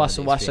see not what's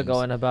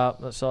going about.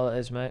 That's all it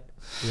is, mate.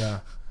 Yeah.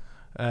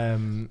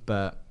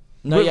 But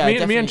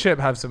me and Chip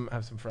have some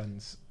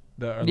friends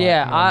that are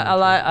I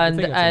like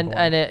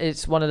and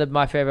it's one of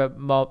my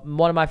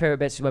favorite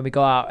bits is when we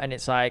go out and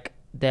it's like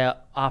they're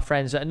our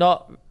friends that are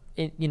not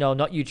you know,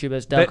 not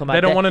YouTubers. They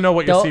don't want to know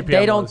what your CPM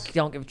They was.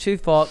 don't give two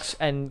fucks,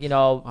 and you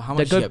know,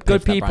 the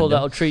good people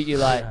that'll treat you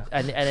like,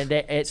 and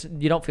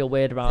you don't feel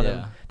weird around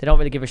them. They don't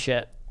really give a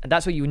shit, and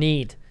that's what you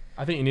need.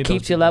 I think you need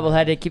keeps you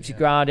level-headed, keeps you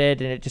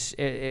grounded, and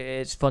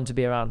it's fun to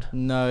be around.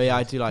 No, yeah,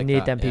 I do like that. You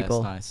need them people.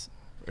 It's nice.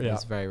 Yeah.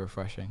 It's very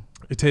refreshing.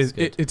 It is.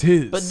 It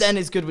is. But then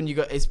it's good when you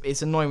go.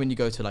 It's annoying when you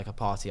go to like a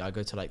party. I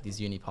go to like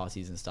these uni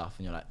parties and stuff,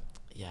 and you're like,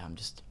 yeah, I'm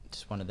just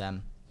one of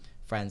them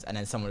friends, and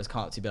then someone just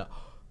can't be like,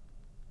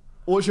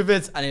 what's your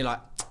vids? And you're like,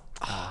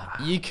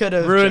 you could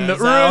have ruined the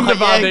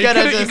vibe.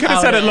 You could have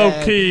said it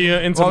low key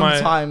into my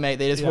time, mate.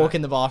 They just walk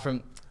in the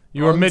bathroom.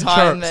 You were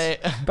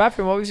mid-chirps.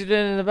 Bathroom, what was you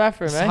doing in the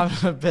bathroom, man?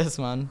 Having a piss,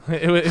 man.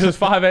 It was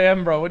 5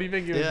 a.m, bro. What do you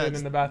think you were doing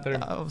in the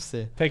bathroom?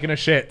 Obviously. Taking a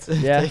shit.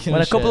 Yeah,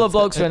 when a couple of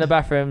blokes were in the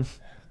bathroom.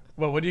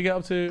 Well, what do you get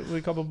up to with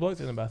a couple of blokes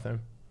in the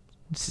bathroom?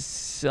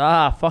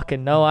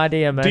 Fucking no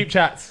idea, man. Deep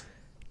chats.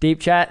 Deep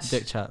chats.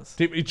 Dick chats.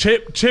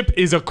 Chip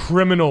is a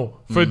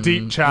criminal for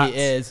deep chats. He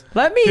is.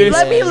 Let me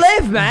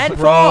live, man.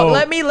 Bro,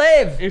 let me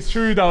live. It's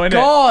true though, innit?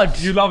 God.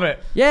 You love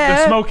it. Yeah.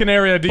 The smoking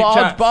area, deep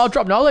chats. But I'll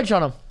drop knowledge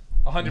on him.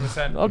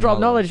 100%. I'll drop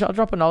knowledge. I'll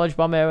drop a knowledge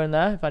bomb here and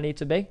there if I need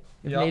to be.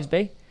 If it needs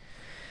be.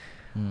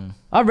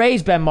 I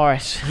raised Ben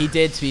Morris. He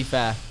did, to be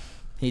fair.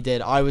 He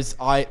did. I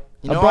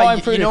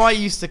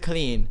used to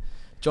clean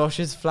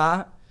Josh's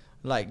flat,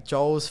 like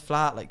Joel's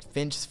flat, like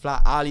Finch's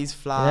flat, Ali's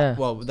flat. Yeah.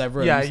 Well, their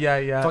rooms.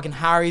 Yeah. Fucking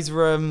Harry's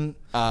room.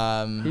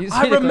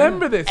 I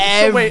remember this.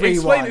 So wait,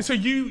 explain it. So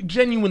you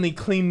genuinely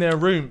clean their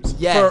rooms?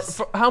 Yes.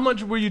 For how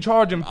much were you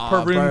charging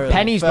per room? Bro,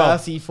 pennies, bro.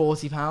 30,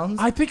 40 pounds.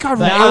 I think I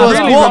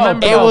really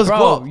remember. It was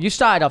bro. You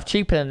started off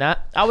cheaper than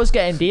that. I was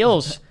getting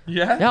deals.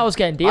 Yeah, I was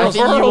getting deals.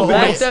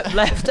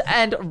 Left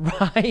and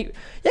right.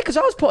 Yeah, because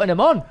I was putting them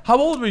on. How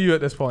old were you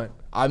at this point?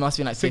 I must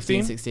be like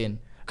 15, 16.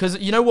 Because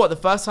you know what? The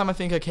first time I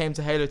think I came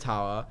to Halo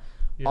Tower,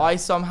 I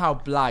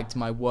somehow blagged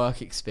my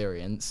work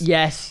experience.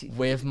 Yes.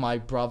 With my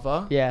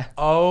brother. Yeah.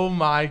 Oh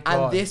my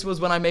god. And this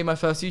was when I made my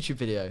first YouTube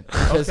video.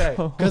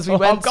 Because we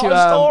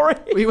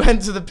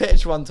went to the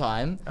pitch one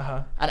time,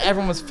 and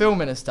everyone was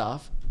filming and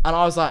stuff, and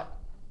I was like,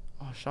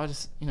 oh, should I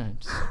just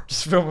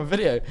film a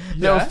video?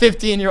 Little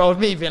 15-year-old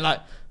me being like,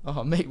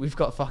 oh mate, we've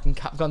got fucking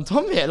Capgun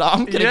Tom here. Like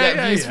I'm gonna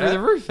get views through the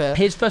roof here.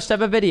 His first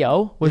ever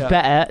video was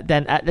better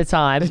than at the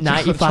time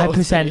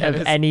 95%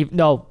 of any.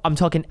 No, I'm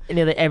talking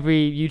nearly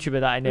every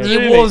YouTuber that I knew.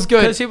 It was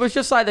good because he was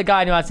just like the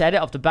guy who knew how to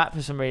edit off the bat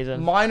for some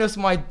reason. Minus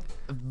my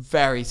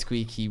very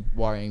squeaky,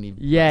 worryingly.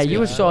 Yeah, you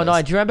were so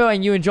annoyed. Do you remember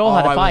when you and Joel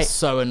had a fight? I was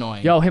so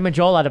annoying. Yo, him and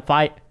Joel had a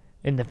fight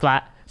in the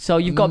flat. So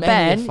you've got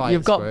Ben,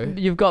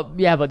 you've got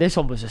but this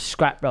one was a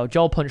scrap, bro.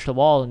 Joel punched the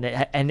wall and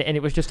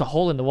it was just a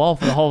hole in the wall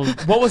for the whole.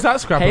 What was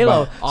that scrap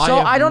Halo? About? So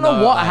I don't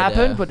know what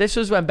happened, but this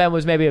was when Ben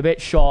was maybe a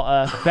bit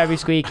shorter, very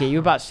squeaky. You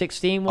were about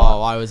 16. What?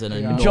 Oh, I was an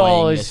annoying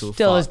Joel is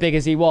still as big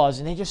as he was,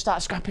 and they just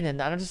start scrapping in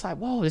that. And I'm just like,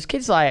 whoa, this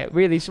kid's like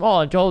really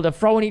small. And Joel, they're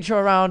throwing each other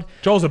around.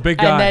 Joel's a big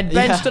guy. And then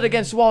Ben stood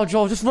against the wall.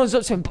 Joel just runs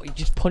up to him, but he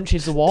just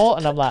punches the wall,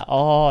 and I'm like,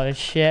 oh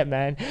shit,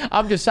 man.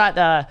 I'm just sat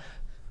there.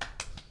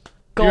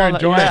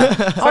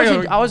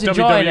 I was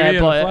enjoying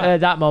it, but at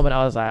that moment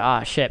I was like,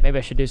 ah, shit, maybe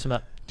I should do something.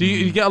 Do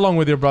you get along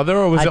with your brother,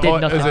 or was it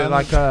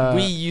like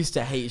we used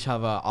to hate each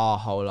other our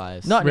whole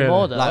lives? Not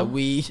anymore, though. Like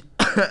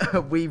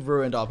we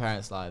ruined our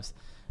parents' lives,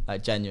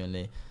 like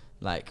genuinely.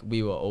 Like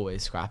we were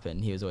always scrapping.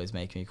 He was always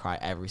making me cry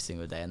every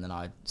single day, and then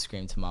I'd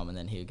scream to mum, and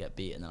then he would get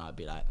beat, and then I'd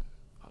be like,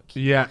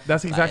 yeah,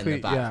 that's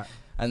exactly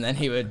And then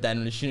he would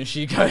then as soon as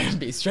she go and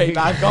be straight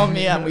back on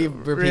me, and we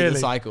repeat the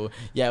cycle.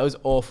 Yeah, it was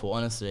awful,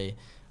 honestly.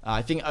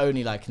 I think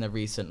only like in the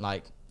recent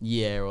like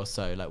year or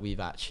so, like we've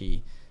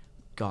actually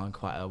gone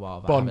quite a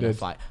while without having a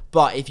fight.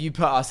 But if you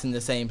put us in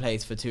the same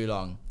place for too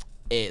long,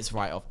 it's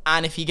right off.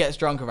 And if he gets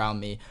drunk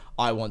around me,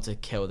 I want to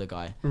kill the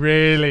guy.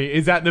 Really?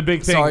 Is that the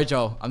big thing? Sorry,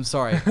 Joel. I'm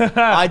sorry.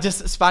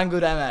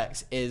 Spangled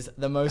MX is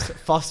the most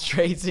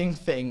frustrating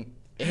thing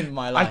in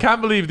my life. I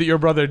can't believe that your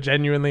brother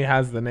genuinely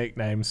has the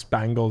nickname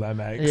Spangled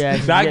MX. Yeah,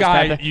 that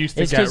guy used to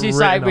get. It's because he's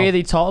like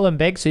really tall and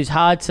big, so he's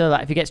hard to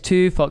like. If he gets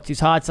too fucked, he's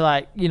hard to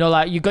like. You know,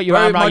 like you got your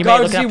arm around your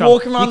mate. My God,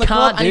 walking around the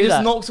club and he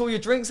just knocks all your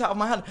drinks out of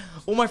my hand.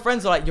 All my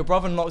friends are like, your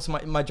brother knocks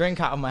my drink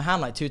out of my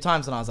hand like 2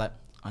 times, and I was like,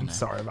 I'm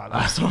sorry about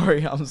that.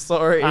 I'm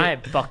sorry. I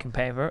ain't fucking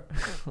paying for it.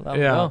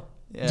 Yeah.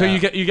 So you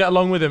get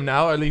along with him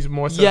now, or at least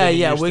more so.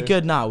 Yeah, we're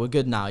good now. We're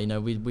good now. You know,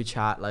 we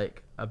chat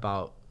like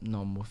about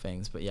normal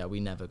things, but yeah, we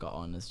never got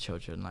on as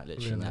children, like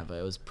literally never.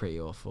 It was pretty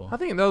awful. I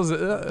think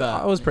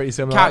that was pretty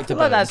similar. I feel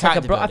like that's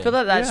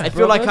I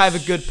feel like I have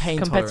a good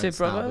pain tolerance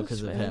now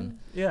because of him.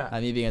 Yeah,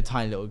 and me being a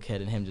tiny little kid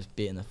and him just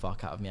beating the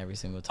fuck out of me every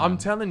single time. I'm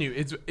telling you,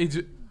 it's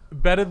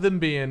better than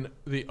being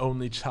the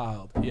only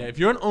child. Yeah, if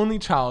you're an only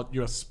child,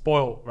 you're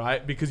spoiled,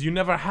 right? Because you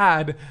never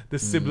had the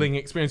sibling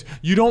experience.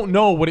 You don't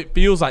know what it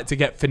feels like to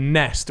get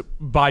finessed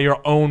by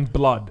your own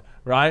blood.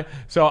 Right,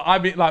 so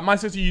I'd be like, my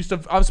sister used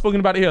to. I've spoken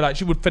about it here. Like,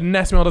 she would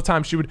finesse me all the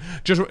time. She would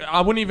I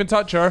wouldn't even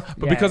touch her,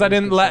 but because I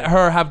didn't let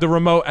her have the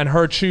remote and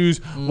her choose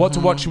what to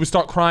watch, she would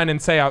start crying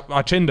and say,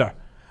 "I chinned her."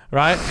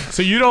 Right,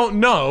 so you don't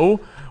know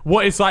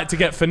what it's like to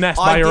get finessed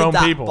by your own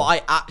people. But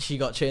I actually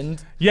got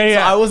chinned. Yeah.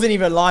 So I wasn't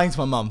even lying to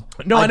my mum.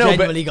 No, I know. I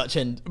genuinely got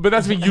chinned. But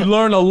that's you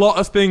learn a lot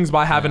of things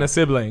by having a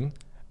sibling.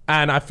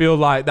 And I feel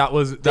like that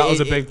was a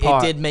big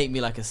part. It did make me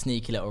like a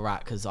sneaky little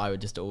rat because I would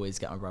just always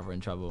get my brother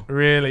in trouble.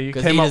 Really? You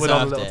came up with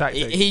all the little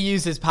tactics. He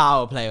used his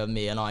power play on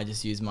me, and I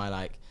just used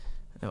my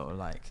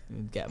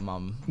get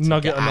mum to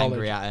get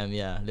angry at him.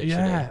 Yeah, literally.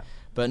 Yeah.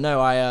 But no,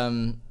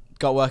 I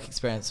got work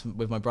experience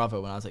with my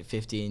brother when I was like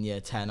 15, year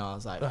 10. I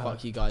was like,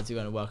 fuck you guys, you're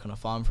going to work on a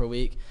farm for a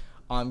week.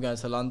 I'm going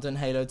to London,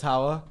 Halo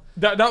Tower.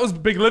 That was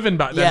big living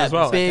back then as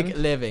well. Yeah, big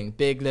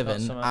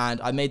living.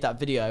 And I made that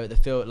video at the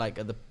field, like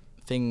at the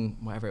thing,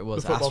 whatever it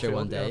was, Astro field,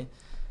 one day. Yeah.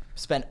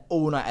 Spent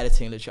all night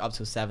editing, literally up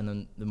till 7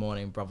 in the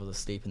morning. Brother was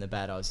asleep in the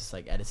bed. I was just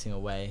like editing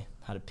away,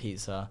 had a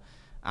pizza,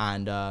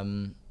 and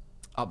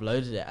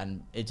uploaded it,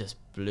 and it just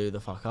blew the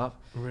fuck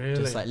up. Really?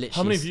 Just like literally.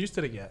 How many views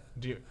did it get?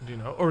 Do you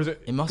know? Or is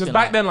it? It must be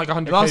back then like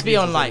 100. It must be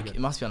on like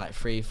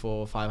 300,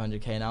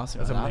 400, 500k now.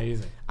 That's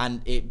amazing.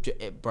 And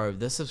it, bro,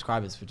 the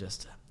subscribers were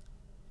just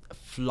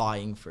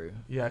flying through.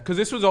 Yeah, because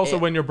this was also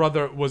when your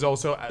brother was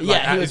also at,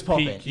 like, he was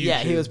popping. Yeah,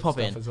 he was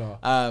popping as well.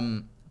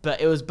 But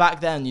it was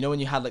back then, you know, when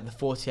you had like the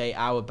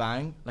 48-hour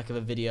bang, like of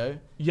a video.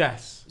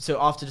 Yes. So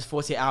after just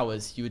 48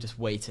 hours, you were just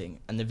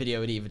waiting, and the video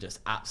would either just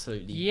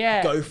absolutely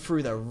go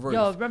through the roof.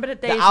 Yo, remember the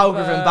days? The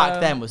algorithm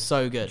back then was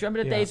so good. Do you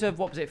remember the days of,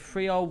 what was it,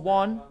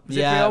 301? Was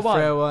it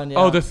 301? Yeah.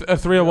 Oh, the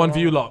 301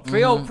 view lock.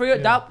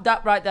 301.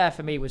 That right there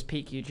for me was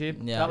peak YouTube.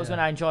 Yeah, that was when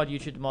I enjoyed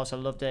YouTube the most. I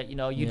loved it. You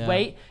know, you'd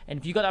wait, and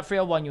if you got that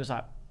 301, you was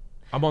like,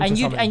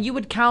 and you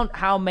would count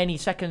how many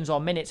seconds or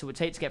minutes it would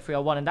take to get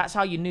 301, and that's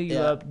how you knew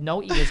your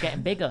noti was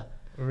getting bigger.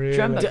 Really? Do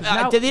you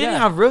remember? They didn't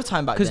have real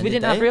time back then. Because we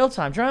didn't have real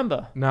time. Do you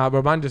remember? Nah,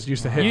 but man just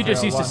used to hit. You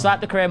just used to slap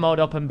the career mode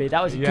up and be.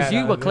 That was because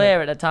you were clear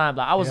at the time.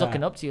 Like I was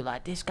looking up to you.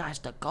 Like this guy's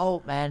the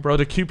GOAT, man. Bro,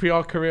 the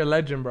QPR career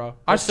legend, bro.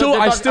 I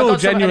still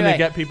genuinely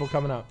get people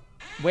coming up.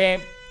 We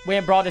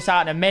ain't brought this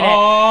out in a minute.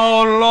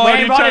 Oh Lord, we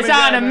ain't brought this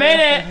out in a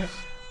minute.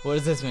 What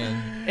does this mean?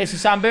 It's a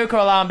Sambuca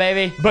alarm,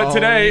 baby. But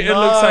today it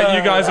looks like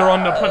you guys are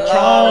on the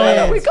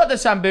patrol. We got the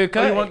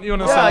Sambuca. You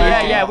want a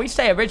Sambuca? Yeah. We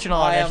stay original.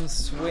 I am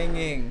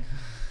swinging.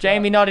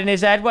 Jamie nodding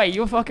his head. Wait,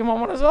 you fucking want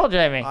one as well,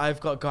 Jamie?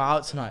 I've got to go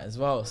out tonight as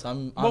well, so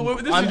I'm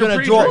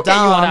gonna drop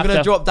down. I'm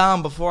gonna drop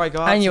down before I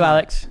go out. And you,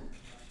 Alex.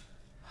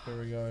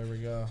 Here we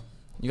go.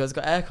 You guys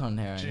got aircon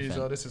here?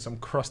 Jeez, this is some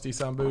crusty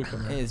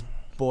Sambuca, man. It is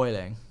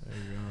boiling. There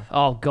you go.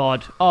 Oh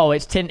God. Oh,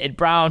 it's tinted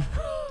brown.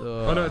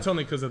 Oh no, it's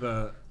only because of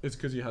it's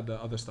because you had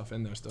the other stuff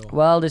in there still.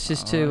 Well, this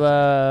is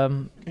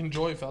to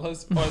enjoy,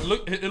 fellas.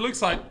 Oh, it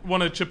looks like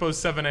one of Chippo's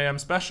 7 a.m.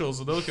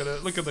 specials. Look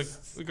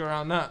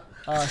around that.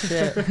 Oh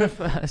shit,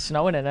 it's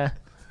snowing in there.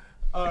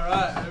 All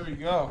right, there we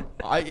go.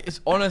 It's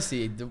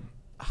honestly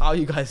how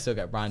you guys still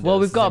get branded. Well,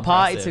 we've got a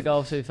party to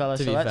go to,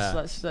 fellas. So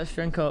let's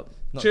drink up.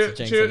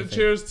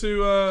 Cheers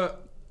to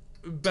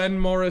Ben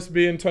Morris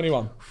being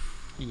 21.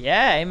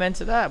 Yeah, amen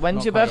to that.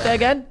 When's your birthday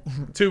again?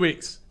 2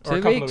 weeks or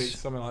a couple of weeks,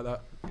 something like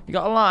that. You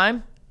got a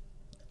lime?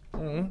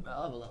 Mm-hmm.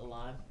 I'll have a little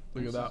lime.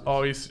 Look at that.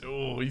 Oh,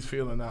 he's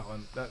feeling that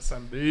one. That's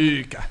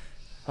Sambuca.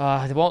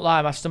 I won't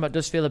lie, my stomach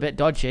does feel a bit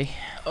dodgy.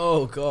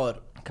 Oh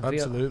God.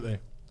 Absolutely.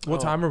 What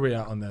time are we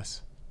at on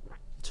this?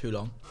 Too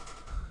long.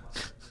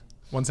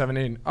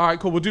 1:17. All right,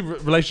 cool. We'll do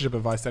relationship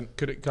advice then.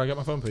 Can I get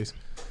my phone, please?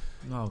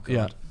 Oh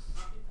God.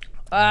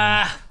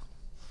 Yeah.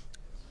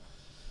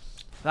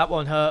 That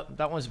one hurt.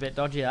 That one's a bit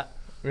dodgy. That.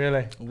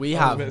 Really? We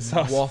have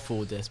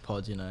waffled this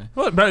pod, you know.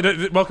 Well,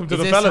 welcome to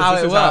the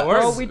fellas. This is how it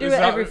works. Well, we do it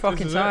every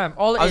fucking time.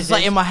 All I was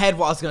like in my head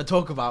what I was going to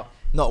talk about.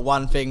 Not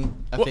one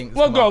thing.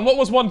 Well, go on. What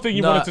was one thing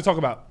you wanted to talk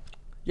about?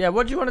 Yeah,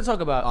 what do you want to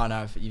talk about? Oh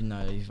no,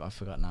 I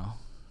forgot now.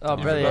 Oh,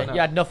 brilliant.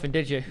 You had nothing,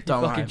 did you?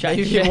 Don't worry.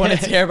 Maybe you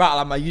wanted to hear about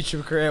like my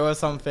YouTube career or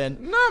something.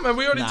 No, man,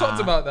 we already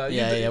talked about that.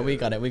 Yeah, we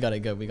got it. We got it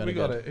good. We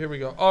got it. Here we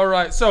go. All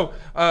right. So,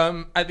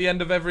 at the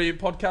end of every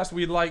podcast,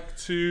 we like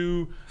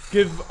to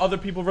give other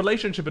people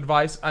relationship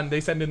advice, and they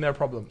send in their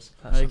problems.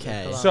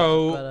 Okay.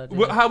 So,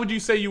 how would you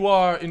say you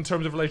are in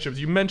terms of relationships?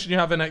 You mentioned you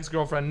have an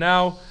ex-girlfriend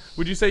now.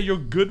 Would you say you're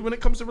good when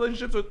it comes to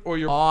relationships, or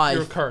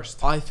you're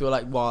cursed? I feel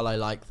like while I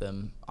like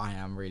them, I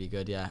am really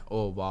good. Yeah.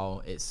 Or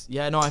while it's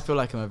I feel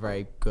like I'm a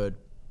very good.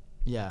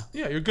 Yeah.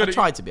 Yeah, you're good. I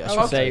tried to be. I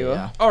should say you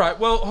are. All right.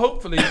 Well,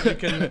 hopefully you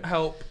can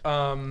help.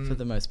 For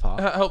the most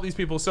part. Help these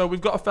people. So we've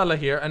got a fella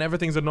here, and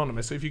everything's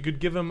anonymous. So if you could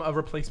give him a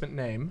replacement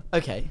name.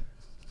 Okay.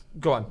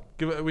 Go on.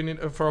 Give it. We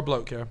need for a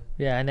bloke here.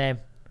 Yeah, a name.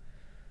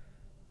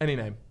 Any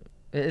name.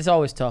 It's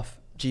always tough.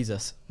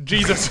 Jesus.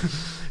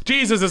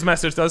 Jesus has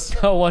messaged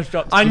us. No one's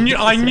dropped. I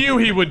knew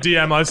he would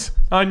DM us.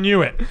 I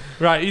knew it.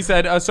 Right. He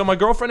said. So my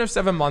girlfriend of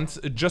 7 months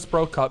just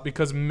broke up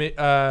because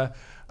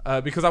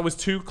I was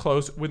too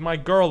close with my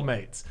girl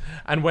mates,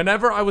 and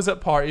whenever I was at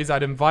parties,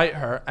 I'd invite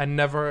her and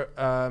never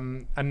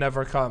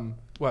come.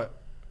 What?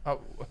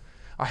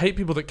 I hate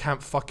people that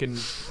can't fucking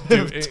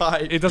do it.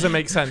 It doesn't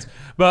make sense.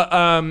 But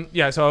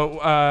So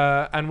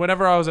and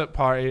whenever I was at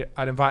party,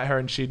 I'd invite her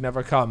and she'd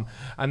never come,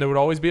 and there would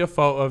always be a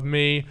photo of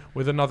me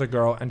with another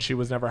girl, and she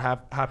was never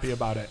happy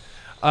about it.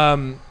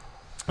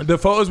 The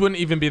photos wouldn't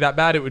even be that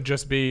bad. It would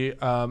just be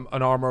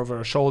an arm over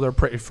a shoulder,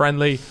 pretty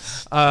friendly.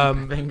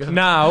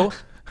 Now,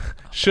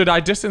 should I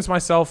distance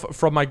myself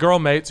from my girl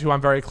mates, who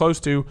I'm very close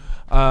to,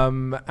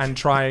 and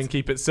try and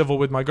keep it civil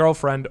with my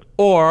girlfriend,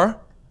 or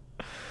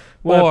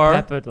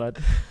peppered, lad.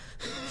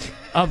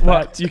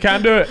 What? You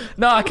can do it?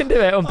 No, I can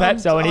do it on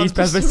Pepsi, and he's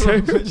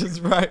peppered too.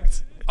 Just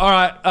wrecked. All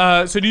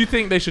right. So do you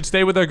think they should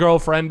stay with their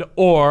girlfriend,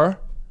 or...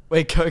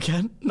 Wait, go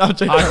again? No, I'm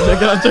joking.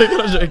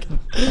 I'm joking.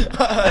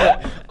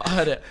 I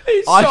heard it.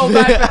 He's so bad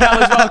for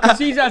that as well, because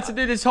he's had to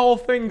do this whole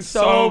thing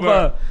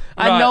sober.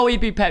 I know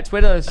he'd be pepped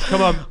with us.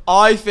 Come on.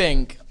 I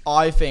think.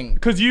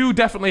 Because you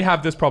definitely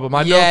have this problem.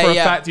 I know for a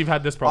fact you've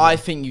had this problem. I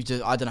think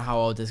I don't know how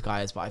old this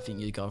guy is, but I think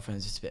your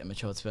girlfriend's just a bit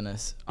immature, to be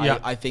honest.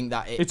 I think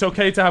that it's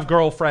okay to have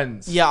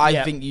girlfriends. Yeah,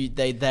 I think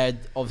they're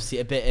obviously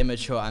a bit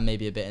immature and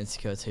maybe a bit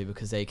insecure too,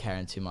 because they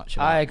caring too much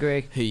about I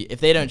agree.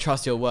 If they don't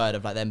trust your word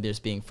of like them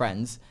just being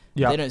friends,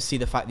 if they don't see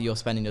the fact that you're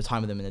spending your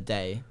time with them in a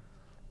day,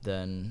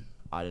 then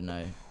I don't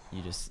know.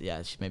 You just,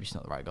 maybe she's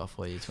not the right girl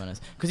for you, to be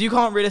honest. Because you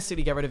can't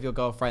realistically get rid of your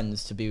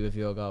girlfriends to be with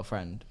your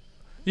girlfriend.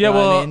 Yeah,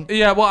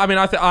 I mean,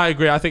 I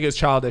agree. I think it's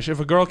childish. If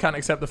a girl can't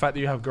accept the fact that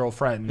you have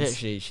girlfriends,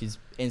 literally, she's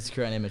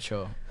insecure and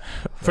immature.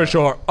 For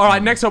sure. All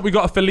right, next up we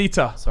got a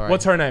Felita. Sorry.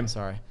 What's her name?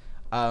 Sorry.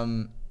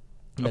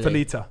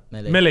 Felita.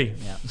 Millie.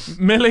 Yeah.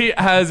 Millie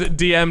has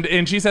DM'd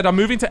in. She said, "I'm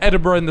moving to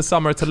Edinburgh in the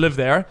summer to live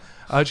there."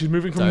 She's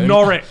moving from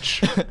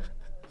Norwich.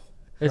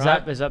 Is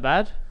that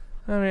bad?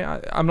 I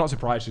mean, I'm not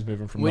surprised she's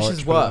moving from Which Norwich.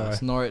 Which is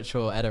worse, Norwich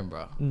or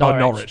Edinburgh?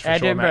 Norwich for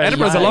Edinburgh, sure, man.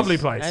 Edinburgh's a lovely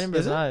place.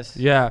 Edinburgh's nice.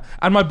 Yeah,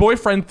 and my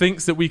boyfriend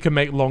thinks that we can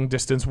make long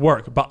distance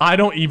work, but I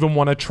don't even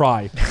want to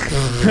try.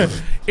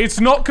 It's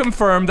not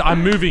confirmed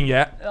I'm moving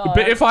yet,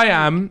 but if I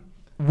am,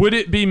 would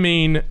it be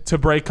mean to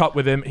break up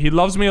with him? He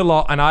loves me a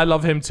lot and I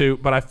love him too,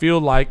 but I feel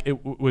like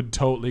it would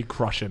totally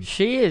crush him.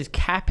 She is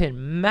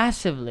capping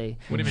massively.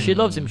 What do you mean? She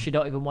loves him. She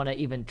don't even want to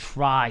even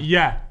try.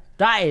 Yeah.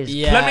 That is.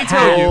 Yeah. Let me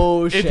tell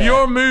you, if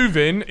you're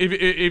moving,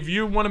 if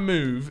you want to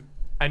move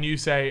and you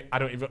say,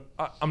 I'm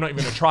not even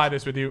gonna try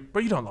this with you,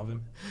 but you don't love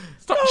him.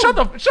 Stop, shut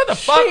the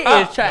fuck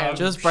up.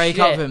 Just break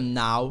up with him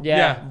now.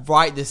 Yeah.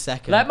 Right this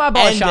second. Let my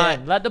boy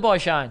shine. Let the boy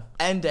shine.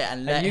 End it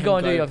and let you him go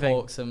and do your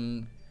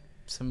thing.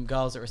 Some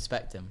girls that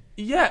respect him.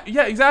 Yeah,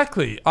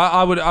 exactly.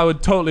 I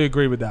would totally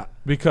agree with that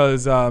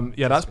because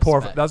that's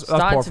poor. That's poor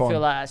starting form. to feel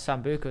like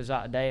Sambuca's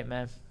out of date,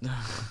 man.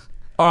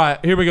 All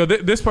right, here we go.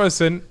 This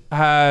person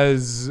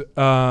has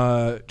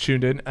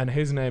tuned in, and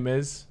his name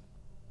is.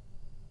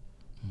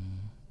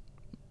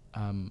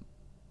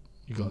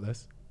 You got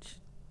this.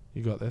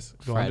 You got this.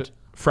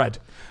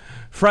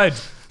 Fred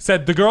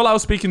said the girl I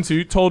was speaking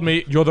to told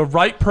me you're the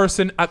right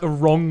person at the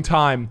wrong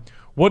time.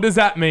 What does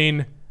that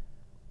mean?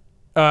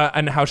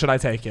 And how should I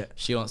take it?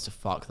 She wants to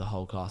fuck the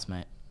whole class,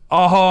 mate.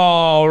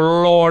 Oh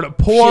Lord,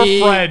 poor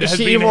Fred has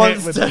been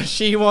hit with.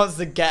 She wants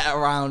to get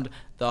around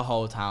the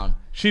whole town.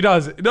 She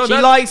does. No, she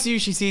likes you.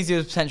 She sees you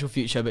as a potential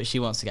future, but she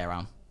wants to get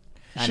around.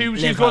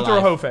 She's going through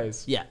a hoe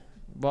phase. Yeah.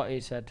 What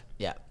he said.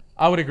 Yeah.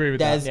 I would agree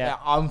with that.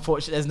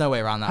 Unfortunately, there's no way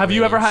around that. Have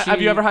you ever had that?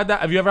 Have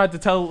you ever had to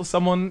tell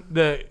someone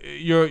that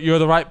you're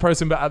the right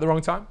person but at the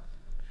wrong time?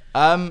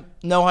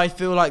 No, I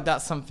feel like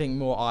that's something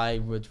more I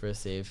would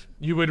receive.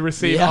 You would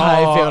receive? Yeah,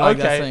 I feel like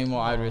that's something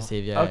more I would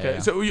receive, yeah. Okay, yeah.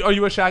 So are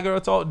you a shagger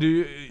at all? Do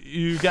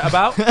you get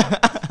about?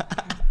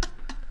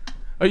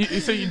 Do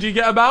you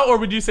get about, or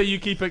would you say you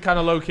keep it kind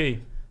of low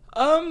key?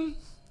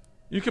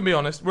 You can be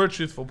honest. We're a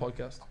truthful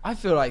podcast. I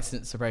feel like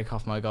since the break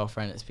off my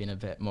girlfriend, it's been a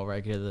bit more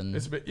regular than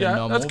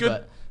normal. That's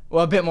good.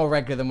 Well, a bit more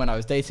regular than when I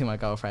was dating my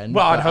girlfriend.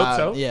 Well, I'd hope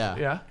so.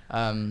 Yeah.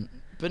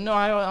 But no,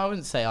 I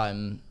wouldn't say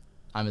I'm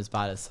as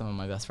bad as some of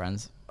my best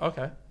friends.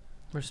 Okay.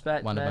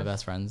 Respect. One of my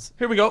best friends.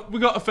 Here we go. We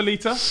got a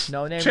Felita.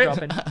 No name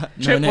dropping.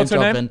 Chip, what's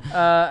her name?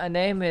 Her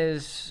name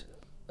is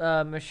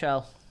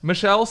Michelle.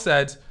 Michelle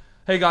said,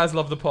 "Hey guys,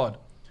 love the pod.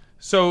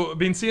 So,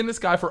 been seeing this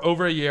guy for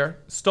over a year.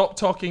 Stopped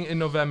talking in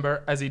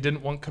November as he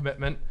didn't want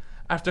commitment.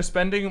 After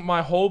spending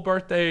my whole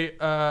birthday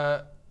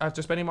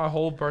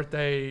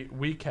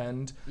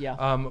weekend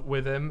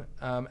with him,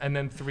 and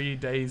then 3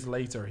 days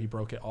later he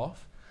broke it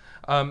off.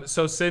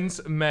 So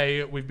since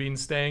May, we've been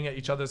staying at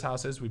each other's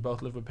houses. We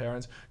both live with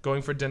parents,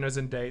 going for dinners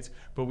and dates,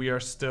 but we're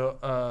still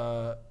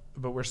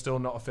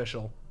not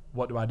official.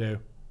 What do I do?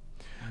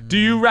 Do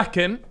you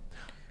reckon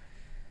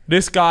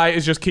this guy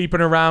is just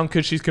keeping around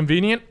because she's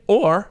convenient,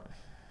 or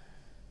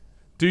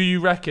do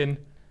you reckon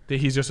that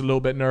he's just a little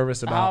bit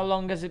nervous about? How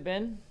long has it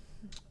been?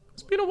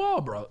 It's been a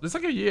while, bro. It's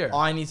like a year.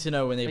 I need to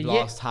know when they've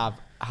last have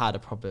had a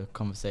proper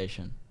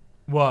conversation.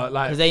 What,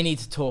 like? Because they need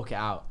to talk it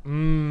out.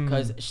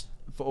 Because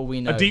for all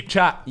we know, a deep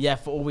chat. Yeah,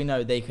 for all we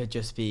know, they could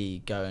just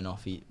be going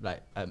off,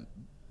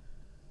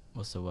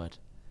 what's the word?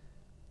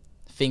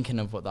 Thinking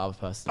of what the other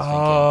person's thinking.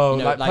 Oh,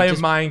 like playing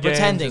mind games.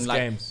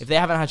 Pretending. If they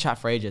haven't had a chat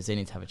for ages, they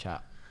need to have a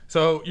chat.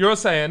 So you're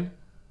saying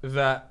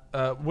that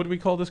what do we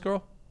call this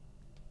girl?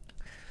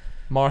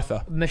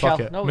 Martha. Michelle.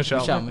 No,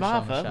 Michelle.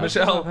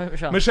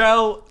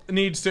 Michelle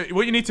needs to.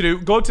 What you need to do: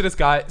 go to this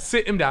guy,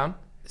 sit him down,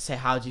 say,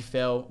 how do you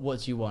feel?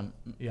 What do you want?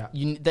 Yeah.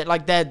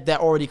 They're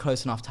already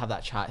close enough to have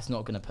that chat. It's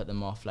not going to put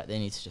them off. Like, they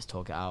need to just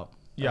talk it out.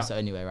 Yeah. That's the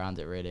only way around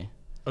it, really.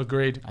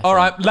 Agreed. All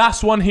right,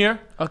 last one here.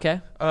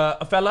 Okay.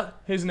 A fella,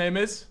 his name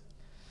is?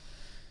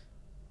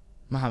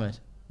 Mohammed.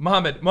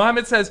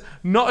 Mohammed says,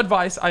 not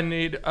advice I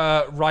need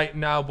right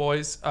now,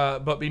 boys,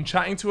 but been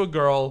chatting to a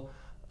girl.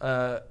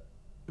 Okay,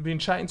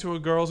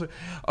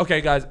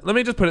 guys, let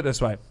me just put it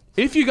this way.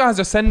 If you guys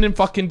are sending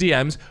fucking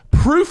DMs,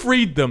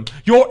 proofread them.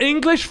 Your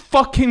English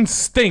fucking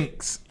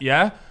stinks,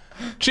 yeah?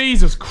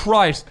 Jesus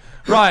Christ.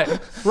 Right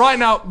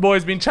now,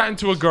 boys, been chatting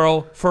to a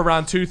girl for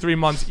around 2-3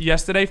 months.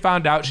 Yesterday,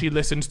 found out she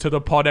listens to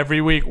the pod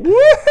every week.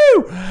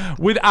 Woohoo!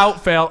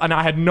 Without fail, and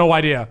I had no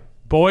idea.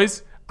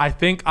 Boys, I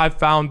think I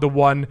found the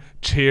one.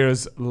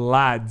 Cheers,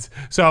 lads.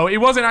 So he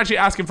wasn't actually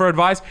asking for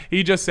advice.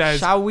 He just says,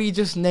 shall we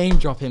just name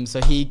drop him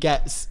so he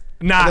gets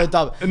the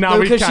dub?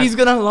 No, because she's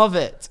gonna love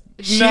it.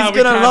 She's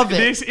gonna love it.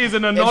 This is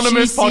an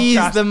anonymous podcast. If she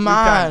sees the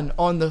man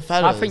on the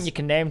fellas. I think you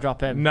can name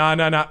drop him. No.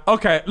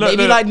 Okay, look.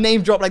 Maybe like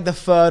name drop like the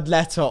third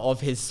letter of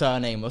his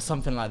surname or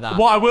something like that.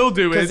 What I will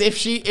do is,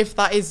 if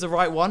that is the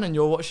right one and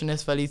you're watching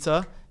this,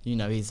 Felita, you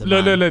know he's a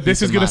man. Look.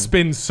 This is gonna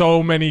spin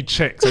so many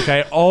chicks.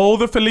 Okay, all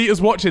the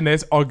Felitas watching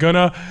this are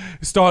gonna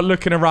start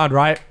looking around.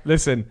 Right?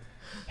 Listen,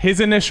 his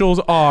initials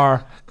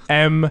are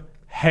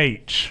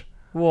MH.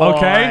 Whoa.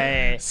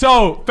 Okay,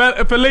 so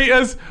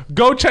Felitas,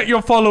 go check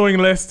your following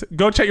list,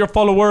 go check your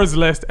followers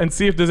list, and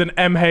see if there's an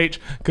MH.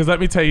 Because let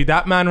me tell you,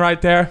 that man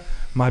right there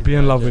might be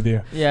in love with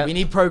you. Yeah. We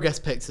need progress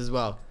pics as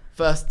well.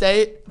 First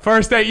date.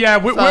 Yeah.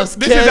 This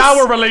is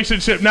our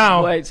relationship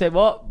now. Wait, say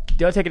what?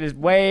 You're taking this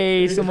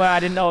way somewhere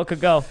I didn't know it could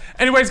go.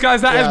 Anyways,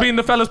 guys, that has been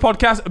the Fellas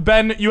Podcast.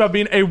 Ben, you have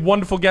been a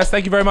wonderful guest.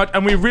 Thank you very much,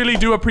 and we really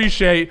do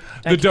appreciate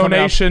the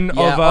donation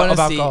of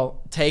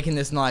alcohol. Taking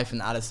this knife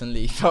and Addison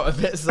Lee felt a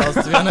bit sus,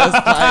 to be honest.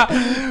 Like,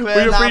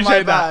 we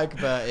appreciate that.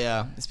 But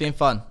yeah, it's been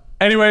fun.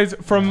 Anyways,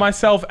 from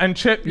myself and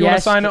Chip, you want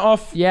to sign it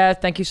off? Yeah,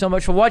 thank you so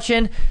much for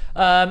watching.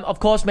 Of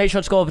course, make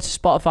sure to go over to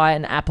Spotify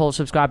and Apple,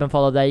 subscribe and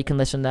follow there. You can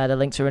listen there. The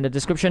links are in the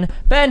description.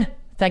 Ben,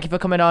 thank you for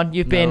coming on.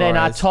 You've been in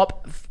our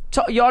top,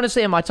 you're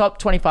honestly in my top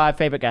 25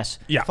 favorite guests.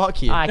 Yeah.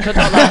 Fuck you. I could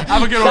not lie.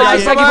 Have a good one,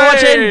 guys. Thank you for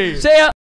watching. See ya.